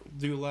another, like,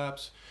 do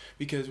laps,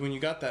 because when you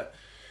got that,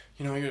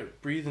 you know, you're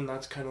breathing,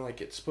 that's kind of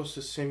like, it's supposed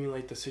to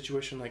simulate the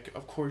situation. Like,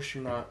 of course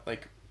you're not,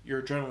 like,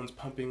 your adrenaline's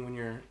pumping when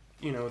you're,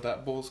 you know,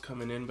 that bull's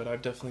coming in, but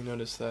I've definitely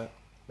noticed that.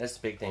 That's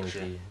the big thing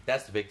with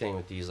that's the big thing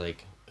with these,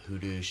 like,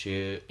 hoodoo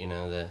shoot, you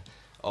know, the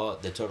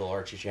Total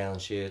Archery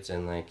Challenge shoots,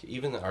 and like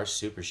even our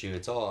super shoot,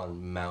 it's all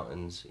on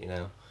mountains, you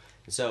know.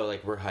 And so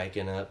like we're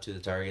hiking up to the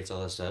targets,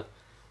 all that stuff.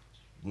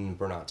 And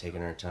we're not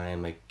taking our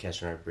time, like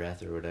catching our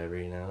breath or whatever,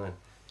 you know, and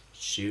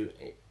shoot.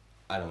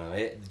 I don't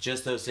know.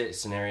 Just those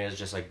scenarios,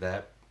 just like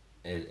that,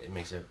 it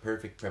makes a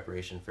perfect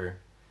preparation for,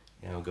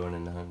 you know, going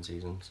into hunting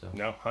season. So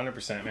no,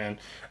 100%,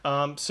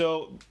 man.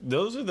 So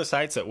those are the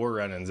sites that we're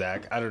running,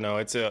 Zach. I don't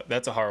know.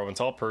 That's a hard one.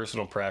 It's all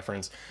personal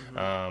preference.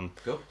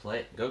 Go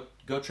play.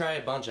 Go try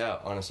a bunch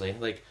out. Honestly,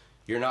 like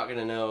you're not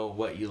gonna know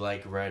what you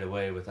like right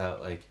away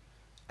without like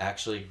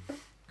actually,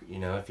 you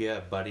know, if you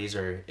have buddies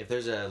or if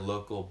there's a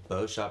local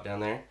bow shop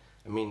down there.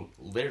 I mean,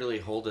 literally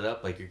hold it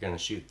up like you're gonna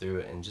shoot through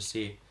it and just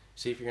see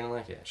if you're gonna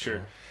like it. Sure. You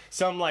know?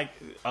 Some like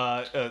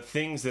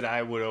things that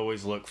I would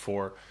always look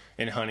for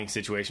in a hunting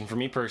situation. For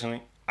me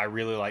personally, I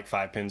really like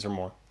 5 pins or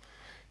more.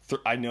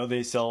 I know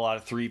they sell a lot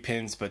of 3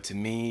 pins, but to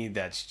me,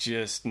 that's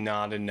just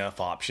not enough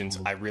options.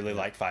 I really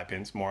like 5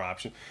 pins, more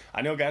options.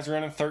 I know guys are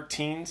running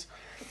 13s.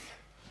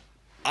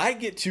 I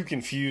get too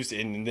confused,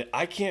 and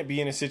I can't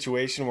be in a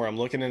situation where I'm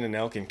looking at an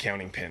elk and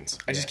counting pins.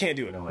 I just can't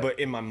do it. But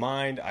in my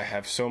mind, I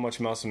have so much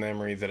muscle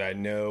memory that I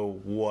know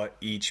what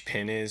each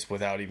pin is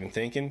without even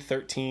thinking.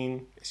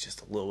 13 is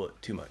just a little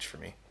bit too much for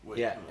me.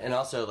 Yeah, and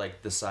also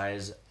like the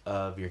size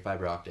of your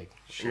fiber optic.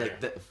 Sure.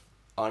 Like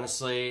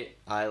honestly,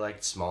 I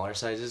like smaller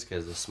sizes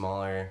because the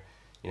smaller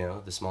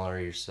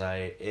your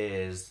sight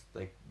is,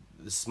 like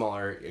the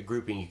smaller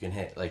grouping you can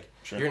hit. Like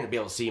you're gonna be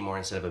able to see more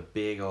instead of a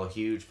big old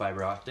huge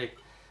fiber optic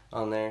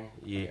on there.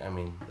 I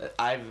mean,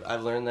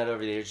 I've learned that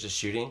over the years just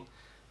shooting,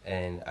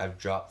 and I've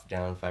dropped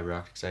down fiber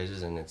optic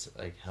sizes, and it's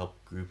like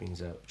helped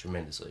groupings out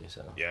tremendously.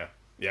 So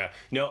yeah.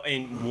 No,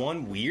 and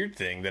one weird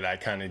thing that I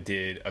kind of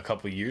did a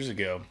couple years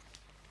ago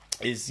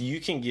is you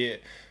can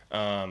get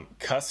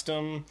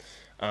custom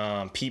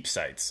peep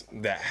sights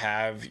that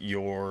have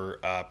your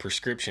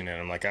prescription in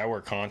them. Like I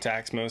wear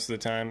contacts most of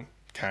the time,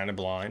 kind of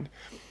blind,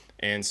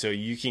 and so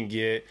you can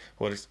get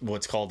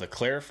what's called a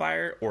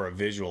clarifier or a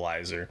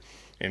visualizer.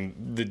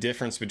 And the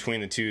difference between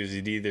the two is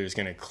it either is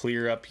going to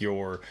clear up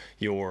your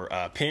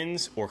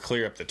pins or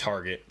clear up the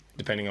target,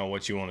 depending on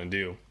what you want to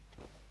do.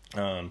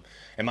 And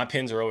my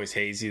pins are always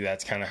hazy.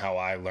 That's kind of how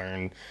I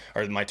learn,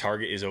 or my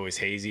target is always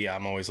hazy.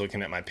 I'm always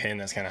looking at my pin.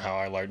 That's kind of how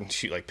I learned to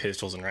shoot like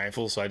pistols and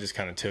rifles. So I just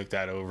kind of took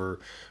that over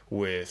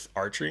with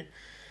archery.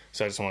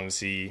 So I just wanted to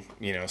see,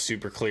 you know,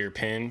 super clear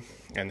pin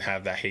and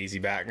have that hazy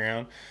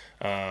background.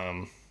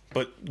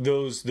 But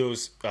those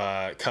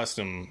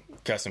custom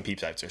peep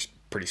sights are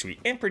pretty sweet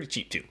and pretty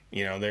cheap too.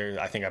 You know,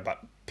 I think I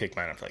picked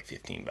mine up for like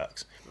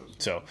 $15.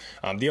 So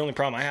the only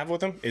problem I have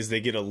with them is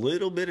they get a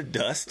little bit of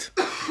dust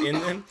in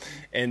them,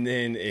 and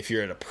then if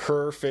you're at a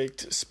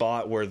perfect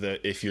spot where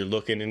if you're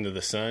looking into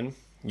the sun,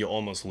 you'll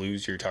almost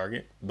lose your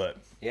target. But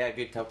yeah,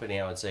 good company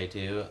I would say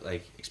too.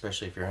 Like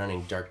especially if you're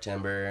hunting dark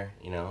timber,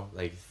 you know,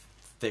 like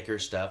thicker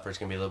stuff where it's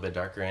gonna be a little bit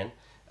darker in.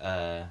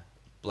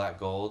 Black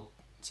gold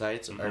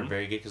sights are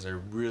very good because they're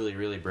really,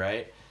 really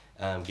bright.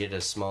 Get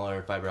a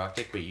smaller fiber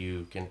optic, but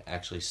you can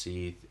actually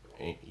see,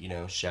 you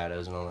know,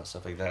 shadows and all that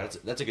stuff like that.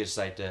 That's a good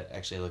sight to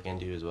actually look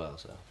into as well.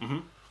 So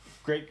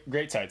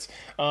great sights.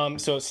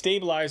 So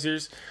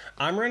stabilizers,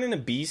 I'm running a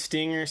Bee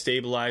Stinger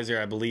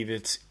stabilizer. I believe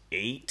it's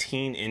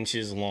 18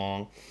 inches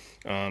long,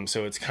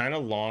 so it's kind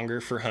of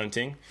longer for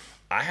hunting.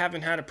 I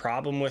haven't had a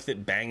problem with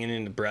it banging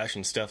into brush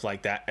and stuff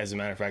like that. As a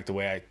matter of fact, the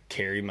way I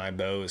carry my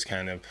bow is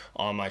kind of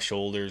on my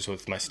shoulders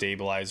with my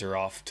stabilizer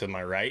off to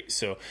my right.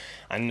 So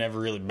I'm never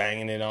really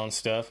banging it on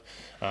stuff.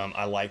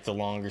 I like the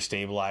longer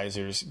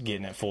stabilizers,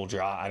 getting at full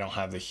draw. I don't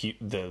have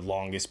the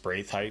longest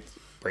brace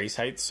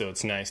height, so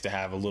it's nice to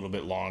have a little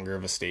bit longer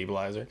of a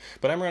stabilizer.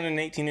 But I'm running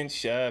an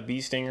 18-inch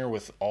Bee Stinger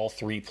with all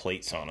 3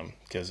 plates on them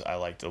because I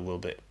liked a little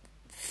bit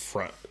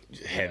front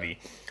heavy.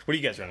 Yeah. What are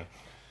you guys running?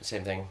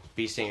 Same thing,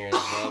 Bee Stinger as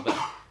well, but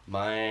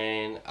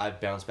mine,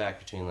 I've bounced back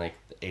between like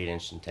the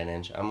 8-inch and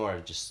 10-inch. I'm more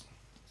of just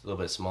a little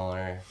bit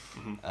smaller.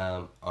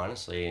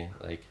 Honestly,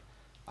 like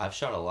I've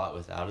shot a lot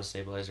without a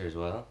stabilizer as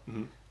well,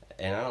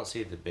 and I don't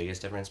see the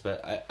biggest difference,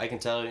 but I can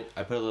tell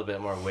I put a little bit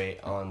more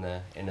weight on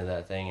the end of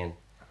that thing, and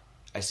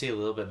I see a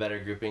little bit better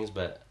groupings,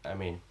 but I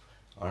mean,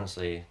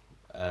 honestly,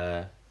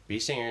 Bee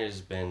Stinger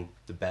has been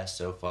the best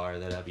so far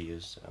that I've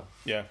used, so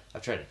yeah.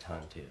 I've tried a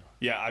ton too.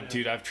 Yeah,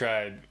 dude, I've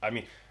tried,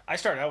 I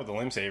started out with a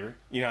limb saver.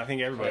 You know, I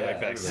think everybody liked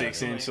that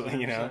 6-inch,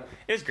 you know.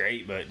 It's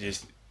great, but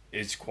just,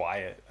 it's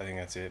quiet. I think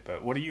that's it.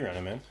 But what are you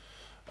running, man?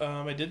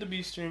 I did the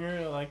Bee Stinger.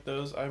 I like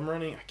those. I'm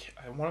running.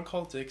 I want to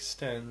call it the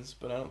Extends,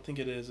 but I don't think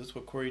it is. It's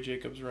what Corey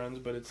Jacobs runs,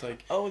 but it's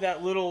like Oh,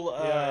 that little.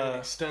 yeah, it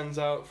extends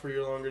out for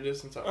your longer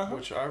distance, Uh-huh.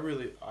 which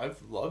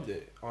I've loved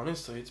it.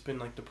 Honestly, it's been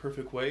like the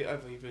perfect weight.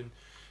 I've even,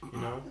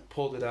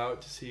 pulled it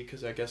out to see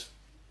because I guess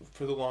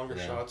for the longer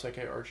shots, like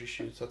at Archie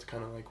shoots, that's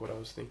kind of like what I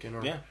was thinking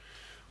or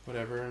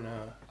whatever. And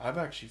I've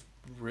actually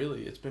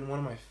it's been one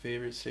of my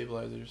favorite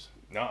stabilizers.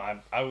 No,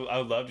 I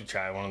would love to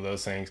try one of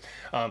those things.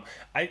 I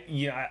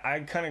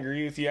kind of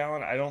agree with you,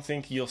 Alan. I don't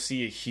think you'll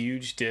see a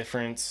huge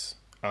difference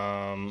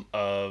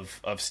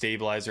of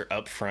stabilizer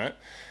up front.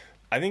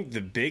 I think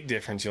the big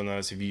difference you'll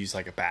notice if you use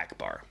like a back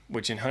bar,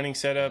 which in hunting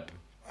setup,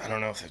 I don't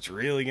know if it's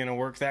really going to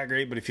work that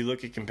great. But if you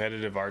look at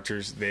competitive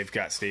archers, they've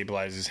got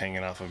stabilizers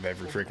hanging off of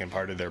every freaking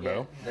part of their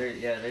bow.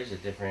 There's a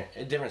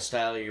different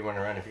style you want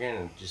to run if you're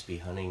going to just be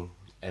hunting.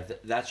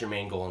 If that's your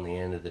main goal in the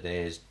end of the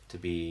day is to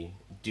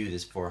do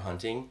this for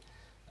hunting.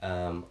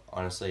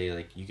 Honestly,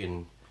 like you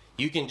can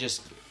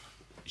just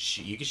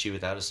you can shoot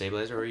without a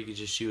stabilizer, or you can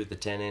just shoot with the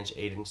 10-inch,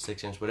 8-inch,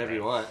 6-inch, whatever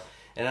you want.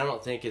 And I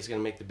don't think it's going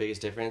to make the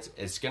biggest difference.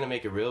 It's going to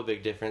make a real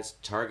big difference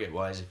target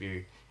wise if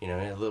you're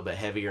a little bit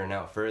heavier and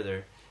out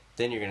further.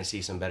 Then you're going to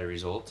see some better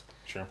results.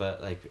 Sure.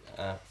 But like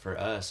for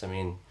us, I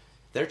mean,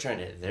 they're trying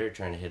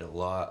to hit a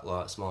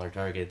lot smaller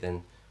target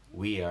than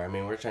we are. I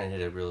mean, we're trying to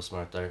hit a real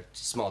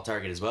small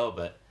target as well,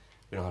 but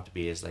we don't have to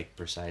be as like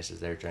precise as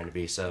they're trying to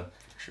be. So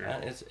Sure.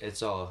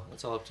 It's all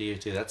up to you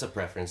too. That's a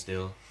preference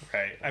deal.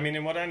 Right. I mean,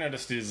 and what I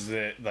noticed is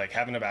that like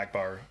having a back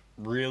bar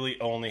really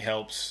only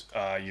helps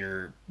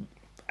your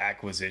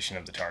acquisition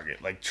of the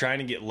target. Like trying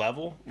to get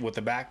level with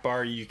the back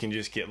bar, you can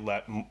just get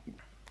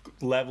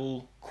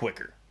level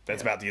quicker.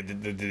 That's about the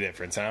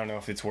difference. I don't know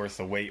if it's worth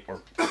the wait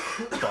or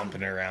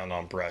bumping around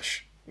on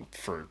brush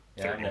for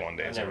 31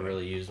 days. I've never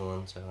really used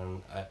one, so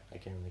I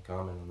can't really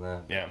comment on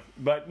that. Yeah,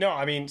 but no,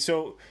 I mean,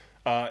 so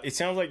it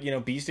sounds like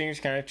Bee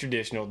Stinger's kind of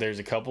traditional. There's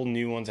a couple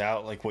new ones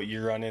out, like what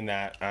you're running,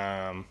 that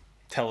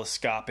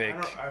telescopic.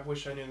 I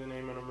wish I knew the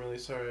name, and I'm really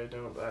sorry I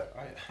don't. But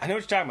I know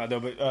what you're talking about though,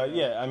 but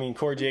yeah, I mean,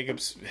 Corey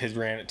Jacobs has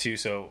ran it too,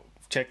 so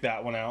check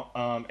that one out.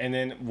 And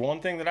then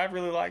one thing that I've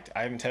really liked,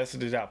 I haven't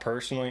tested it out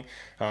personally.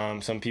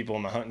 Some people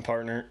in my hunting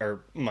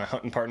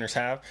partners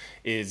have,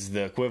 is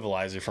the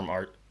Quivalizer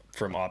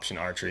from Option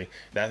Archery.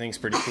 That thing's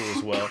pretty cool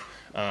as well.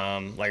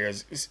 Like I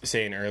was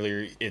saying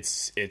earlier,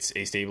 it's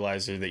a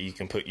stabilizer that you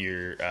can put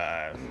your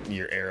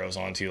arrows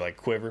onto, like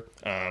quiver.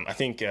 I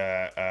think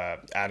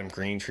Adam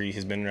Greentree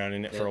has been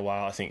running it for a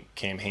while. I think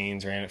Cam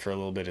Haynes ran it for a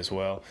little bit as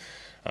well.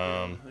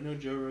 I know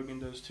Joe Rogan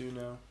does too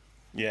now.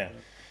 Yeah.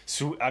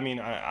 So I mean,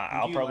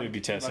 I'll probably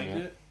be testing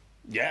it.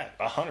 Yeah,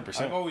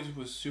 100%. I've always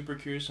was super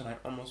curious, and I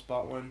almost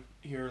bought one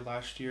here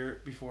last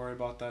year before I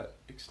bought that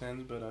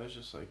Extends, but I was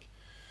just like,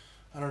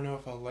 I don't know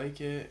if I'll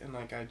like it, and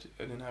like I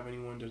didn't have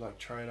anyone to like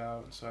try it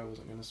out, and so I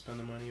wasn't gonna spend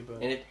the money.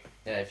 But and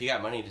if you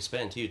got money to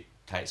spend too,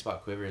 tight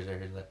spot quivers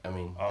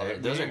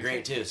those are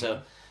great too.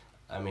 So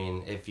I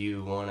mean, if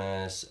you want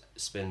to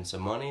spend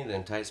some money,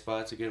 then tight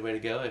spot's a good way to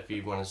go. If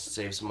you want to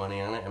save some money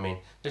on it, I mean,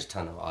 there's a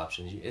ton of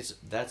options.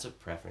 That's a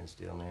preference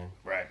deal, man.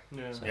 Right.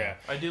 Yeah. So, yeah.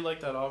 I do like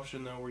that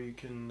option though, where you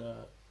can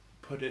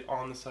put it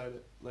on the side,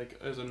 like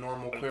as a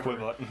normal quiver.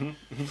 Equivalent.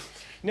 Mm-hmm.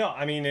 No,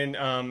 I mean,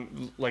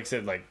 and like I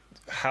said, like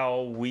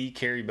how we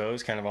carry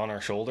bows kind of on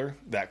our shoulder,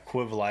 that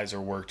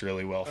Quivalizer worked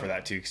really well for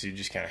that too, because you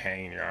just kind of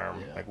hanging your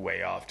arm like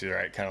way off to the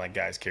right, kind of like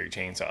guys carry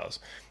chainsaws,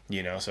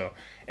 so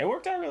it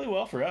worked out really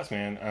well for us,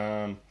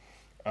 man.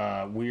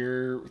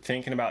 We're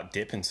thinking about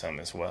dipping some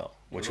as well,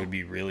 which would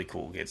be really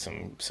cool. Get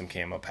some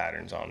camo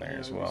patterns on there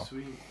as well.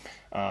 Sweet.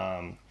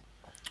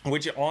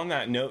 Which on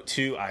that note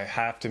too, I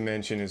have to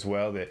mention as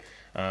well that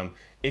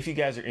if you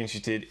guys are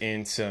interested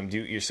in some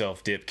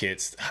do-it-yourself dip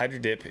kits, Hydro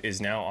Dip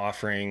is now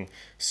offering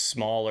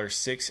smaller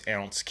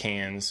 6-ounce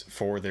cans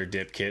for their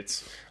dip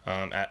kits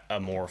at a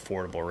more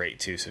affordable rate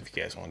too. So if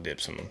you guys want to dip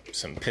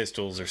some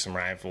pistols or some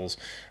rifles,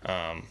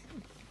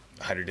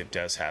 Hydro Dip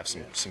does have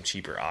some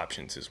cheaper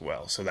options as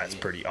well. So that's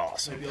pretty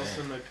awesome. Maybe I'll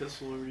send my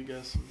pistol over to you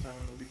guys sometime.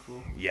 That'd be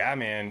cool. Yeah,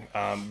 man.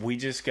 We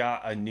just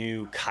got a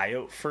new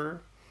coyote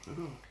fur.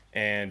 Ooh.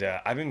 And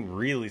I've been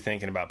really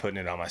thinking about putting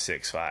it on my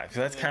 6.5.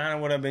 So that's kind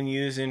of what I've been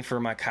using for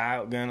my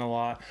coyote gun a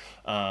lot.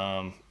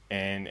 Man,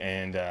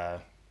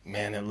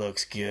 it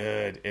looks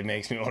good. It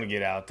makes me want to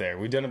get out there.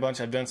 I've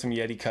done some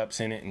Yeti cups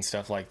in it and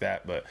stuff like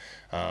that. But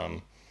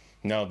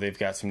no, they've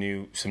got some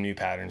new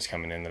patterns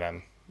coming in that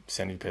I'm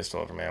sending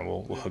pistol over, man.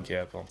 We'll hook you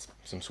up on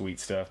some sweet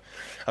stuff.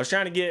 I was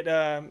trying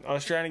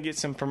to get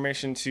some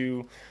permission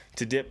to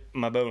dip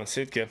my bow in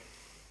Sitka.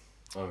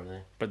 Oh really?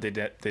 But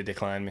they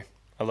declined me.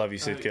 I love you,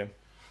 Sitka.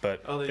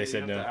 But they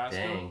said no.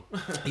 Dang.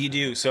 You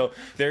do. So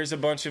there's a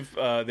bunch of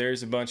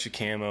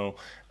camo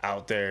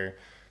out there.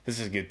 This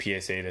is a good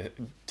PSA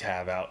to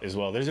have out as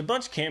well. There's a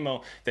bunch of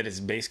camo that is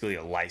basically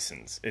a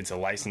license. It's a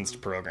licensed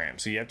program.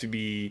 So you have to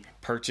be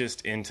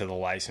purchased into the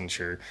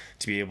licensure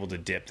to be able to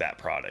dip that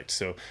product.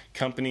 So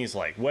companies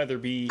like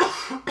Weatherby,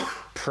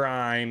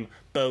 Prime,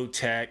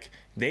 Bowtech,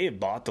 they have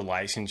bought the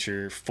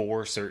licensure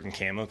for certain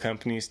camo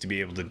companies to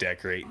be able to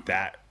decorate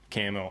that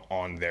camo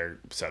on their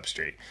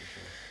substrate.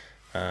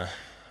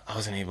 I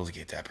wasn't able to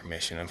get that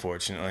permission,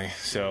 unfortunately.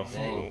 So,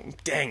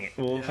 dang it.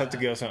 We'll Yeah. have to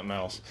go something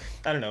else.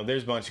 I don't know.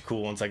 There's a bunch of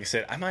cool ones. Like I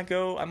said, I might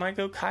go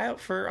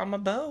coyote on my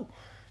bow.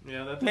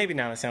 Yeah, that Maybe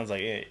now it sounds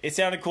like it. It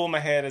sounded cool in my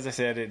head. As I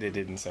said, it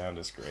didn't sound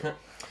as great.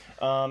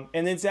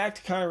 And then Zach,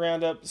 to kind of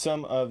round up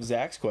some of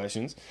Zach's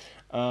questions,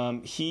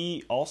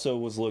 he also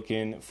was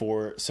looking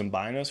for some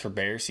binos for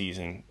bear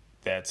season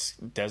that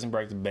doesn't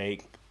break the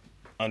bank,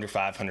 under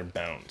 500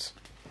 bones.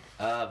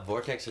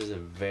 Vortex is a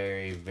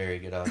very, very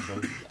good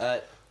option.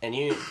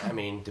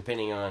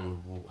 Depending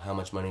on how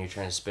much money you're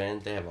trying to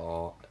spend, they have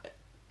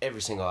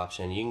every single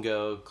option. You can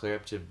go clear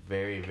up to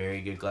very,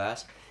 very good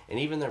glass, and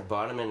even their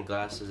bottom end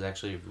glass is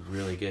actually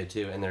really good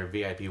too, and their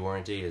VIP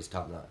warranty is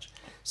top notch.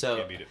 So,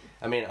 Can't beat it.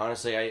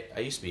 Mm-hmm. I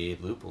used to be a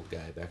Leupold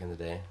guy back in the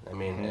day.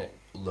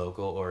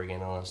 Local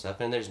Oregon, all that stuff,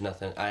 and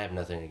I have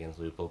nothing against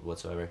Leupold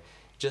whatsoever.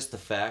 Just the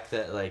fact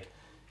that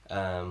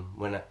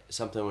when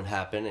something would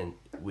happen, and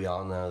we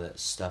all know that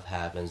stuff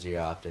happens to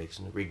your optics,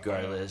 and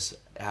regardless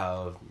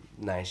how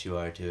nice you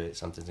are to it,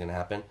 something's gonna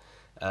happen.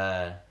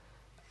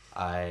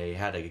 I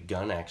had a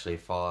gun actually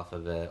fall off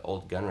of an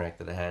old gun rack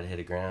that I had hit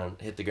the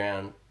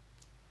ground.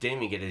 Didn't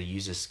even get to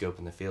use this scope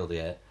in the field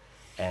yet,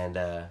 and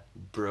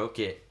broke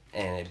it,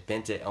 and it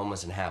bent it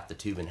almost in half, the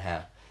tube in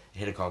half. It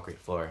hit a concrete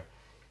floor.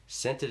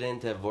 Sent it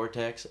into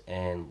Vortex,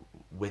 and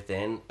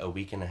within a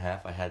week and a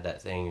half, I had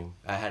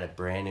a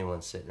brand new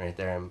one sitting right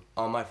there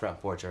on my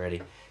front porch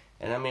already.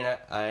 And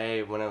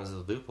I when I was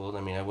at Leupold,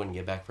 I wouldn't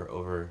get back for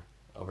over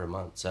a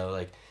month.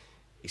 So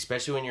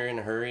especially when you're in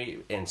a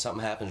hurry and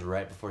something happens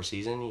right before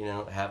season,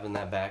 having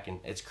that back, and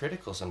it's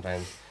critical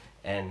sometimes.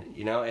 And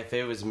if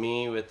it was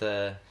me with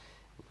if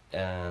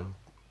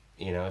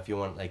you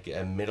want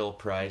a middle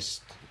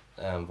priced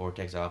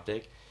Vortex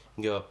optic,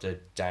 you can go up to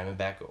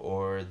Diamondback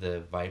or the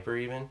Viper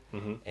even,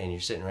 and you're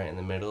sitting right in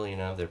the middle,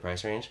 of their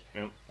price range.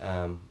 Yep.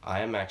 I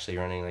am actually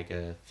running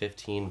a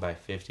 15 by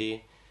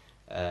 50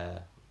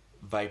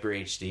 Viper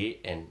HD,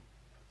 and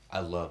I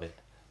love it.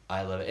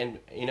 And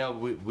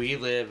we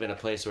live in a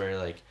place where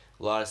a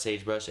lot of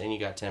sagebrush, and you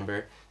got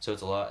timber, so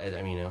it's a lot.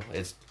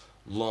 It's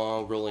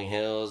long rolling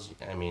hills.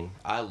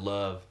 I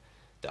love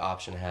the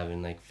option of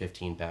having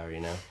 15 power,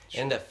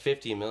 Sure. and that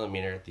 50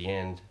 millimeter at the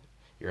end.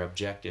 Your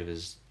objective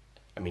is,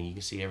 you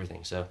can see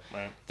everything. So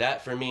Right.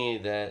 that for me,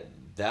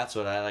 that's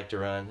what I like to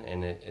run,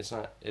 and it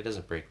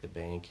doesn't break the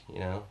bank.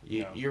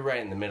 You're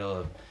right in the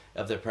middle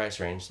of their price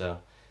range. So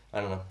I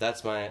don't know.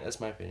 That's my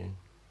opinion.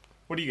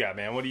 What do you got,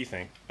 man? What do you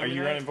think? Are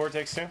you running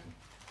Vortex too?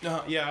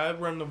 Yeah, I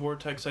run the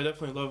Vortex. I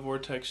definitely love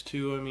Vortex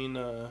too.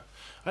 I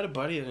had a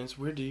buddy, and it's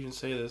weird to even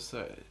say this.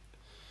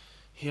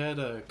 He had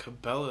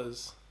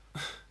Cabela's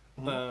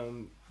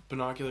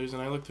binoculars,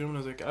 and I looked through them,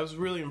 and I was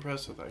really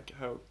impressed with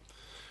how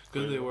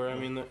good they were.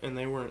 And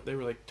they were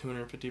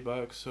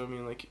 $250. So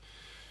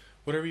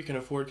whatever you can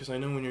afford, because I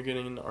know when you're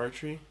getting into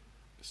archery,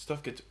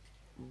 stuff gets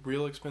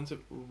real expensive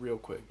real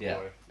quick. Yeah.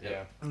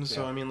 Yeah. And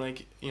so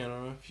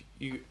if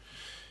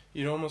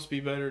you'd almost be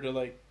better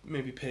to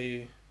maybe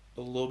pay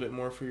a little bit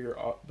more for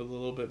a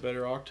little bit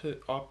better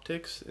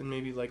optics, and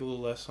maybe a little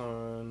less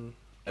on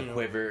A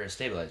quiver, a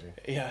stabilizer.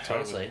 Yeah,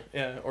 Honestly.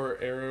 Yeah, or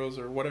arrows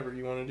or whatever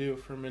you want to do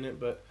for a minute,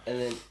 but And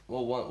then,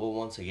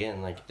 once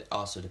again, it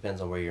also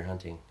depends on where you're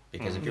hunting.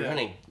 Because if you're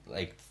hunting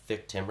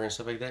thick timber and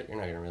stuff like that, you're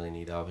not gonna really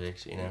need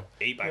optics,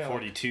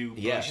 8x42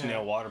 Yeah.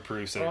 Bushnell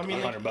waterproofs at Well,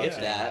 $100 If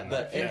that,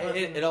 but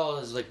it all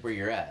is where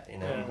you're at,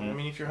 yeah,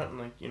 if you're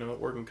hunting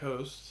Oregon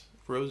coast,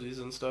 Rosies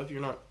and stuff,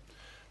 you're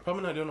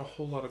probably not doing a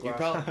whole lot of You're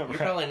glass.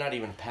 probably not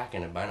even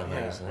packing a bino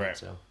harness. right.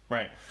 So.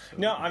 Right.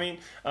 No,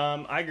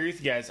 I agree with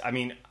you guys.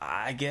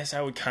 I guess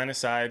I would kind of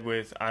side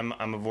with, I'm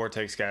a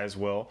Vortex guy as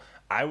well.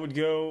 I would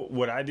go,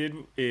 what I did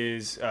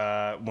is,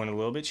 went a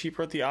little bit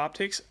cheaper with the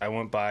optics. I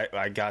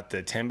got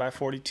the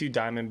 10x42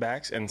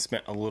 Diamondbacks and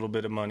spent a little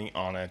bit of money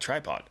on a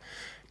tripod.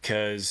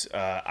 Because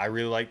I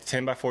really like the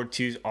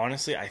 10x42s.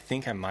 Honestly, I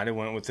think I might have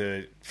went with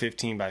the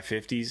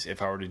 15x50s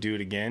if I were to do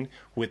it again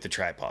with the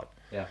tripod.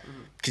 Yeah.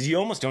 Because you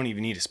almost don't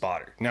even need a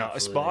spotter. Now, Absolutely.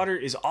 a spotter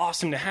is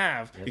awesome to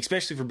have,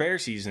 especially for bear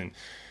season.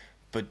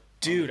 But,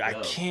 dude, I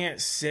go. can't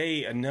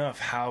say enough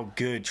how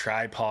good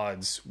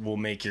tripods will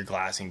make your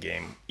glassing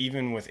game,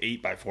 even with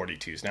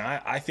 8x42s.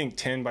 Now, I think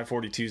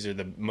 10x42s are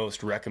the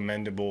most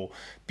recommendable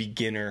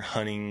beginner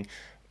hunting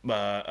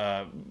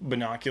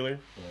binocular.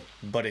 Yeah.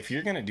 But if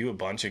you're going to do a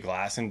bunch of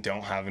glass and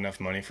don't have enough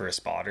money for a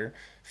spotter,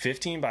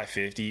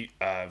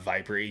 15x50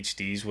 Viper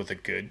HDs with a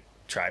good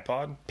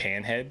tripod,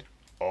 panhead,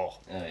 oh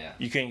yeah,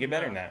 you can't get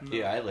better than that.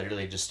 Yeah, I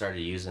literally just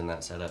started using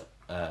that setup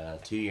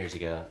 2 years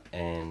ago,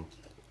 and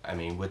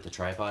with the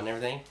tripod and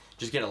everything,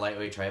 just get a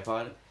lightweight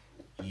tripod.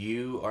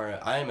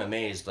 I am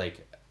amazed,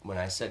 when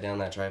I set down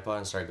that tripod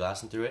and started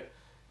glassing through it,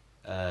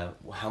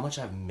 how much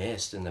I've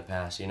missed in the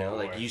past,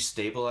 you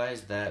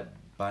stabilize that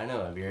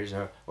bino of yours,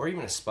 or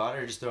even a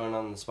spotter, just throwing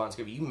on the spot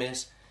scope, you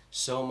miss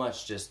so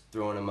much just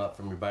throwing them up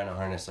from your bino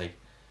harness.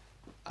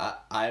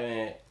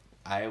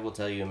 I will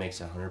tell you, it makes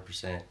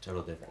 100%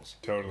 total difference.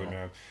 Totally,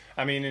 man.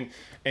 I mean,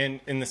 and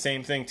the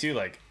same thing too.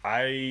 Like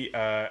I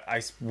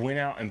went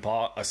out and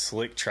bought a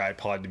Slick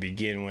tripod to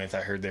begin with.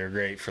 I heard they're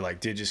great for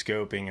like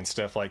digiscoping and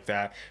stuff like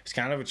that. It's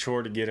kind of a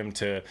chore to get them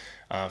to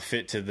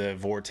fit to the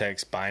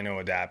Vortex Bino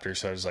adapter.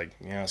 So I was like,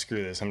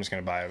 screw this. I'm just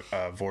gonna buy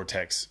a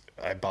Vortex.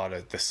 I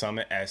bought the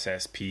Summit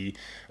SSP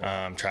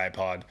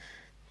tripod.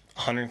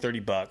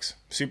 $130,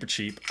 super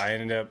cheap. I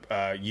ended up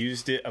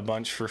used it a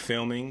bunch for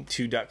filming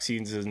two duck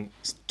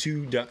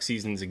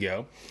seasons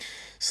ago.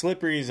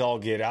 Slippery as all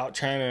get out,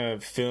 trying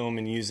to film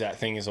and use that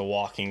thing as a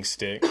walking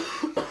stick.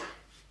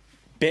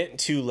 Bent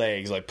two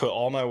legs, like put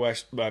all my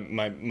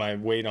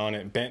weight on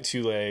it, bent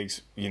two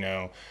legs,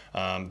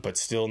 but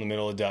still in the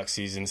middle of duck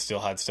season, still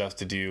had stuff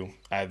to do.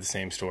 I had the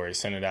same story.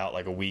 Sent it out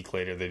like a week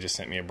later, they just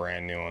sent me a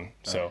brand new one.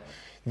 So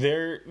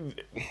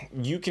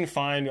you can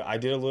find, I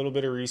did a little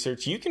bit of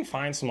research, you can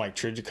find some like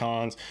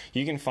Trigicons,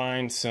 you can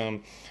find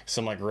some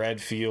like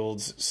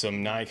Redfields,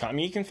 some Nikon. I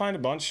mean, you can find a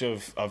bunch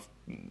of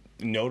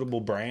notable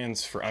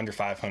brands for under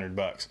 $500.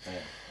 Yeah.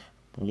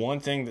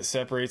 One thing that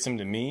separates them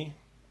to me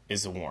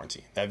is the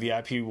warranty. That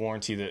VIP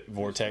warranty that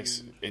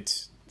Vortex,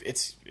 it's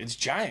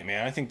giant,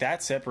 man. I think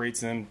that separates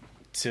them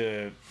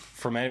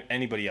from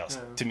anybody else,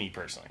 to me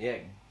personally. Yeah,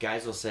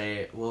 guys will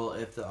say, well,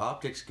 if the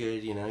optic's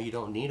good, you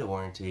don't need a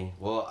warranty.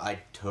 Well, I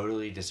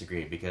totally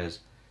disagree, because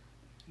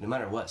no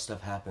matter what,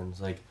 stuff happens.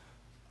 Like,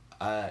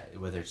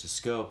 whether it's a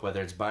scope,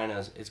 whether it's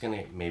binos, it's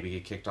going to maybe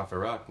get kicked off a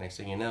rock. Next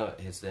thing you know,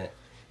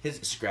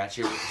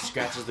 scratches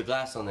the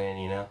glass on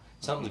there,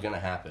 something's going to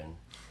happen.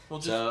 Well,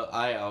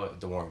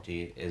 the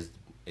warranty is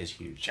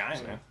huge.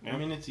 Giant, man. Yeah. I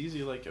mean, it's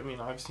easy. Like,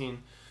 I've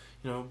seen,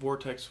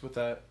 Vortex with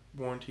that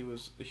warranty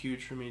was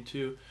huge for me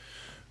too.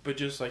 But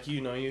just like,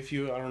 if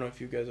I don't know if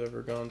you guys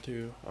ever gone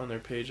to on their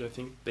page, I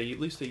think they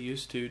used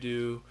to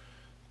do,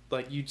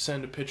 like, you'd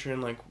send a picture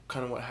and like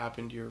kind of what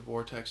happened to your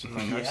Vortex, and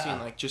like I've seen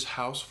like just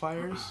house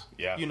fires,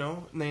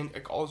 and then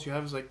like all you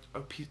have is like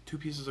two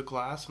pieces of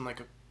glass and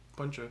like a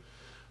bunch of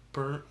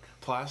burnt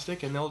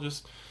plastic, and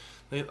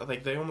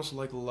they almost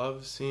like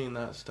love seeing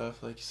that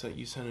stuff. Like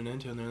you send it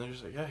into, and they're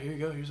just like, yeah, here you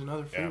go, here's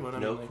another free one.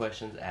 No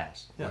questions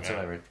asked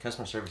whatsoever.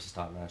 Customer service is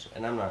top notch,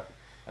 and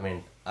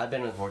I've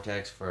been with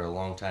Vortex for a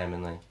long time,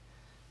 and like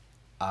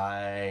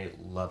I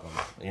love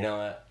them. You know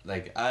what?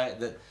 Like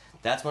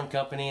that's one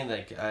company.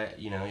 Like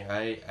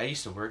I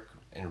used to work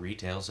in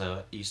retail, so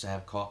I used to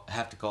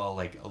have to call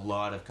like a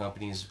lot of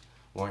companies'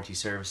 warranty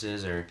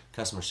services or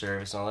customer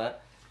service and all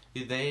that.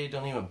 They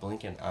don't even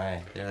blink an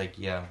eye. They're like,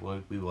 yeah,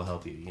 we will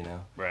help you,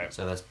 Right.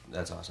 So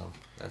that's awesome.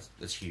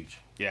 That's huge.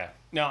 Yeah.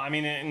 No, I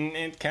mean,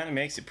 it kind of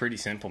makes it pretty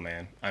simple,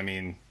 man. I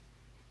mean,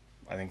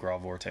 I think we're all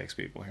Vortex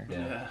people here.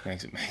 Yeah.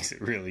 Makes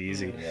it really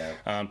easy.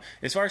 Yeah.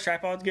 As far as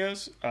tripod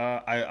goes,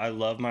 I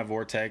love my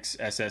Vortex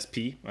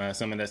SSP,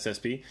 Summit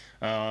SSP.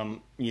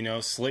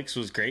 Slicks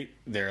was great.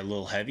 They're a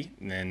little heavy,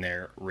 and then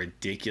they're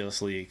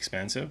ridiculously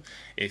expensive.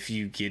 If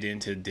you get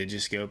into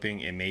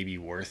digiscoping, it may be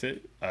worth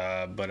it.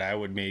 But I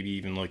would maybe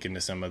even look into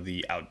some of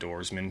the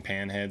Outdoorsman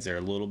panheads. They're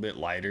a little bit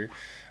lighter,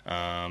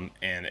 and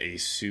a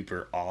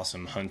super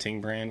awesome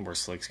hunting brand where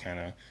Slicks kind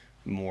of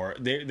more,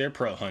 they're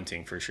pro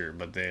hunting for sure,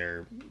 but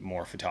they're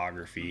more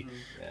photography,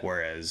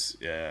 whereas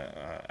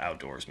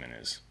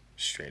Outdoorsman is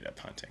straight up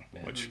hunting,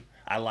 which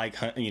I like.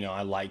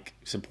 I like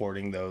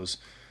supporting those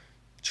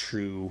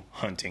true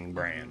hunting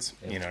brands.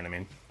 You know what I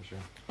mean? For sure.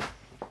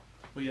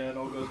 Well, yeah, it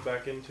all goes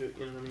back into it.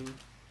 You know what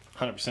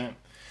I mean?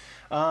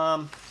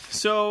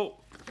 100%.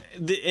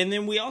 And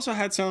then we also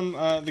had some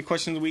the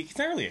question of the week. It's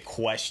not really a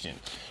question,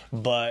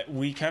 but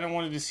we kind of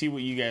wanted to see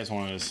what you guys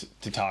wanted us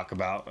to talk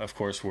about. Of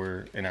course,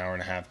 we're an hour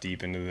and a half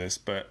deep into this,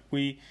 but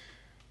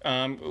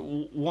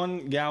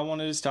one gal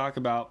wanted us to talk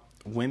about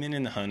women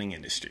in the hunting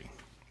industry.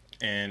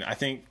 And I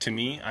think, to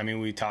me,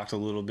 we talked a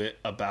little bit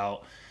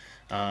about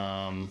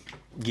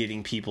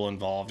getting people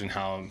involved and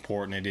how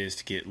important it is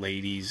to get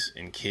ladies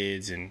and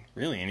kids and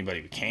really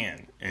anybody we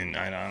can. And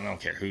I don't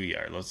care who you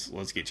are.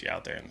 Let's get you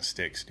out there in the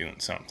sticks doing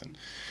something.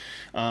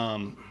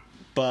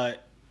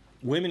 But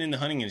women in the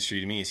hunting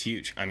industry, to me, is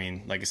huge.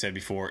 Like I said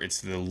before,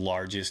 it's the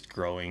largest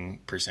growing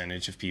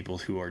percentage of people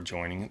who are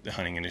joining the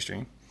hunting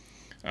industry.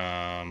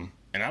 And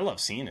I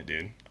love seeing it,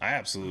 dude. I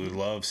absolutely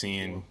love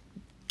seeing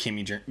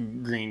Kimmy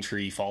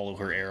Greentree, Follow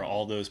Her Arrow,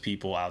 all those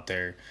people out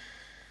there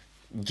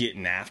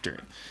getting after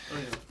it.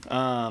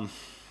 And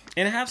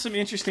I have some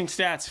interesting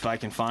stats, if I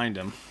can find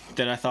them,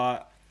 that I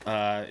thought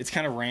it's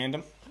kind of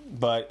random,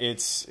 but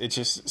it's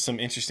just some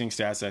interesting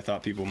stats that I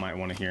thought people might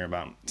want to hear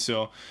about.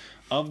 So,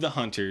 of the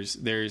hunters,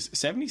 there's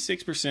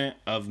 76%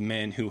 of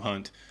men who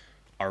hunt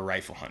are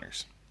rifle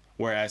hunters,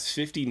 whereas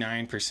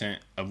 59%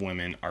 of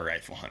women are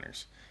rifle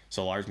hunters.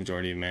 So a large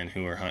majority of men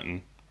who are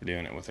hunting are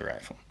doing it with a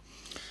rifle.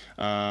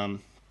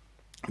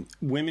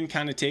 Women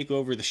kind of take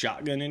over the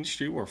shotgun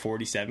industry, where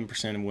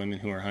 47% of women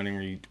who are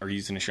hunting are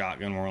using a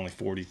shotgun, where only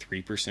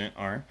 43%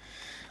 are.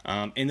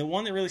 And the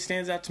one that really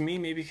stands out to me,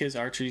 maybe because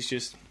archery is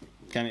just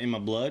kind of in my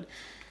blood,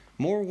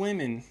 more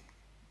women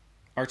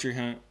archery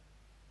hunt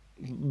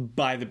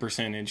by the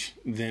percentage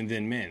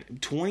than men.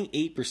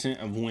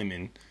 28% of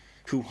women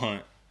who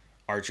hunt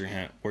archery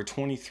hunt, where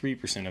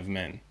 23% of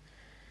men.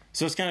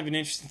 So it's kind of an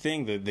interesting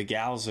thing. The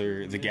gals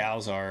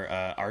are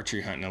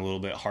archery hunting a little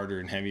bit harder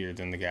and heavier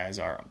than the guys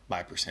are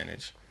by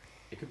percentage.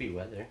 It could be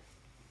weather,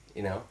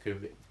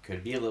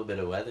 could be a little bit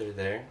of weather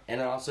there,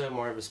 and also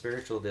more of a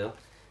spiritual deal.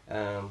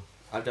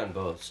 I've done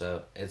both,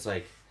 so it's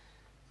like,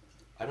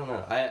 I don't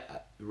know. I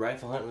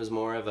rifle hunting was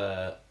more of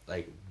a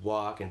like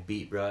walk and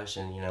beat brush,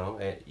 and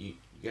you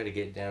got to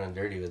get down and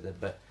dirty with it.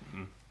 But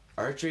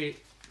archery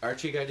got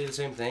to do the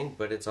same thing,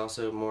 but it's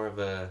also more of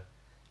a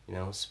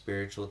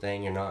spiritual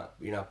thing. You're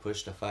not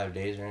pushed to 5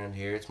 days around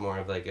here. It's more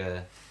of like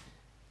a,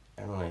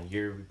 I don't know,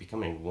 you're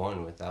becoming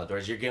one with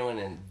outdoors. You're going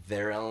in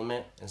their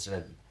element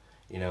instead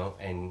of,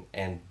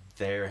 and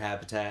their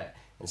habitat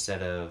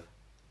instead of,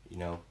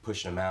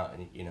 pushing them out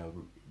and,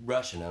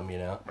 rushing them,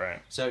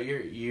 Right. So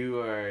you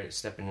are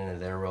stepping into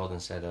their world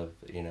instead of,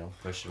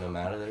 pushing them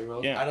out of their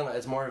world. Yeah. I don't know.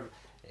 It's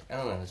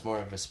more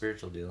of a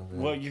spiritual deal.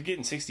 Well, you're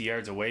getting 60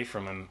 yards away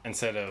from them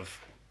instead of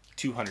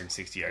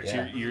 260 yards.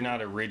 Yeah. You're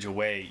not a ridge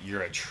away,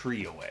 you're a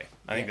tree away.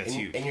 I think that's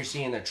huge. And you're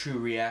seeing the true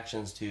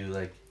reactions to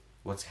like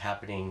what's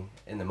happening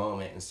in the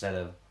moment instead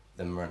of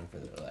them running for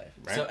their life.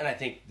 Right. So, and I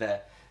think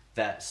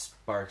that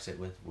sparks it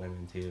with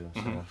women too.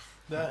 So. Mm-hmm.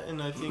 That,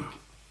 and I think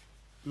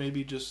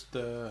maybe just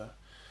the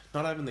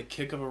not having the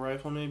kick of a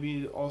rifle.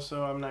 Maybe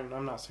also, I'm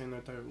not saying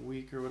that they're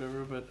weak or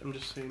whatever, but I'm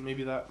just saying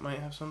maybe that might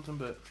have something.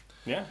 But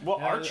yeah, well,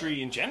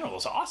 archery in general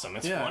is awesome.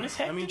 It's fun as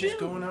heck. I mean, to just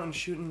do. going out and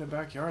shooting in the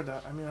backyard. I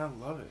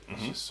love it.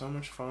 It's just so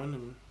much fun,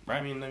 and Right.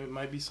 I mean, it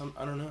might be some.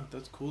 I don't know.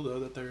 That's cool though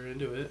that they're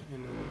into it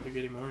and they're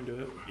getting more into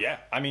it. Yeah,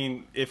 I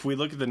mean, if we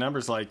look at the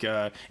numbers, like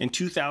in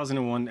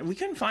 2001,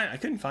 I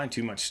couldn't find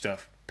too much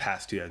stuff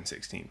past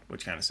 2016,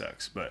 which kind of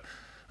sucks. But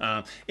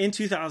in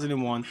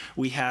 2001,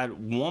 we had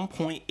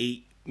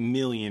 1.8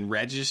 million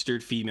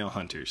registered female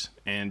hunters,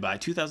 and by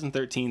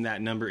 2013,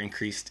 that number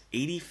increased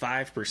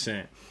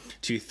 85%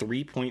 to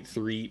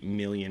 3.3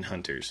 million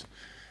hunters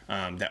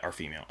that are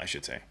female, I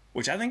should say,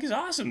 which I think is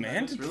awesome,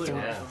 man. That's really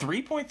awesome.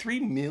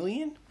 3.3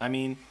 million. I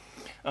mean,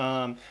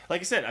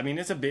 like I said, I mean,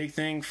 it's a big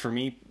thing for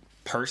me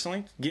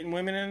personally, getting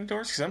women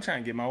indoors, because I'm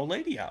trying to get my old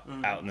lady out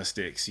in the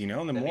sticks, and the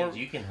That more means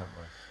you can hunt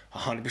more.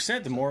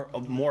 100%, the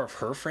more of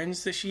her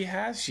friends that she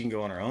has, she can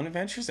go on her own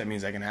adventures. That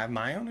means I can have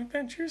my own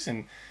adventures,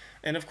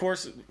 and of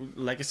course,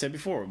 like I said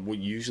before,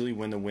 usually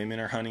when the women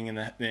are hunting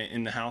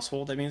in the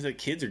household, that means that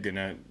kids are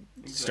gonna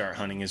start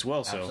hunting as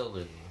well. So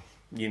Absolutely.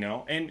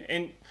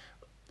 and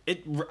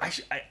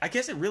I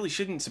guess it really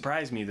shouldn't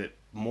surprise me that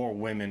more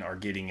women are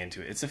getting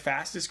into it. It's the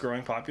fastest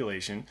growing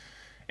population,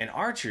 and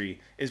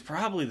archery is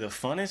probably the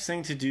funnest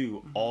thing to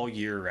do all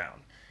year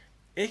round.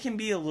 It can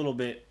be a little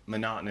bit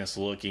monotonous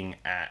looking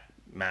at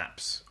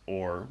maps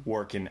or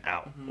working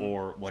out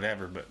or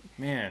whatever, but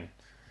man,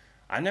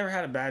 I never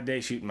had a bad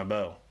day shooting my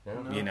bow.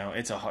 No.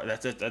 It's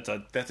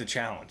that's a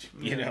challenge.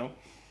 Yeah,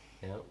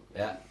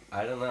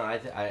 I don't know.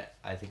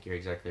 I think you're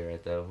exactly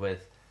right though.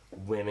 With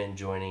women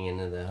joining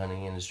into the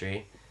hunting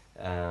industry,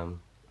 and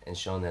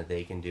showing that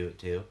they can do it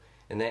too,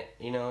 and that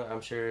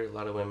I'm sure a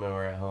lot of women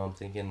were at home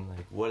thinking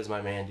like, "What is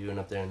my man doing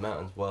up there in the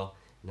mountains?" Well,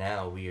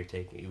 now we get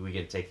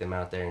to take them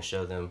out there and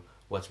show them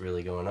what's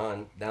really going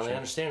on. Now they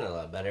understand it a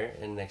lot better,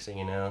 and next thing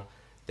you know,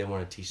 they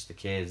want to teach the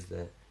kids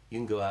that you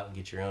can go out and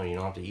get your own. You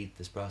don't have to eat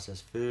this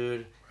processed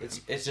food.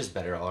 It's just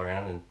better all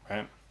around, and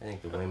Right. I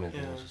think the women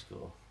thing is just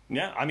cool.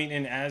 Yeah, I mean,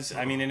 and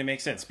it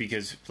makes sense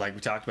because, like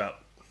we talked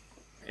about,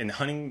 in the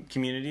hunting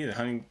community, the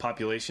hunting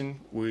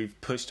population, we've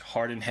pushed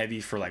hard and heavy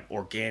for like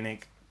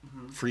organic,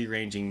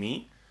 free-ranging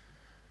meat.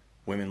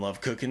 Women love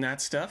cooking that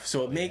stuff,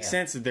 so it makes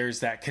sense that there's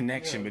that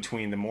connection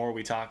between the more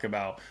we talk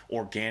about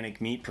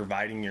organic meat,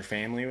 providing your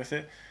family with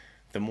it,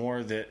 the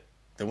more that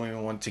the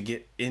women want to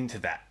get into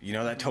that.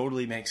 That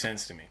totally makes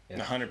sense to me.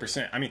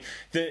 100%. I mean,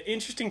 the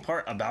interesting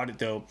part about it,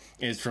 though,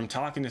 is from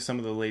talking to some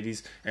of the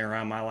ladies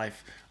around my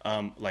life,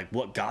 like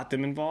what got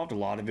them involved, a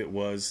lot of it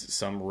was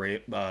some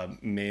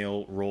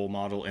male role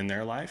model in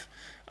their life.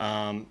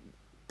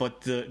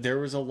 But there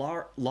was a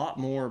lot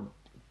more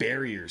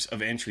barriers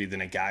of entry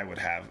than a guy would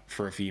have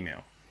for a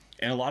female.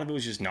 And a lot of it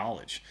was just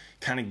knowledge.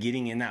 Kind of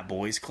getting in that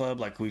boys club,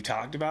 like we've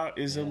talked about,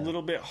 is a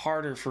little bit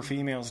harder for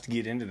females to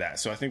get into that.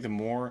 So I think the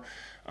more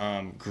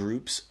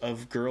groups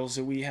of girls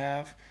that we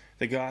have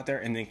that go out there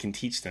and then can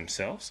teach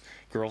themselves,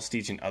 girls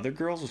teaching other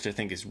girls, which I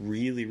think is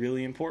really,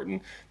 really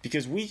important.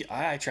 Because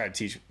I try to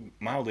teach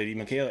my old lady,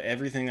 Michaela,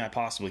 everything I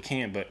possibly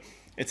can, but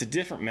it's a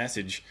different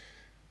message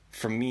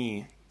from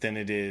me than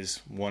it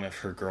is one of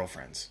her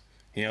girlfriends.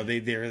 They're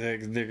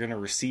going to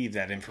receive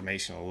that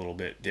information a little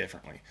bit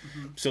differently.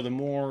 So the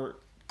more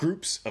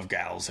groups of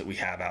gals that we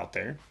have out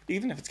there,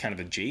 even if it's kind of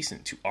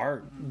adjacent to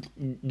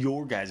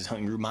your guys'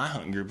 hunting group, my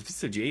hunting group, if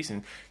it's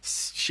adjacent,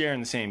 sharing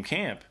the same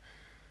camp,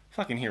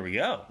 fucking here we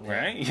go,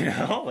 right?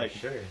 Like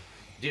sure.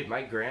 Dude,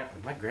 my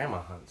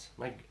grandma hunts.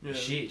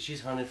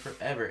 She's hunted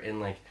forever, and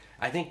like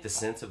I think the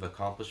sense of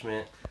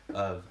accomplishment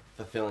of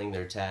fulfilling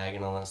their tag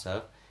and all that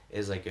stuff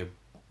is like a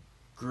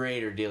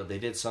greater deal. They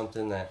did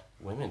something that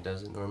women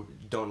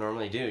don't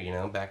normally do.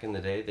 Back in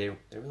the day, they were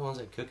the ones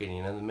that cook it.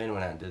 The men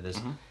went out and did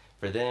this.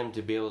 For them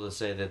to be able to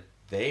say that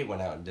they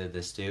went out and did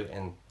this too,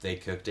 and they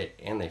cooked it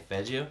and they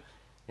fed you,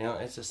 you know,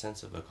 it's a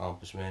sense of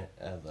accomplishment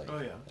of like, Oh,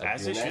 yeah. of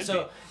As doing it that. should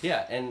So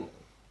yeah, and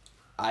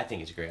I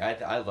think it's great.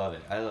 I love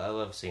it. I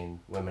love seeing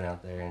women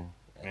out there and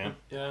Yeah.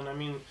 Yeah, and I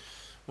mean,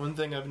 one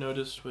thing I've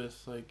noticed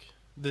with like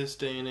this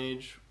day and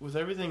age, with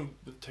everything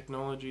with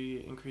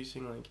technology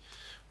increasing, like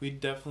we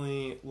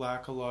definitely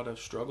lack a lot of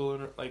struggle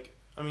in like.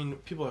 I mean,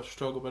 people have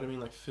struggle, but I mean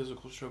like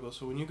physical struggle.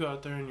 So when you go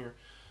out there and you're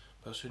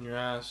busting your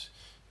ass,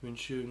 you've been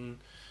shooting,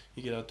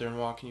 you get out there and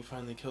walk and you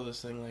finally kill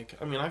this thing. Like,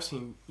 I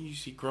mean, you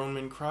see grown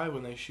men cry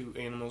when they shoot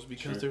animals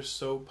because they're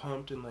so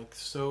pumped and like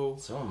so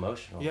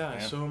emotional. Yeah,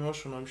 so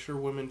emotional. I'm sure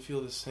women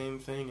feel the same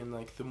thing, and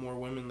like the more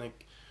women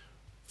like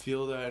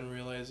feel that and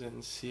realize it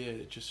and see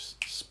it, it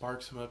just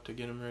sparks them up to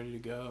get them ready to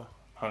go.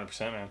 100%,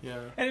 man.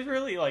 Yeah. And it's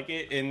really like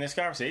in this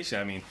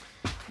conversation, I mean,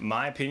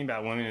 my opinion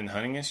about women in the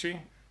hunting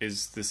industry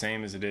is the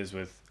same as it is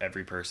with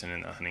every person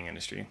in the hunting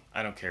industry.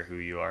 I don't care who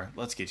you are.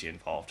 Let's get you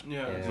involved.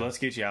 Yeah. Let's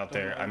get you out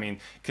there. I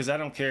mean, because I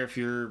don't care if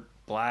you're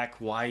black,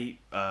 white,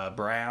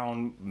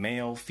 brown,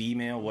 male,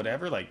 female,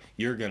 whatever. Like,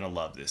 you're gonna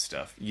love this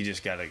stuff. You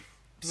just gotta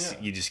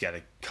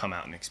come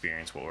out and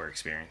experience what we're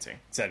experiencing.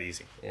 It's that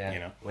easy. Yeah. You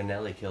know. When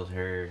Nellie killed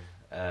her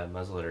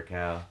muzzleloader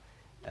cow,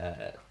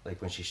 like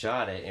when she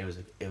shot it, it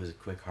was a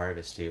quick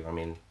harvest too. I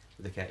mean,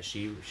 the cat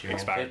she ran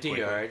Expired 50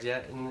 quickly. yards, yeah,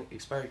 and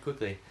expired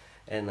quickly.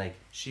 And like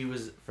she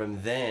was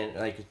from then,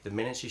 like the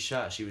minute she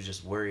shot, she was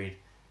just worried.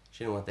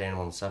 She didn't want the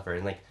animal to suffer,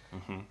 and like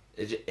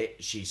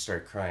she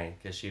started crying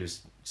because she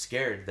was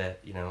scared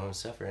that it was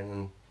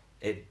suffering,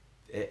 and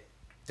it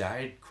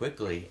died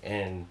quickly.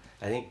 And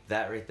I think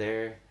that right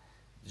there,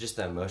 just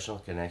the emotional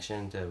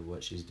connection to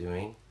what she's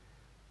doing,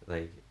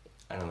 like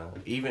I don't know,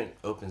 even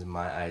opens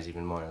my eyes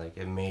even more. Like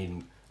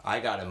I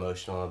got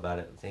emotional about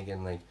it,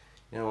 thinking like,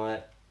 you know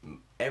what,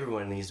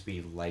 everyone needs to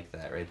be like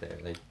that right there.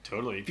 Like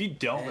Totally. If you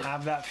don't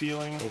have that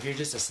feeling, if you're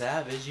just a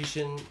savage, you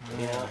shouldn't,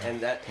 and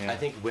that, I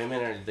think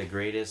women are the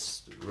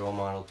greatest role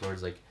model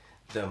towards like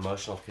the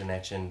emotional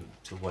connection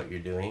to what you're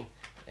doing.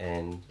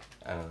 And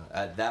I don't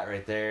know, that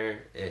right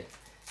there, it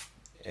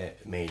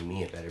made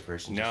me a better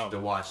person just to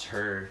watch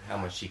her, how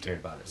much she cared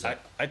about it. So.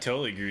 I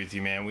totally agree with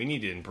you, man. We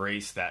need to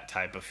embrace that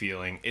type of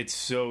feeling. It's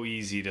so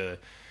easy to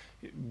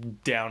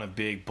down a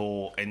big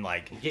bull and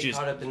like get just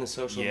caught up in the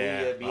social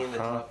media, being the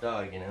top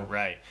dog,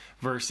 right,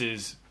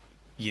 versus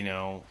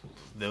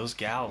those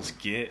gals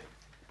get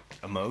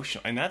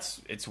emotional, and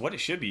it's what it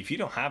should be. If you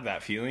don't have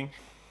that feeling,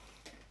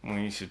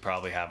 we should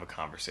probably have a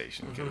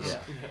conversation,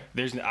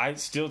 because I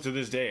still to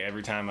this day,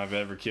 every time I've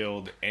ever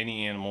killed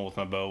any animal with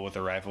my bow, with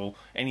a rifle,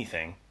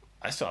 anything,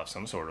 I still have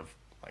some sort of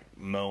like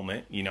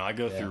moment. I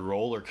go through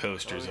roller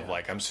coasters of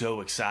like, I'm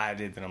so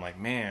excited that I'm like,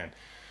 man,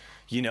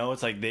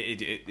 it's like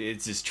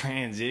it's this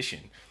transition.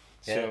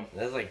 Yeah, So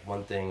that's like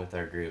one thing with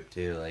our group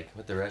too. Like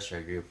with the rest of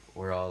our group,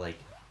 we're all like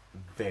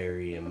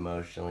very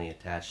emotionally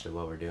attached to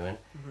what we're doing.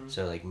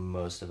 So like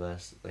most of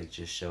us like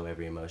just show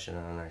every emotion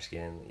on our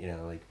skin.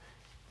 Like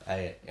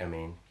I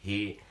mean,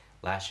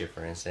 last year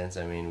for instance,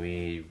 I mean,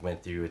 we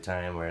went through a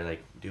time where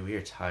like, dude, we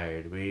were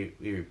tired. We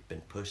were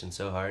been pushing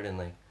so hard, and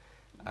like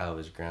I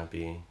was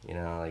grumpy.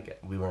 Like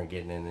we weren't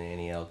getting into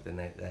any elk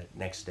that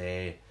next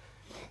day.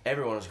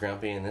 Everyone was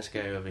grumpy, and this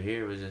guy over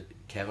here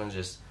Kevin's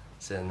just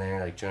sitting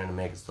there like trying to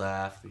make us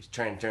laugh. He's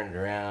trying to turn it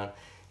around,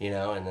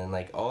 and then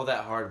like all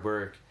that hard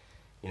work,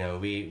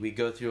 we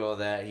go through all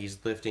that. He's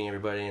lifting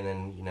everybody, and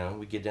then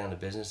we get down to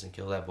business and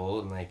kill that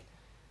bull, and like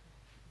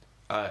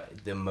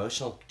the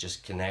emotional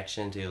just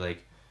connection to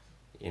like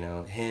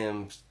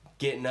him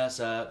getting us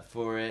up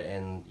for it,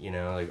 and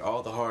like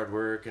all the hard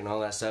work and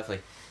all that stuff.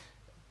 Like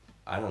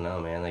I don't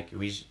know, man. Like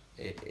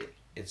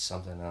it's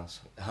something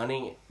else.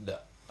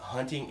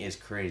 Hunting is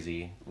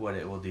crazy what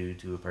it will do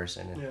to a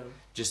person, and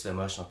just the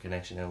emotional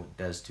connection it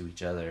does to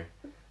each other.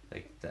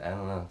 Like I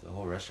don't know, the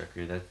whole rest of our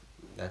crew,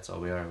 that's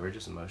all we are. We're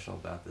just emotional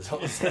about this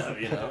whole stuff,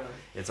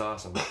 It's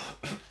awesome.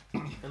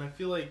 And I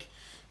feel like,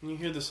 and you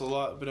hear this a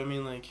lot, but I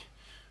mean like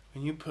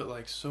when you put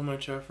like so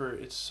much effort,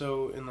 it's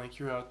so, and like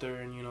you're out there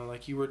and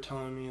like you were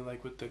telling me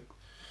like with the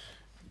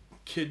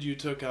kid you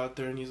took out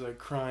there and he's like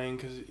crying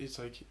because it's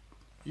like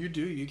you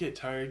get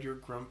tired, you're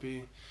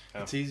grumpy.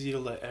 It's easy to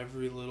let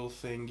every little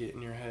thing get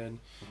in your head,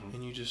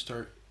 and you just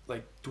start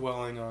like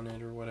dwelling on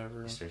it or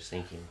whatever. You start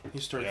thinking.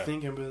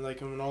 Thinking, but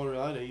like in all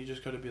reality, you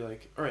just got to be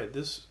like, all right,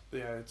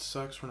 it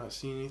sucks. We're not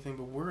seeing anything,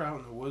 but we're out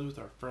in the woods with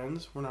our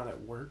friends. We're not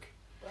at work.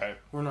 Right.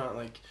 We're not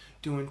like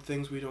doing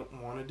things we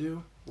don't want to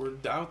do. We're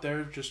out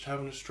there just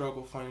having a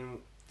struggle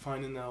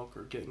finding the elk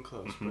or getting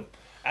close. But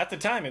at the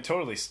time,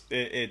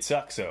 it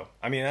sucks. So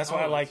I mean, that's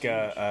why I like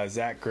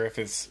Zach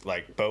Griffith's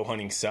like bow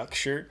hunting sucks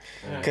shirt,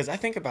 because I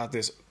think about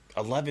this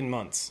 11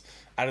 months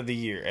out of the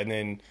year, and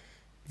then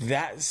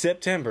that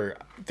September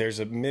there's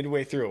a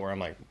midway through it where I'm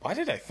like, why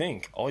did I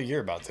think all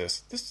year about this?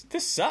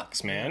 This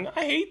sucks, man.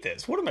 I hate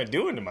this. What am I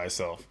doing to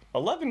myself?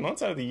 11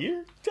 months out of the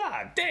year?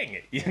 God dang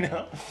it,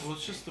 Well,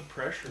 it's just the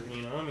pressure,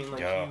 I mean,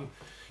 like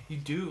you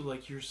do,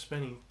 like you're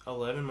spending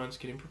 11 months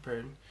getting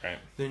prepared. Right.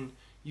 Then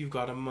you've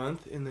got a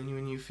month, and then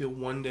when you feel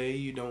one day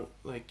you don't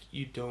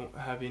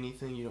have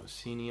anything, you don't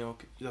see any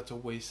elk, that's a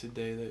wasted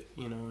day that,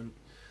 and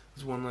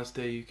there's one less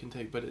day you can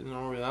take. But in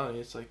all reality,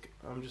 it's like,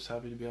 I'm just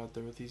happy to be out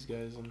there with these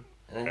guys.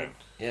 And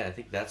I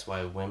think that's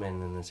why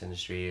women in this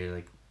industry are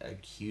like a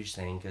huge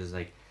thing, because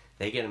like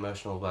they get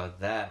emotional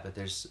about that, but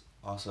there's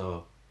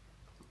also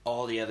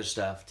all the other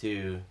stuff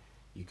too.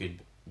 You could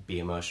be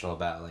emotional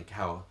about, like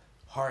how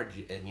hard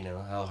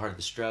how hard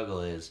the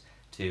struggle is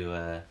to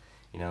the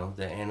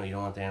animal. You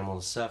don't want the animal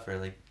to suffer,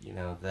 like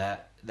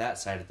that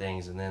side of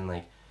things. And then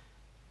like,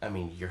 I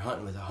mean, you're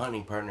hunting with a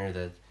hunting partner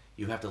that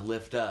you have to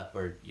lift up,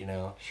 or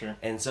Sure.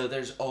 And so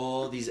there's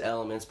all these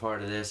elements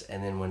part of this,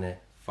 and then when it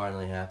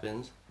finally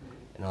happens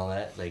and all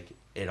that, like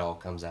it all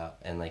comes out,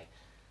 and like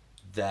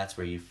that's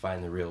where you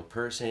find the real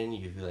person.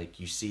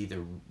 You see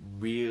the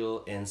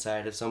real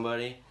inside of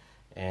somebody,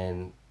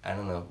 and I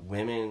don't know,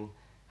 women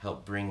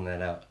help bring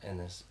that out in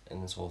this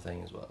whole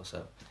thing as well.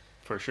 So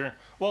For sure.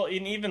 Well,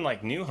 and even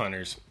like new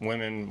hunters,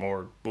 women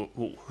or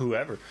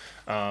whoever,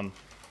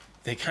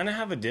 they kind of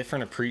have a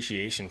different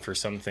appreciation for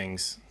some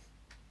things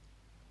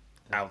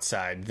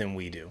outside than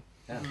we do.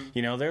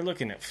 yeah. They're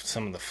looking at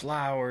some of the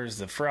flowers,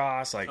 the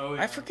frost. Like, Oh,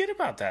 yeah. I forget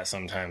about that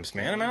sometimes,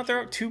 man. I'm out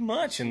there too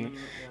much. And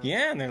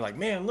and they're like,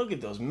 man, look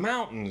at those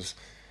mountains.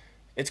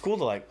 It's cool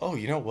to like, oh,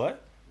 you know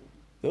what?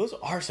 Those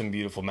are some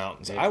beautiful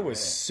mountains. I was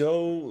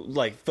so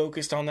like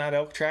focused on that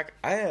elk track.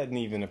 I hadn't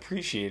even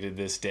appreciated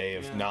this day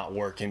of not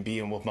working,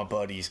 being with my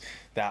buddies.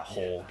 That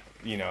whole,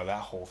 that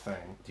whole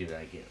thing. Dude,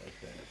 I get like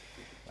that.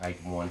 I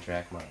can one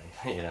track mine,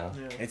 Yeah.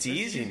 It's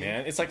easy,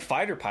 man. It's like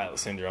fighter pilot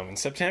syndrome. In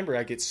September,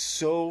 I get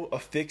so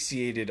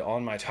asphyxiated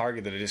on my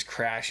target that I just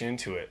crash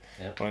into it.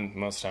 Yep. When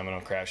most of the time I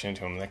don't crash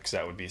into them, because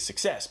that would be a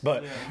success.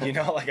 But,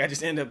 like I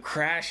just end up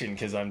crashing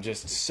because I'm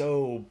just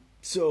so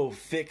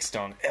fixed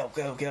on elk.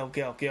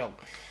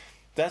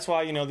 That's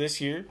why,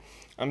 this year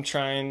I'm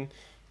trying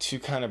to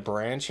kind of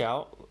branch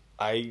out.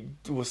 I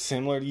was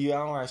similar to you,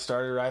 Alan, where I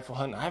started rifle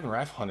hunting. I haven't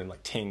rifle hunted in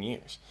like 10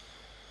 years.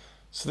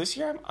 So this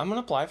year I'm going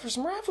to apply for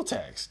some rifle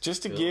tags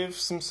just to give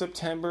some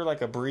September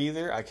like a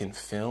breather. I can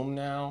film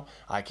now.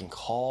 I can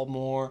call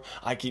more.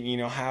 I can,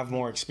 have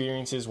more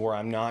experiences where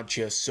I'm not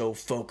just so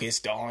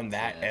focused on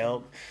that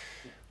elk.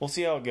 We'll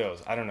see how it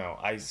goes. I don't know.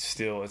 It's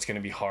going to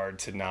be hard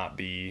to not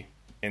be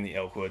in the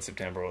Elkwood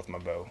September with my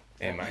bow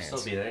in my hands.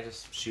 Still be there,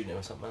 just shooting it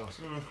with something else.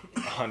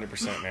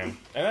 100%, man.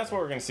 And that's what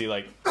we're going to see.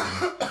 Like,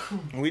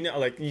 we know,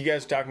 like you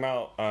guys were talking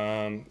about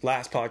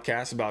last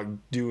podcast about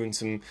doing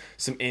some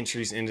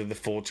entries into the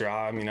full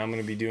draw. I mean, I'm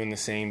going to be doing the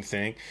same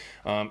thing.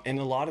 And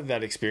a lot of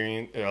that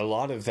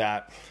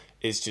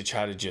is to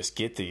try to just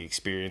get the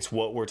experience.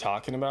 What we're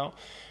talking about,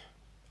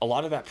 a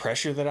lot of that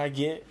pressure that I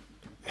get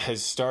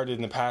has started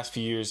in the past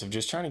few years of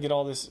just trying to get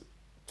all this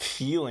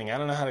feeling, I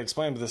don't know how to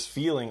explain, but this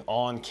feeling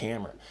on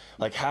camera.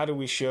 Like, how do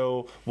we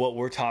show what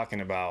we're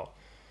talking about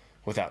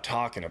without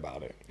talking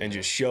about it, and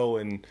just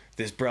showing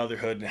this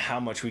brotherhood and how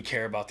much we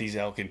care about these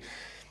elk? And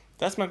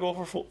that's my goal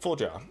for full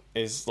draw,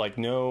 is like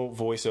no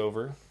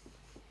voiceover,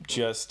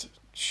 just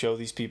show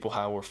these people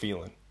how we're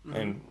feeling.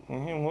 And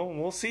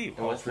we'll see.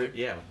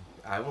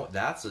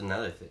 That's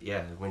another thing.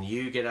 Yeah, when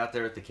you get out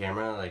there with the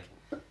camera, like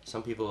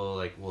some people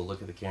like will look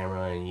at the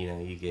camera and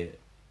you get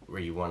where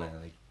you want to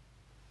like,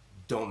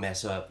 don't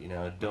mess up,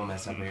 don't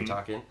mess up when you're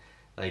talking.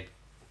 Like,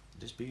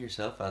 just be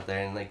yourself out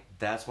there. And like,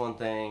 that's one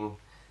thing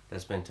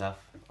that's been tough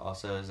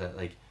also, is that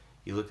like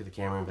you look at the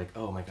camera and be like,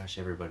 oh my gosh,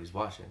 everybody's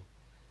watching.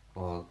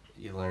 Well,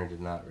 you learn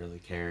to not really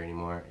care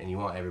anymore, and you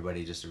want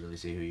everybody just to really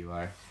see who you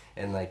are.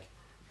 And like,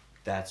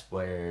 that's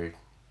where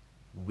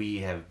we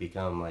have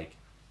become like,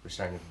 we're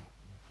starting to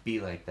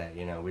be like that.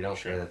 We don't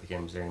care that the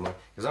camera's there anymore,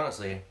 because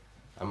honestly,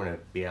 I'm gonna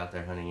be out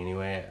there hunting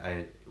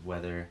anyway.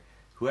 Whether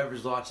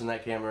whoever's watching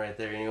that camera right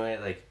there anyway,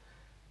 like,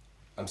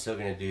 I'm still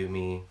gonna do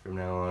me from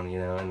now on,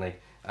 and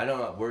like, I'm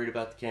not worried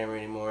about the camera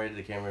anymore.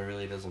 The camera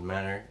really doesn't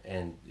matter,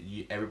 and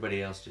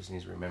everybody else just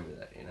needs to remember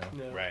that,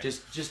 Yeah. Right.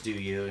 Just do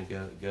you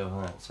and go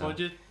hunt. So.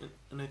 Well,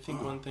 and I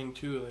think one thing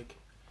too, like,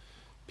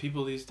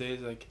 people these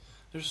days, like,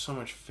 there's so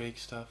much fake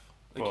stuff,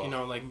 like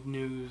like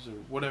news or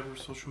whatever,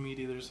 social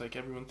media. There's like,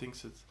 everyone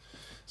thinks it's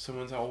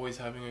someone's always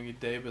having a good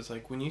day, but it's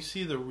like when you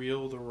see the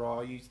real, the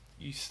raw, you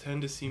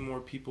tend to see more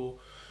people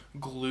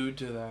glued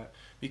to that,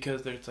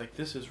 because it's like,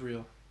 this is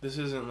real. This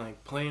isn't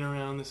like playing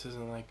around. This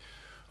isn't like,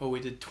 oh,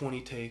 we did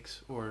 20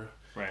 takes, or,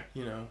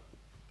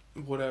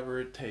 whatever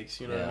it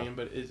takes, what I mean?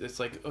 But it's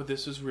like, oh,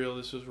 this is real.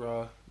 This is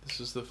raw. This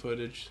is the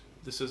footage.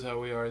 This is how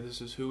we are. This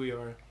is who we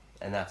are.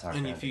 And that's our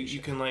And if you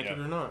can like it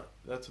or not,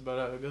 that's about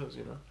how it goes,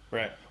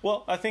 Right.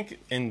 Well, I think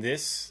in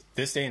this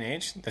day and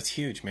age, that's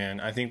huge, man.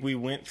 I think we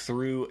went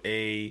through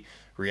a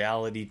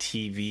reality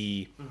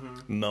TV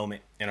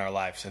moment in our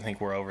lives. I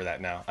think we're over that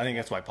now. I think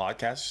that's why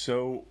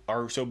podcasts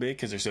are so big,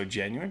 because they're so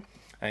genuine.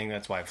 I think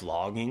that's why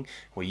vlogging,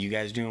 what you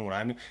guys doing, what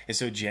I'm doing, is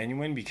so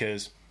genuine,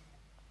 because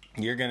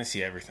you're going to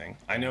see everything.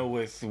 I know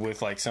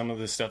with like some of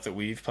the stuff that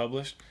we've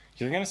published,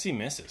 you're going to see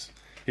misses.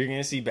 You're going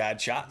to see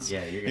bad shots.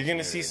 Yeah, you're going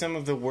to see some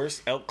of the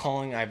worst elk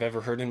calling I've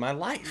ever heard in my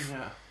life.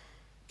 Yeah.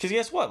 Because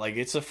guess what? Like,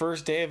 it's the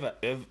first day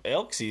of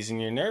elk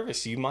season. You're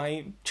nervous. You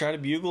might try to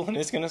bugle, and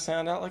it's going to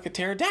sound out like a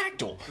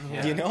pterodactyl.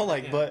 Yeah. You know,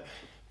 like, but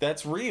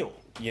that's real.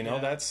 You know,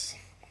 Yeah. that's...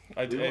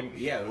 And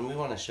we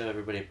want to show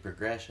everybody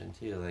progression,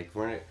 too. Like,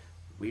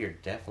 we are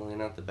definitely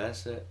not the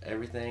best at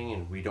everything,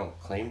 and we don't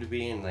claim to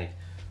be. And, like,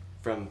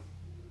 from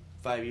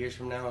 5 years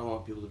from now, I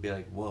want people to be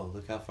like, whoa,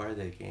 look how far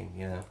they came,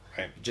 you know?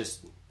 Right.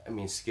 Just, I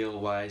mean,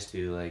 skill-wise,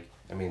 too. Like,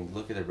 I mean,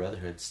 look at the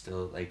Brotherhood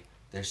still, like,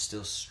 they're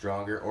still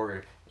stronger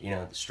or, you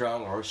know,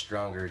 strong or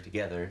stronger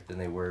together than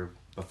they were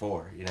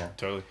before, you know?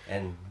 Totally.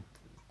 And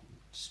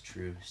it's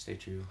true. Stay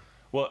true.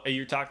 Well,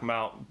 you're talking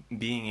about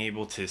being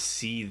able to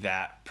see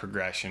that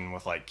progression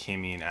with, like,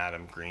 Kimmy and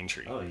Adam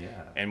Greentree. Oh,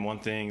 yeah. And one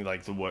thing,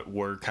 like, what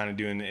we're kind of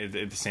doing at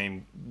the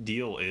same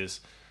deal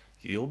is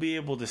you'll be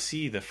able to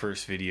see the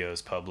first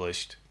videos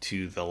published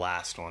to the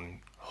last one.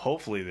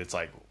 Hopefully that's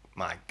like,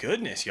 my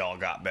goodness, y'all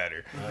got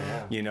better. Oh,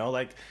 yeah. You know,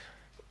 like,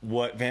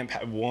 what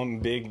one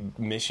big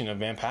mission of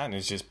Van Patten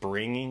is just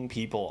bringing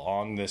people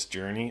on this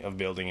journey of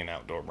building an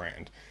outdoor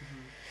brand.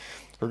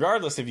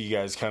 Regardless if you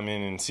guys come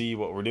in and see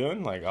what we're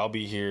doing, like, I'll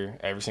be here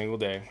every single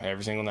day,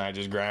 every single night,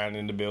 just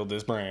grinding to build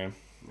this brand.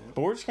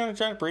 But we're just going to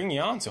try to bring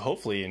you on. So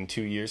hopefully in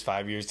 2 years,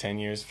 5 years, 10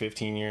 years,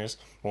 15 years,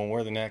 when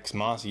we're the next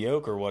Mossy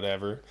Oak or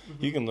whatever,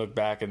 you can look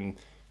back in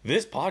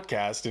this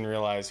podcast and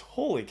realize,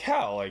 holy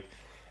cow, like,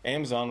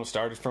 Amazon was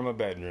started from a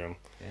bedroom.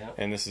 Yeah.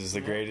 And this is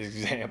the greatest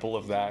example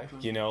of that.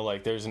 You know,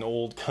 like, there's an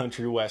old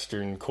country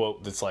western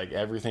quote that's like,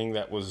 everything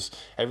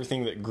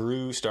that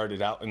grew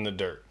started out in the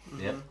dirt.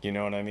 Yep. You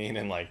know what I mean?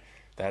 And, like,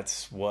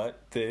 that's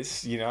what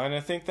this, you know, and I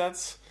think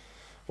that's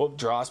what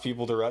draws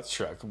people to Ruts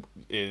Truck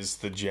is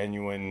the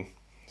genuine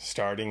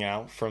starting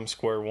out from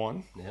square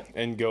one. Yep.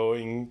 And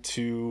going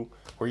to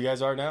where you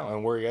guys are now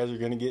and where you guys are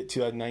going to get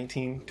to at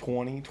 19,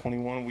 20,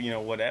 21, you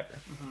know, whatever.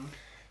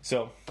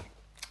 So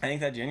I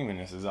think that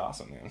genuineness is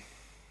awesome, man.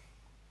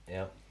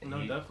 Yep. No,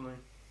 definitely.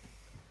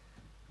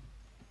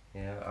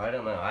 Yeah, I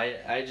don't know.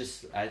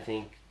 I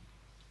think,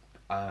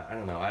 I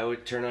don't know. I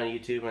would turn on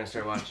YouTube and I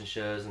start watching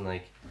shows and,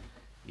 like,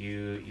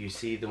 you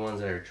see the ones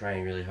that are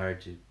trying really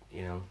hard to,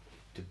 you know,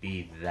 to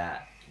be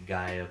that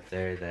guy up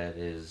there that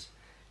is,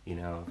 you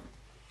know,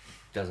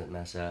 doesn't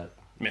mess up.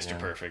 Mr. You know?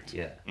 Perfect.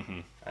 Yeah.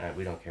 Mm-hmm.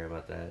 We don't care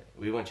about that.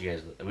 We want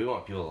people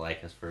to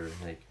like us for,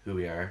 like, who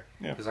we are.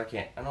 Yeah. Because I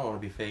don't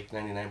want to be fake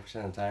 99%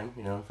 of the time,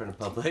 you know, in front of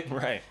public.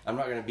 Right. I'm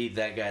not going to be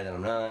that guy that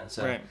I'm not.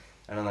 So, Right.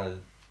 I don't know.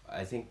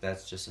 I think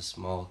that's just a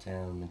small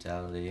town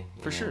mentality.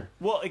 For sure.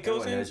 Well, it goes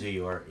Everyone knows in. who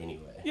you are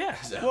anyway. Yeah.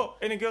 So. Well,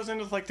 and it goes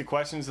into, like, the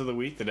questions of the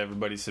week that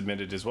everybody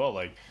submitted as well.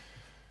 Like,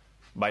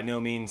 by no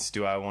means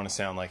do I want to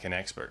sound like an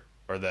expert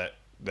or that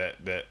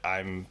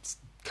I'm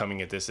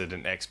coming at this at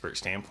an expert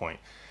standpoint.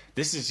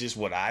 This is just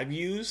what I've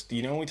used.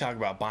 You know, we talk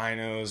about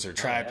binos or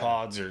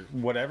tripods or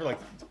whatever, like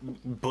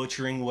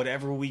butchering,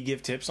 whatever we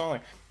give tips on.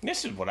 Like,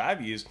 this is what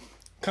I've used.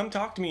 Come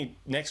talk to me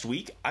next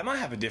week. I might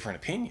have a different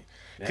opinion.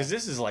 Because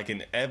this is like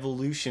an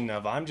evolution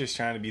of I'm just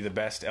trying to be the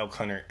best elk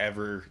hunter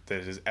ever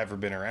that has ever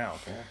been around.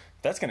 Yeah.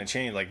 That's going to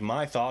change. Like,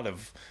 my thought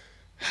of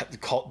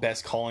the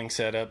best calling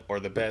setup or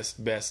the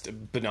best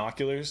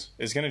binoculars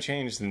is going to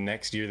change the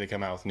next year they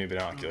come out with new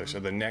binoculars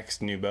or the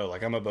next new bow.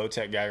 Like, I'm a bow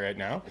tech guy right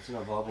now. It's an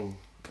evolving.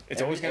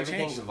 It's always going to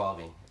change. Everything's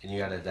evolving, and you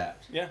got to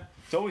adapt. Yeah,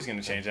 it's always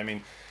going to change. I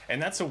mean, and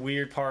that's a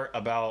weird part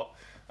about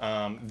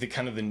the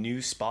kind of the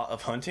new spot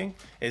of hunting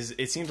is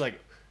it seems like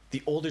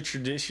the older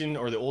tradition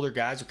or the older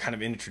guys were kind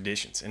of into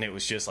traditions, and it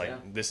was just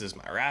like, this is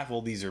my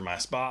raffle, these are my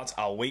spots.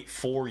 I'll wait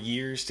 4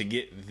 years to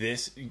get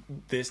this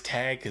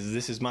tag because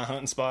this is my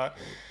hunting spot.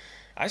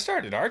 I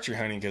started archery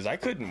hunting because I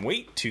couldn't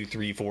wait 2,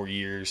 3, 4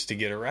 years to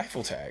get a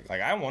rifle tag.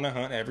 Like, I want to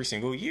hunt every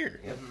single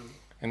year. Yep.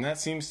 And that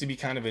seems to be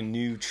kind of a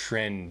new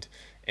trend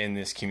in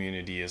this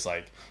community is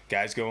like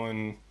guys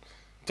going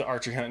to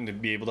archery hunting to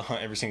be able to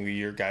hunt every single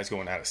year, guys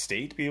going out of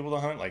state to be able to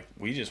hunt. Like,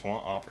 we just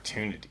want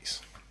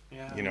opportunities.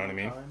 Yeah. You know what I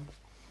mean?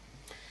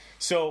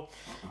 So,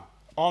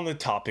 on the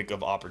topic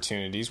of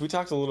opportunities, we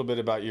talked a little bit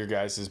about your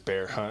guys'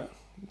 bear hunt,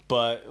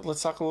 but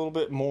let's talk a little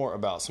bit more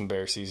about some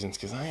bear seasons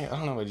because I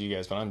don't know about you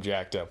guys, but I'm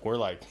jacked up. We're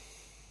like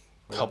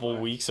a couple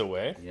weeks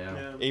away.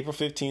 Yeah. April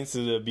 15th is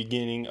the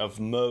beginning of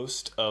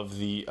most of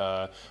the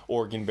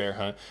Oregon bear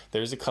hunt.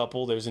 There's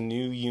a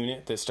new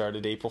unit that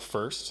started April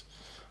 1st.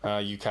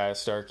 Ukiah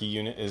Starkey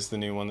unit is the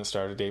new one that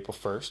started April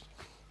 1st.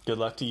 Good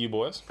luck to you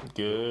boys.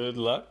 Good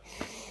luck.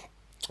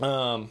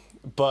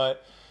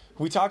 But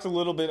we talked a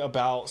little bit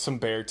about some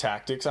bear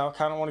tactics. I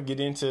kind of want to get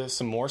into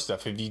some more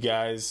stuff. Have you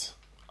guys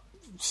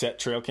set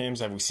trail cams?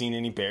 Have we seen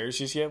any bears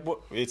just yet?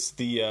 It's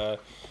the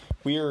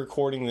we are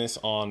recording this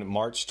on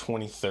March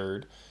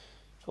 23rd.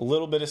 A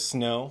little bit of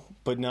snow,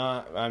 but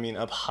not, I mean,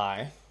 up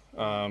high.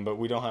 But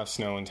we don't have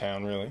snow in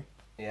town, really.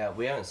 Yeah,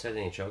 we haven't set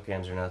any trail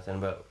cams or nothing,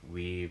 but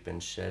we've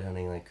been shed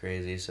hunting like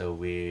crazy, so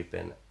we've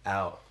been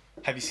out.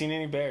 Have you seen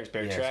any bears?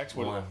 Bear tracks?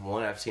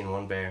 One, I've seen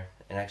one bear,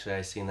 and actually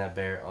I seen that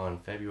bear on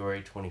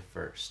February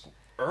 21st.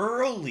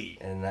 Early!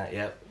 And that,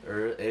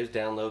 it was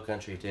down low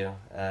country too.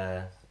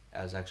 I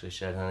was actually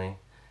shed hunting,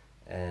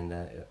 and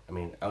I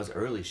mean, I was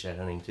early shed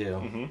hunting too.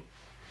 Mm-hmm.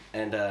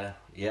 And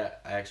yeah,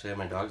 I actually have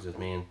my dogs with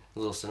me, and a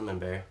little cinnamon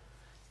bear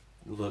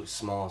looks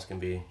small as can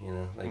be, you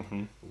know, like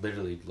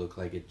literally looked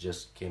like it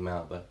just came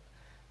out. But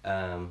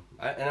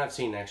I've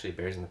seen actually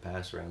bears in the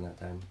past around that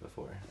time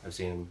before. I've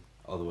seen them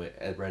all the way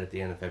right at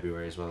the end of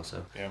February as well.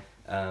 So Yeah.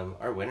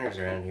 Our winters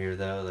around here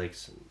though, like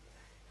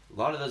a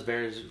lot of those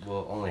bears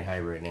will only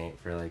hibernate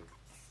for like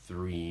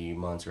 3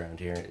 months around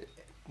here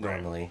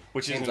normally,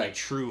 which seems isn't like like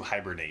true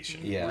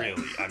hibernation. Yeah.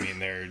 Really. I mean,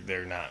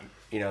 they're not.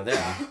 you know,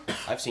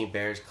 I've seen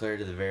bears clear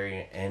to the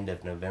very end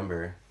of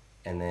November,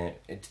 and then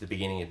to the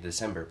beginning of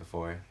December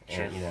before,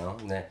 and Sure. you know,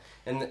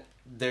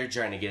 they're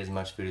trying to get as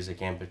much food as they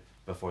can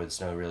before the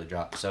snow really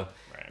drops. So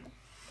Right.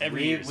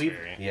 Every year's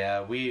variant.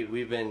 yeah,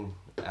 we've been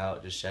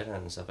out just shed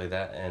hunting and stuff like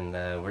that, and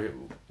I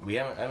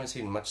haven't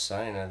seen much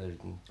sign other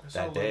than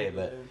that day,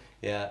 but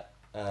yeah,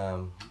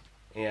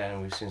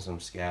 and we've seen some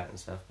scat and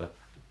stuff, but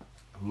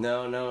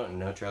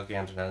no trail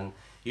cams or nothing.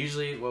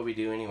 Usually, what we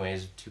do anyway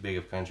is too big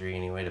of country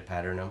anyway to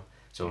pattern them.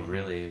 So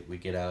really, we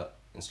get out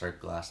and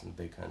start glassing the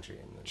big country,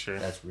 and Sure.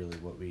 that's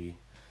really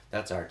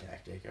that's our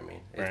tactic. I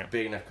mean, it's Right.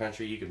 big enough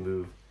country you can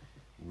move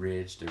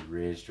ridge to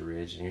ridge to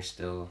ridge, and you're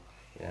still,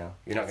 you know,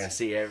 you're not going to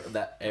see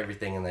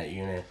everything in that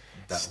unit.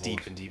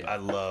 Steep and deep. Yeah. I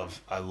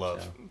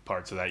love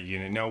parts of that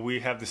unit. No, we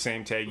have the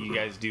same tag you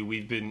guys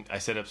do. I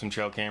set up some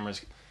trail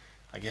cameras,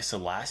 I guess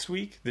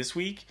this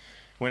week,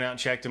 went out and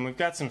checked them. We've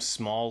got some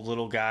small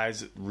little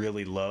guys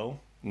really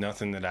low.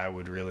 Nothing that I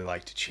would really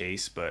like to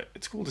chase, but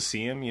it's cool to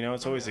see them. You know,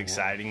 it's always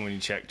exciting when you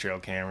check trail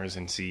cameras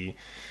and see.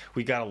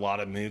 We got a lot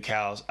of moo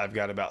cows. I've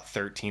got about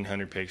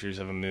 1,300 pictures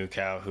of a moo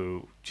cow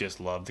who just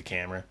loved the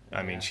camera.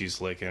 I mean,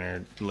 she's licking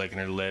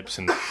her lips,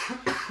 and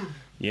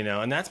you know,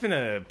 and that's been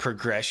a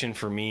progression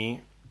for me.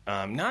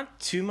 Not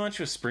too much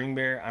with spring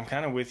bear. I'm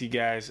kind of with you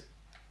guys.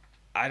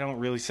 I don't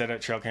really set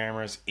up trail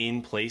cameras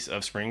in place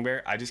of spring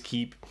bear. I just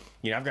keep,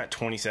 you know, I've got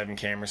 27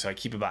 cameras, so I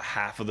keep about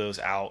half of those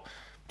out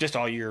just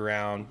all year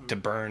round to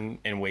burn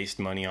and waste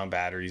money on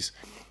batteries,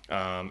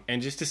 and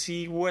just to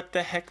see what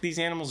the heck these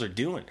animals are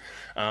doing.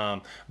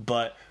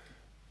 But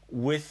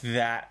with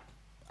that,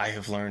 I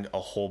have learned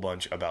a whole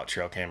bunch about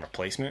trail camera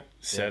placement,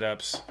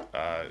 setups,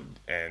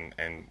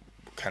 and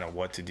kind of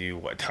what to do,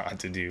 what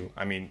not to do.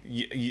 I mean,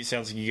 it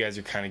sounds like you guys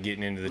are kind of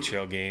getting into the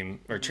trail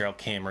game or trail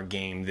camera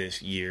game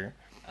this year.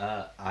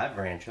 I've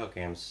ran trail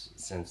cams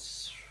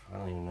since I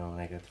don't even know when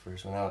I got the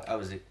first one.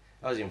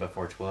 I was even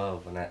before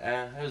 12 when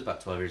I was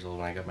about 12 years old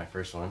when I got my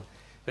first one,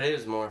 but it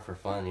was more for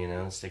fun, you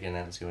know, sticking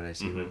out and see what I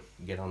see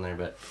get on there.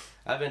 But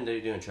I've been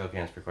doing trail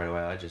cams for quite a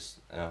while.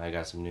 I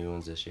got some new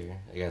ones this year.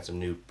 I got some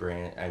new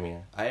brand. I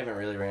mean, I haven't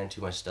really ran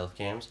too much stealth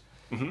cams.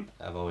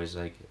 I've always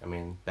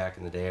back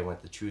in the day I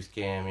went the truth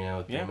cam, you know,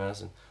 with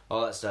Primos and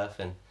all that stuff,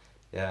 and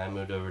yeah, I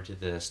moved over to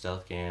the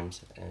stealth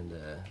cams, and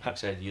I'm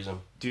excited to use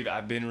them. Dude,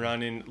 I've been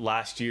running.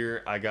 Last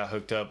year, I got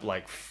hooked up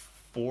like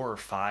 4 or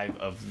 5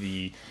 of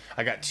the.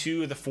 I got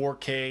 2 of the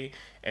 4K,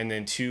 and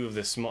then 2 of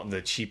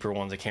the cheaper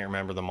ones. I can't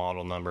remember the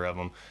model number of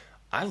them.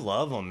 I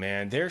love them,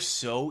 man. They're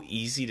so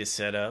easy to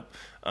set up.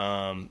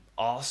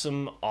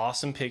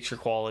 Awesome picture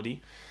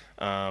quality.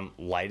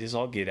 Light as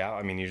all get out.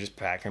 I mean, you're just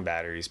packing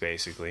batteries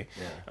basically.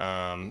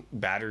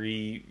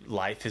 Battery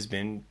life has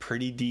been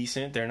pretty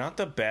decent. They're not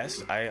the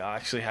best. I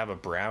actually have a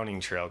Browning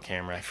trail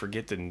camera. I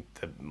forget the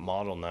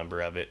model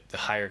number of it. The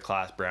higher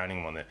class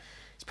Browning one.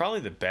 It's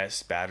probably the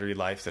best battery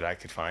life that I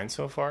could find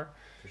so far.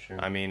 For sure.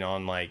 I mean,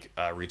 on like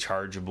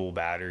rechargeable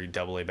battery,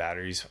 AA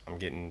batteries, I'm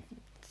getting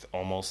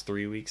almost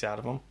 3 weeks out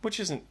of them, which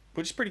is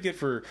pretty good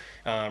for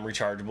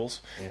rechargeables.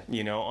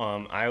 You know,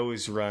 I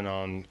always run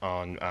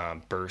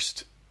on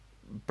burst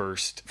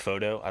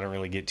photo. I don't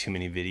really get too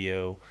many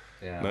video.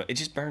 But it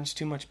just burns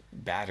too much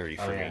battery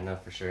for me. No,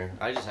 for sure.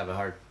 I have a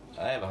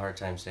hard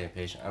time staying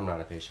patient. I'm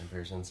not a patient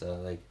person, so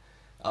like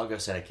I'll go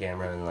set a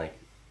camera and like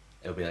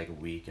it'll be like a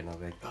week and I'll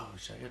be like, oh,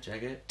 should I go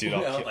check it? Dude,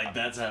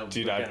 that's how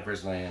kind of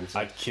person I am. So.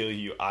 I'd kill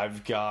you.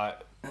 I've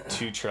got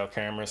 2 trail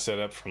cameras set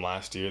up from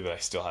last year that I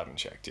still haven't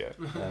checked yet.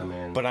 Oh,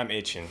 man. But I'm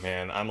itching,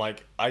 man. I'm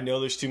like, I know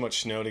there's too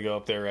much snow to go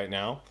up there right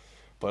now,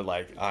 but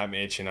like I'm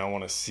itching. I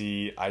want to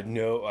see. I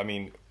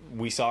mean,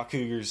 we saw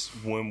cougars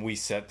when we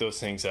set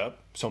those things up,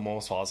 so I'm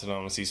almost positive I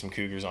want to see some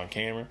cougars on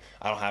camera.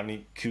 I don't have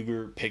any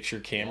cougar picture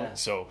camera,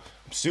 so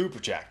I'm super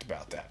jacked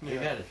about that.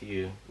 We've had a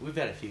few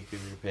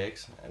cougar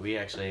pics. We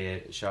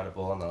actually shot a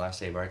bull on the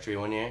last day of archery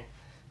one year.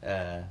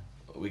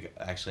 We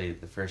actually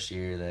the first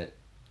year that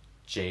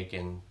Jake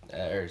and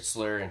or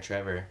Slur and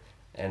Trevor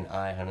and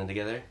I hunted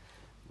together,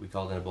 we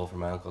called in a bull for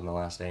my uncle on the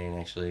last day, and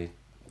actually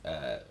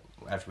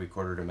after we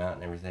quartered him out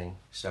and everything,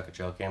 stuck a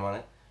trail cam on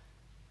it,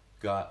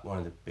 got one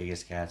of the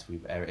biggest cats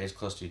we've ever. It's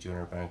close to a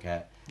 200-pound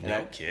cat. And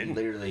no kidding.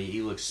 Literally,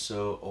 he looks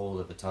so old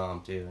of a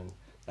tom too, and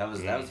that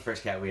was the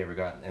first cat we ever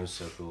got, and it was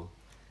so cool.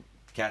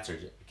 Cats are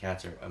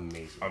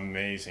amazing.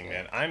 Amazing,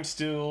 man. I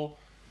still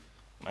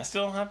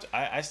have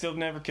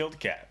never killed a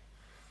cat.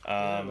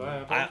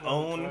 I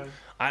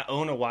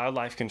own a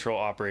wildlife control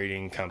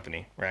operating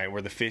company, right?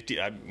 We're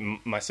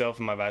myself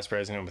and my vice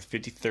president with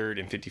 53rd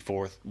and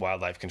 54th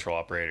wildlife control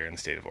operator in the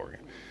state of Oregon.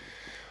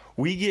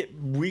 We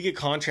get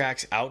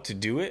contracts out to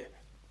do it.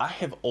 I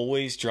have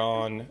always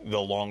drawn the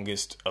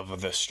longest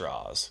of the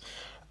straws.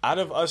 Out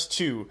of us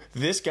two,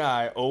 this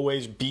guy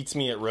always beats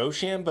me at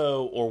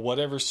Rochambeau or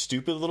whatever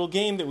stupid little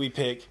game that we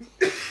pick.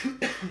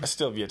 I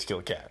still have yet to kill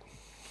a cat.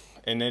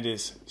 And it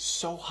is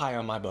so high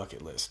on my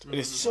bucket list. It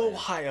is so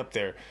high up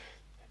there.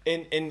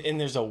 And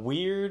there's a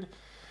weird,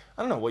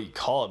 I don't know what you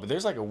call it, but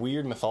there's like a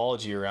weird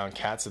mythology around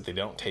cats that they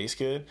don't taste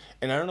good.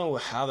 And I don't know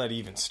how that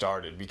even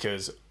started,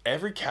 because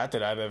every cat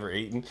that I've ever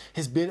eaten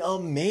has been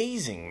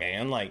amazing,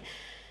 man. Like,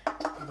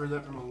 I've heard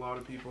that from a lot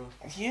of people.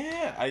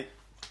 yeah,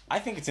 I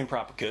think it's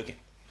improper cooking.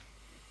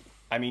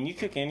 I mean, you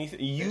cook anything.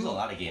 There's a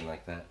lot of game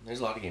like that. There's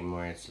a lot of game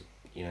where it's,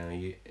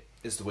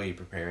 it's the way you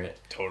prepare it.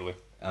 Totally.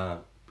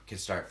 Could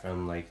start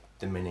from like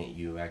the minute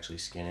you actually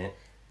skin it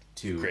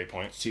to Great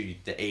point. to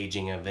the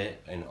aging of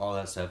it and all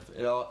that stuff.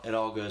 It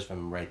all goes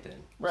from right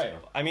then. Right.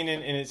 So, I mean,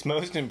 and it's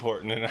most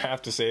important, and I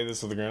have to say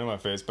this with a grin on my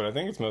face, but I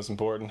think it's most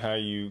important how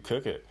you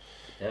cook it.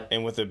 yeah.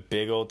 And with a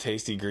big old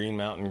tasty Green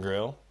Mountain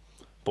grill,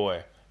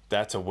 boy,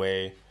 that's a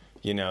way,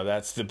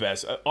 that's the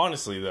best.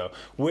 Honestly, though,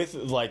 with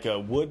like a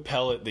wood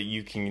pellet that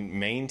you can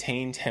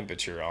maintain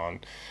temperature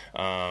on,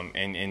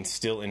 and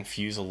still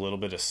infuse a little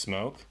bit of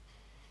smoke,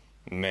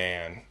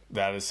 man,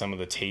 that is some of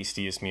the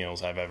tastiest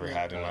meals I've ever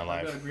had in my I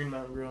got a life. Green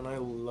Mountain Grill and I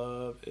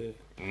love it.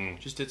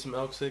 Just did some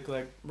elk steak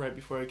like right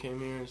before I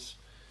came here. It's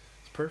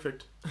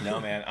perfect.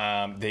 No,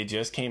 man. They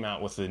just came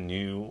out with the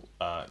new,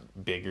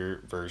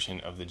 bigger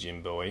version of the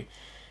Jim Bowie.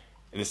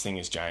 This thing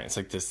is giant. It's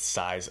like the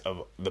size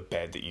of the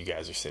bed that you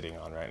guys are sitting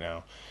on right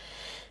now.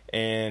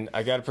 And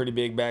I got a pretty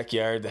big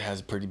backyard that has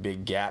a pretty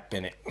big gap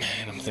in it.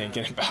 And I'm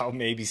thinking about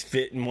maybe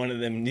fitting one of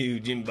them new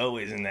Jim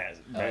Bowies in that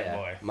bad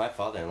boy. My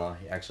father-in-law,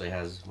 he actually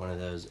has one of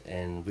those,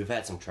 and we've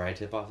had some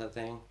tri-tip off that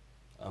thing.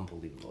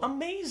 Unbelievable.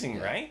 Amazing,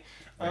 right?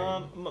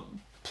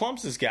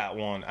 Plumps has got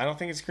one. I don't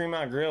think it's Green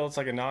Mountain Grill. It's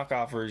like a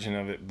knockoff version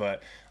of it.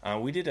 But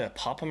we did a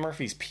Papa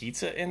Murphy's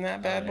Pizza in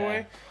that bad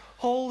boy.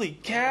 Holy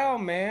cow,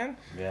 man.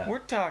 Yeah. We're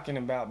talking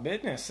about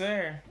business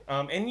there.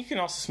 And you can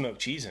also smoke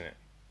cheese in it.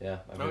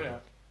 Yeah.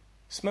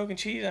 Smoking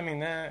cheese, I mean,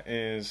 that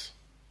is...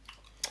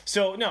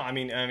 So, no, I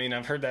mean,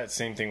 I've heard that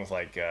same thing with,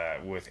 like,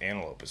 with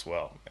antelope as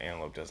well.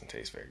 Antelope doesn't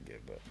taste very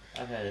good, but...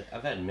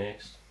 I've had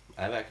mixed.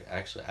 I've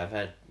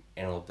had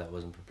antelope that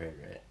wasn't prepared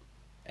right,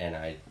 and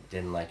I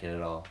didn't like it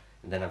at all.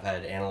 And then I've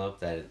had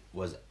antelope that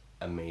was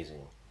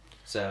amazing.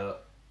 So,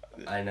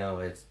 I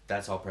know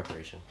that's all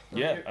preparation.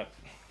 Yeah.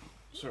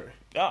 Sorry.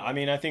 I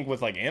mean, I think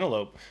with, like,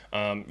 antelope,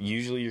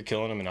 usually you're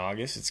killing them in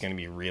August. It's going to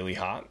be really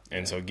hot,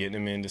 and so getting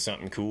them into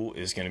something cool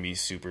is going to be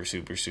super,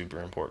 super,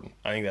 super important.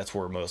 I think that's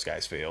where most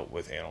guys fail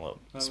with antelope,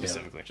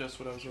 specifically. Just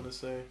what I was going to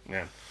say.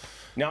 Yeah.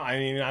 No, I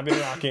mean, I've been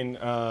rocking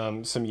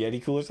some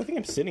Yeti coolers. I think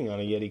I'm sitting on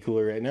a Yeti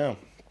cooler right now.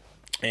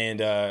 And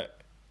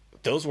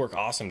those work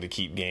awesome to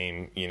keep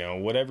game,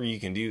 whatever you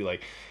can do.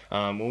 Like,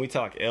 when we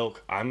talk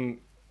elk,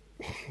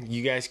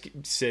 you guys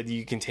said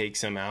you can take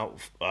some out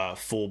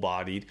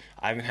full-bodied.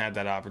 I haven't had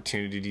that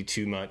opportunity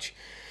too much.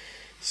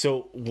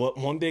 So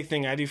one big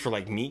thing I do for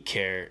like meat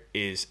care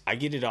is I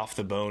get it off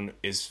the bone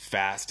as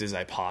fast as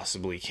I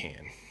possibly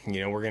can.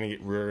 We're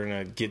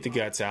gonna get the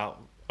guts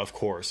out, of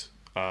course,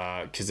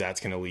 because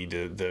that's gonna lead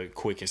to the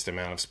quickest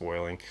amount of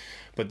spoiling.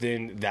 But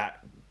then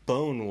that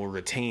bone will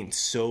retain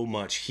so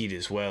much heat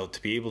as well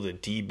to be able to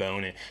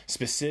debone it,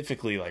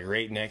 specifically like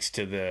right next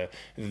to the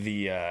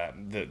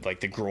like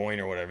the groin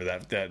or whatever,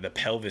 that the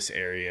pelvis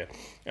area,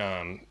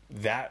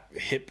 that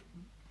hip,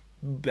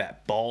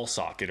 that ball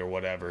socket or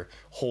whatever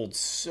holds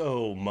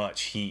so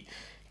much heat.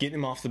 Getting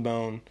them off the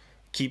bone,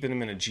 keeping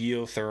them in a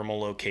geothermal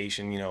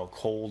location, a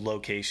cold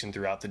location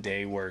throughout the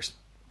day where it's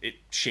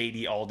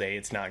shady all day,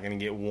 it's not going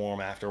to get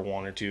warm after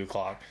 1 or 2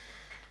 o'clock.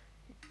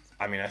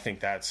 I mean, I think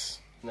that's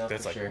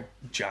like sure.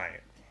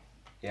 Giant.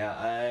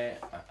 Yeah,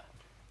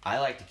 I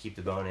like to keep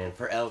the bone in,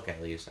 for elk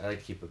at least. I like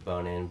to keep a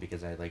bone in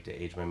because I like to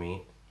age my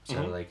meat.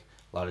 So like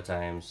a lot of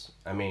times,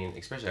 I mean,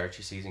 especially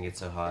archery season gets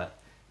so hot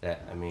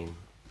that, I mean,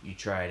 you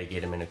try to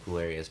get them in a cool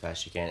area as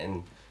fast as you can.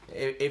 And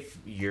if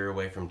you're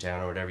away from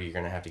town or whatever, you're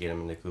going to have to get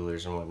them in the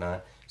coolers and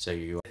whatnot. So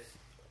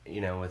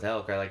with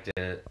elk, I like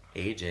to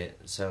age it.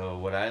 So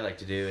what I like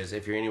to do is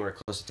if you're anywhere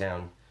close to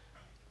town,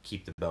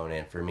 keep the bone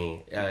in for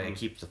me. It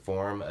keeps the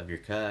form of your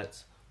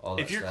cuts.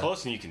 If you're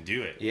close and you can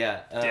do it,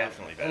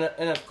 definitely better.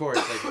 And of course,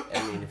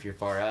 if you're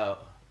far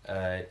out,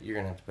 you're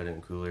gonna have to put it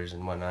in coolers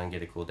and whatnot and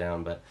get it cooled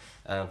down. But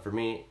for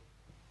me,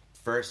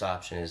 first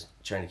option is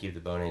trying to keep the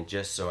bone in,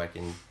 just so I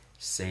can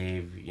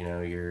save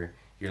your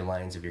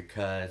lines of your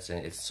cuts,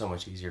 and it's so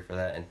much easier for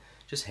that. And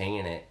just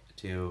hanging it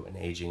too and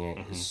aging it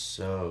is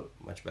so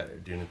much better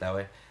doing it that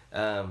way.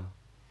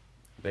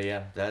 But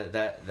yeah,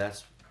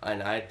 that's,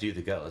 and I do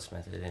the gutless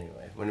method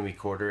anyway. When we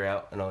quarter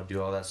out and I'll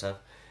do all that stuff.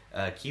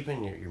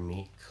 Keeping your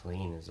meat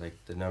clean is like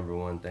the number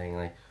one thing.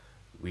 Like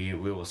we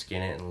will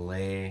skin it and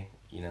lay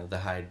the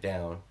hide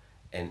down,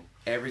 and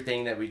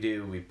everything that we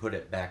do, we put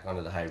it back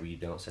onto the hide. We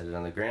don't set it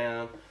on the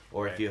ground,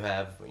 or if you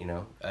have you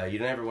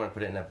don't ever want to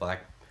put it in a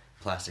black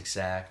plastic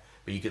sack,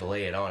 but you could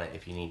lay it on it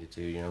if you needed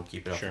to.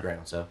 Keep it off the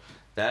ground. So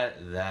that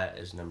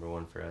is number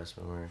one for us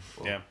when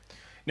we're yeah.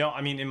 No,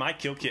 I mean, in my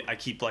kill kit, I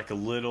keep like a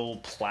little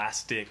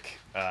plastic,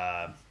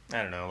 I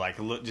don't know, like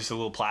just a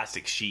little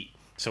plastic sheet.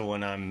 So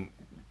when I'm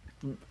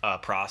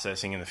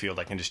processing in the field,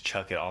 I can just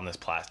chuck it on this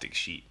plastic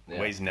sheet.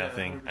 Weighs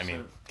nothing. I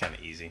mean, kind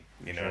of easy.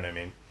 You know what I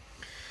mean?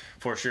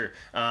 For sure.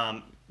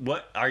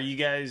 What are you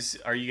guys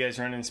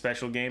running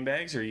special game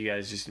bags, or are you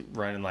guys just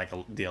running like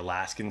the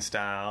Alaskan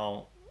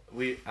style?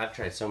 I've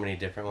tried so many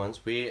different ones.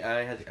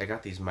 I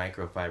got these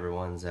microfiber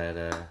ones at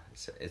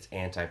it's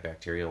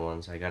antibacterial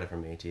ones. I got it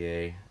from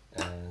ATA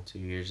 2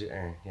 years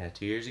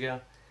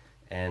ago,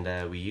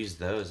 and we used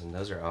those, and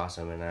those are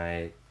awesome. And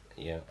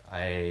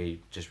I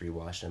just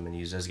rewashed them and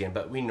used those again.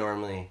 But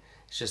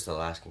it's just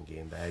Alaskan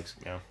game bags.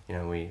 Yeah.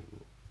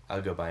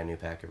 I'll go buy a new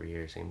pack every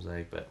year. Seems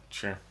like, but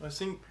sure. I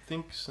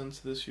think since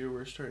this year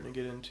we're starting to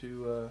get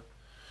into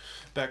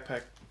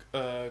backpack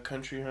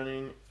country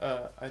hunting.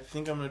 I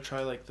think I'm gonna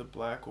try like the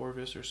Black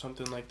Orvis or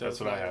something like that. That's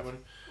what I have.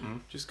 Mm-hmm.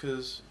 Just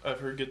because I've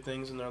heard good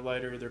things, and they're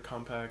lighter, they're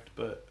compact.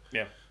 But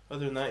yeah,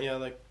 other than that,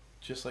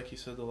 just like you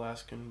said, the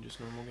Alaskan,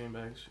 just normal game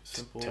bags,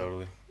 simple.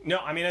 Totally. No,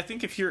 I mean, I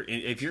think if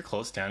you're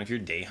close down, if you're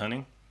day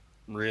hunting,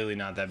 really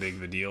not that big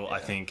of a deal. Yeah. I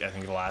think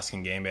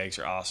Alaskan game bags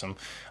are awesome.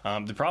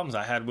 The problems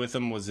I had with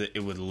them was that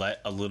it would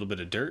let a little bit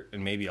of dirt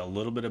and maybe a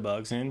little bit of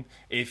bugs in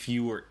if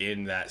you were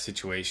in that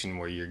situation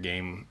where your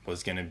game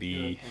was going to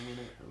be,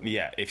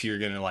 if you're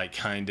going to like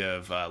kind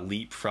of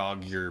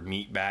leapfrog your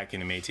meat back,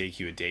 and it may take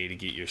you a day to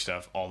get your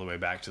stuff all the way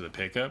back to the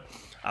pickup.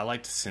 I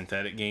like the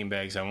synthetic game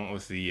bags. I went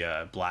with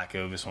the Black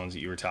Ovis ones that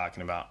you were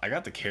talking about. I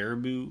got the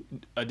Caribou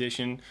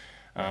edition.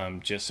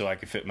 Just so I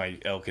could fit my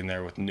elk in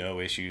there with no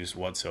issues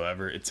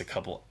whatsoever. It's a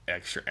couple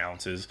extra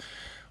ounces.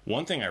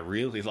 One thing I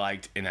really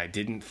liked, and I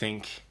didn't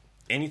think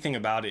anything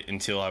about it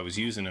until I was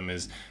using them,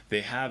 is they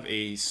have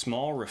a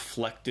small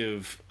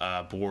reflective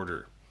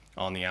border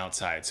on the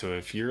outside. So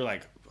if you're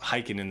like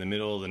hiking in the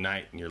middle of the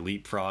night and you're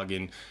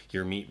leapfrogging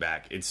your meat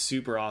back, it's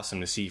super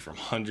awesome to see from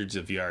hundreds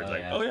of yards.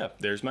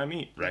 There's my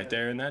meat right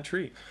there in that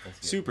tree.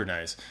 Super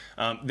nice.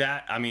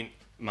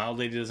 My old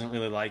lady doesn't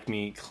really like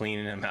me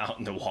cleaning them out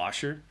in the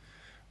washer,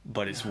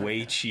 but it's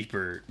way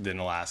cheaper than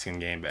Alaskan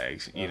game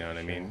bags. You know what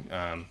I mean?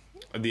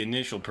 The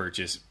initial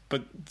purchase,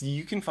 but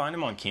you can find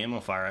them on Camo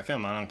Fire. I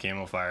found mine on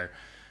Camo Fire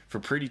for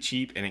pretty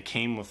cheap, and it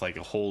came with like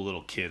a whole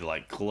little kit,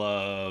 like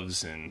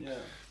gloves and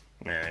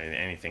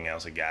anything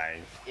else a guy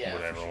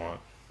would ever want.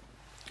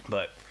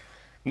 But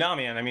no,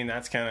 man, I mean,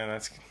 that's kind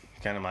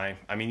of my.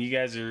 I mean, you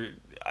guys are.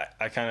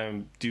 I kind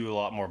of do a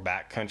lot more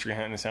backcountry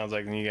hunting, it sounds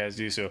like, than you guys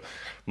do. So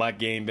my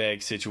game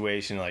bag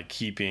situation, like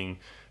keeping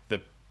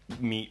the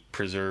meat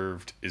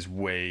preserved, is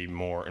way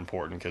more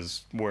important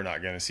because we're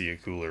not going to see a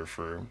cooler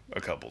for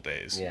a couple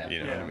days.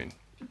 You know what I mean?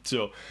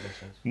 So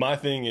my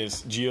thing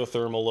is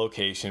geothermal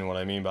location. What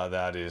I mean by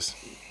that is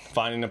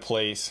finding a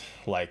place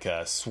like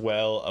a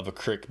swell of a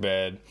creek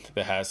bed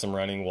that has some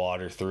running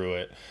water through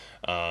it,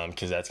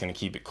 because that's going to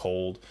keep it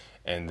cold.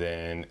 And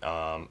then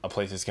a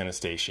place that's going to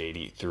stay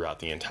shady throughout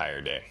the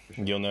entire day.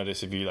 You'll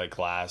notice if you like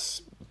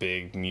glass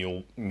big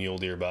mule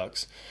deer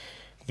bucks,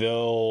 I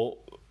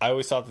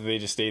always thought that they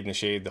just stayed in the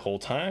shade the whole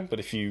time,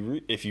 but if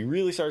you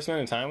really start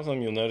spending time with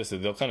them, you'll notice that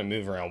they'll kind of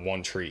move around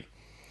one tree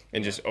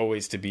and just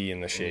always to be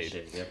in the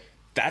shade.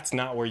 That's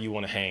not where you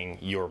want to hang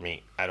your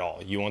meat at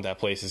all. You want that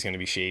place that's going to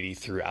be shady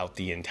throughout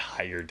the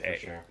entire day.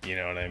 For sure. You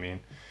know what I mean?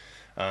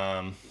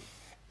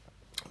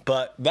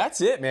 But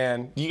that's it,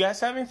 man. You guys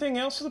have anything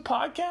else for the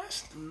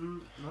podcast?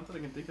 Not that I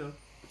can think of.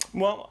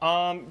 Well,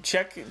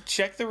 check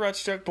the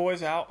Rutstruck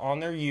Boys out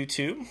on their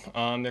YouTube.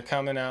 They're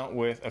coming out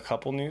with a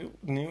couple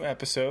new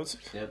episodes.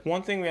 Yep.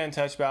 One thing we hadn't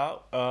touched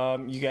about,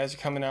 you guys are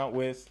coming out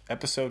with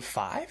episode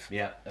 5.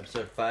 Yeah,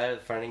 episode 5 of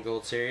the Finding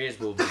Gold series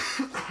will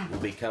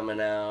be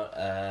coming out.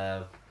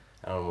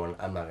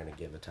 I'm not going to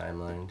give a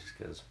timeline just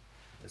because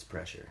it's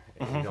pressure.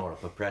 And you don't want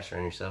to put pressure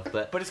on yourself,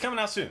 but it's coming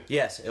out soon.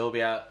 Yes, it will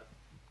be out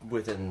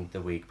within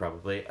the week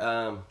probably.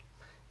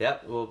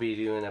 We'll be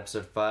doing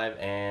episode 5,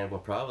 and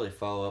we'll probably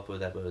follow up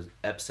with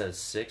episode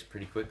 6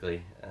 pretty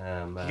quickly. You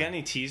got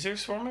any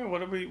teasers for me?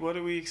 What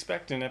do we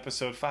expect in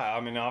episode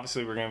 5? I mean,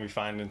 obviously we're going to be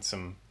finding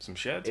some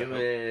sheds. It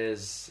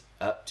was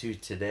up to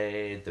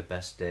today the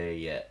best day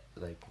yet.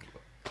 Like,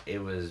 it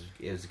was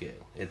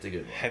good. It's a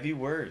good one. Heavy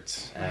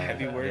words.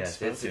 Heavy words.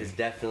 Yes, it's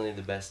definitely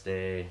the best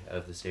day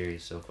of the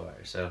series so far.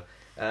 So,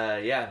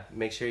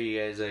 make sure you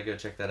guys go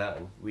check that out.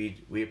 And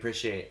we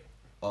appreciate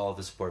all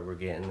the support we're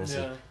getting. This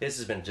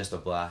has been just a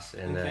blast.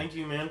 And thank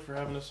you, man, for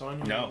having us on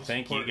here. No,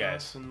 thank you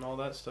guys and all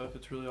that stuff.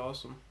 It's really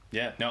awesome.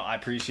 Yeah, no, I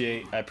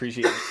appreciate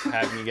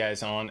having you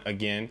guys on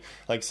again.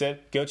 Like I said,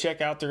 go check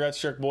out the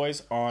Rutstruck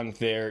Boys on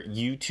their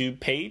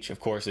YouTube page. Of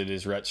course, it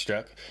is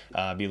Rutstruck.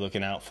 Be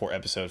looking out for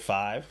episode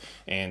 5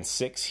 and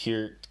 6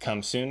 here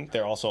come soon.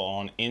 They're also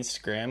on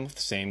Instagram with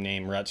the same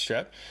name,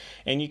 Rutstruck.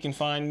 And you can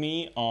find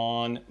me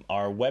on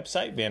our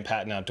website, Van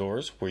Patten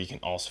Outdoors, where you can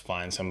also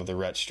find some of the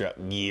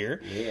Rutstruck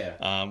gear.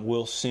 Yeah.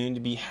 We'll soon to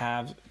be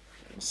have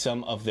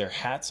some of their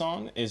hats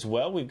on as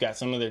well. We've got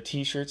some of their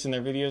t-shirts and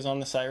their videos on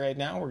the site right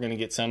now. We're going to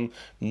get some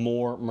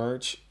more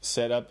merch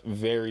set up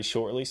very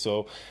shortly,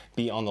 so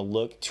be on the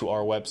look to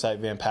our website,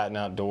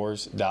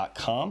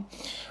 VanPattenOutdoors.com.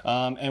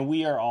 And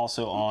we are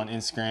also on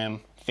Instagram,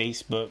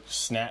 Facebook,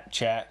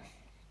 Snapchat,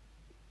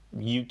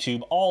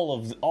 YouTube,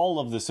 all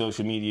of the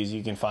social medias.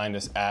 You can find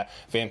us at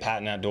Van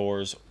Patten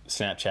Outdoors.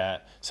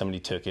 Snapchat, somebody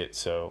took it,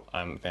 so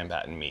I'm Van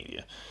Patten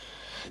Media.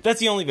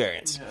 That's the only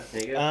variance. Yeah,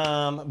 there you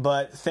go.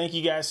 But thank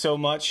you guys so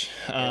much,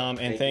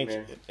 and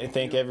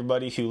thank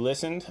everybody who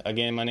listened.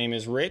 Again, my name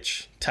is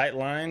Rich. Tight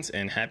lines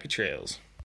and happy trails.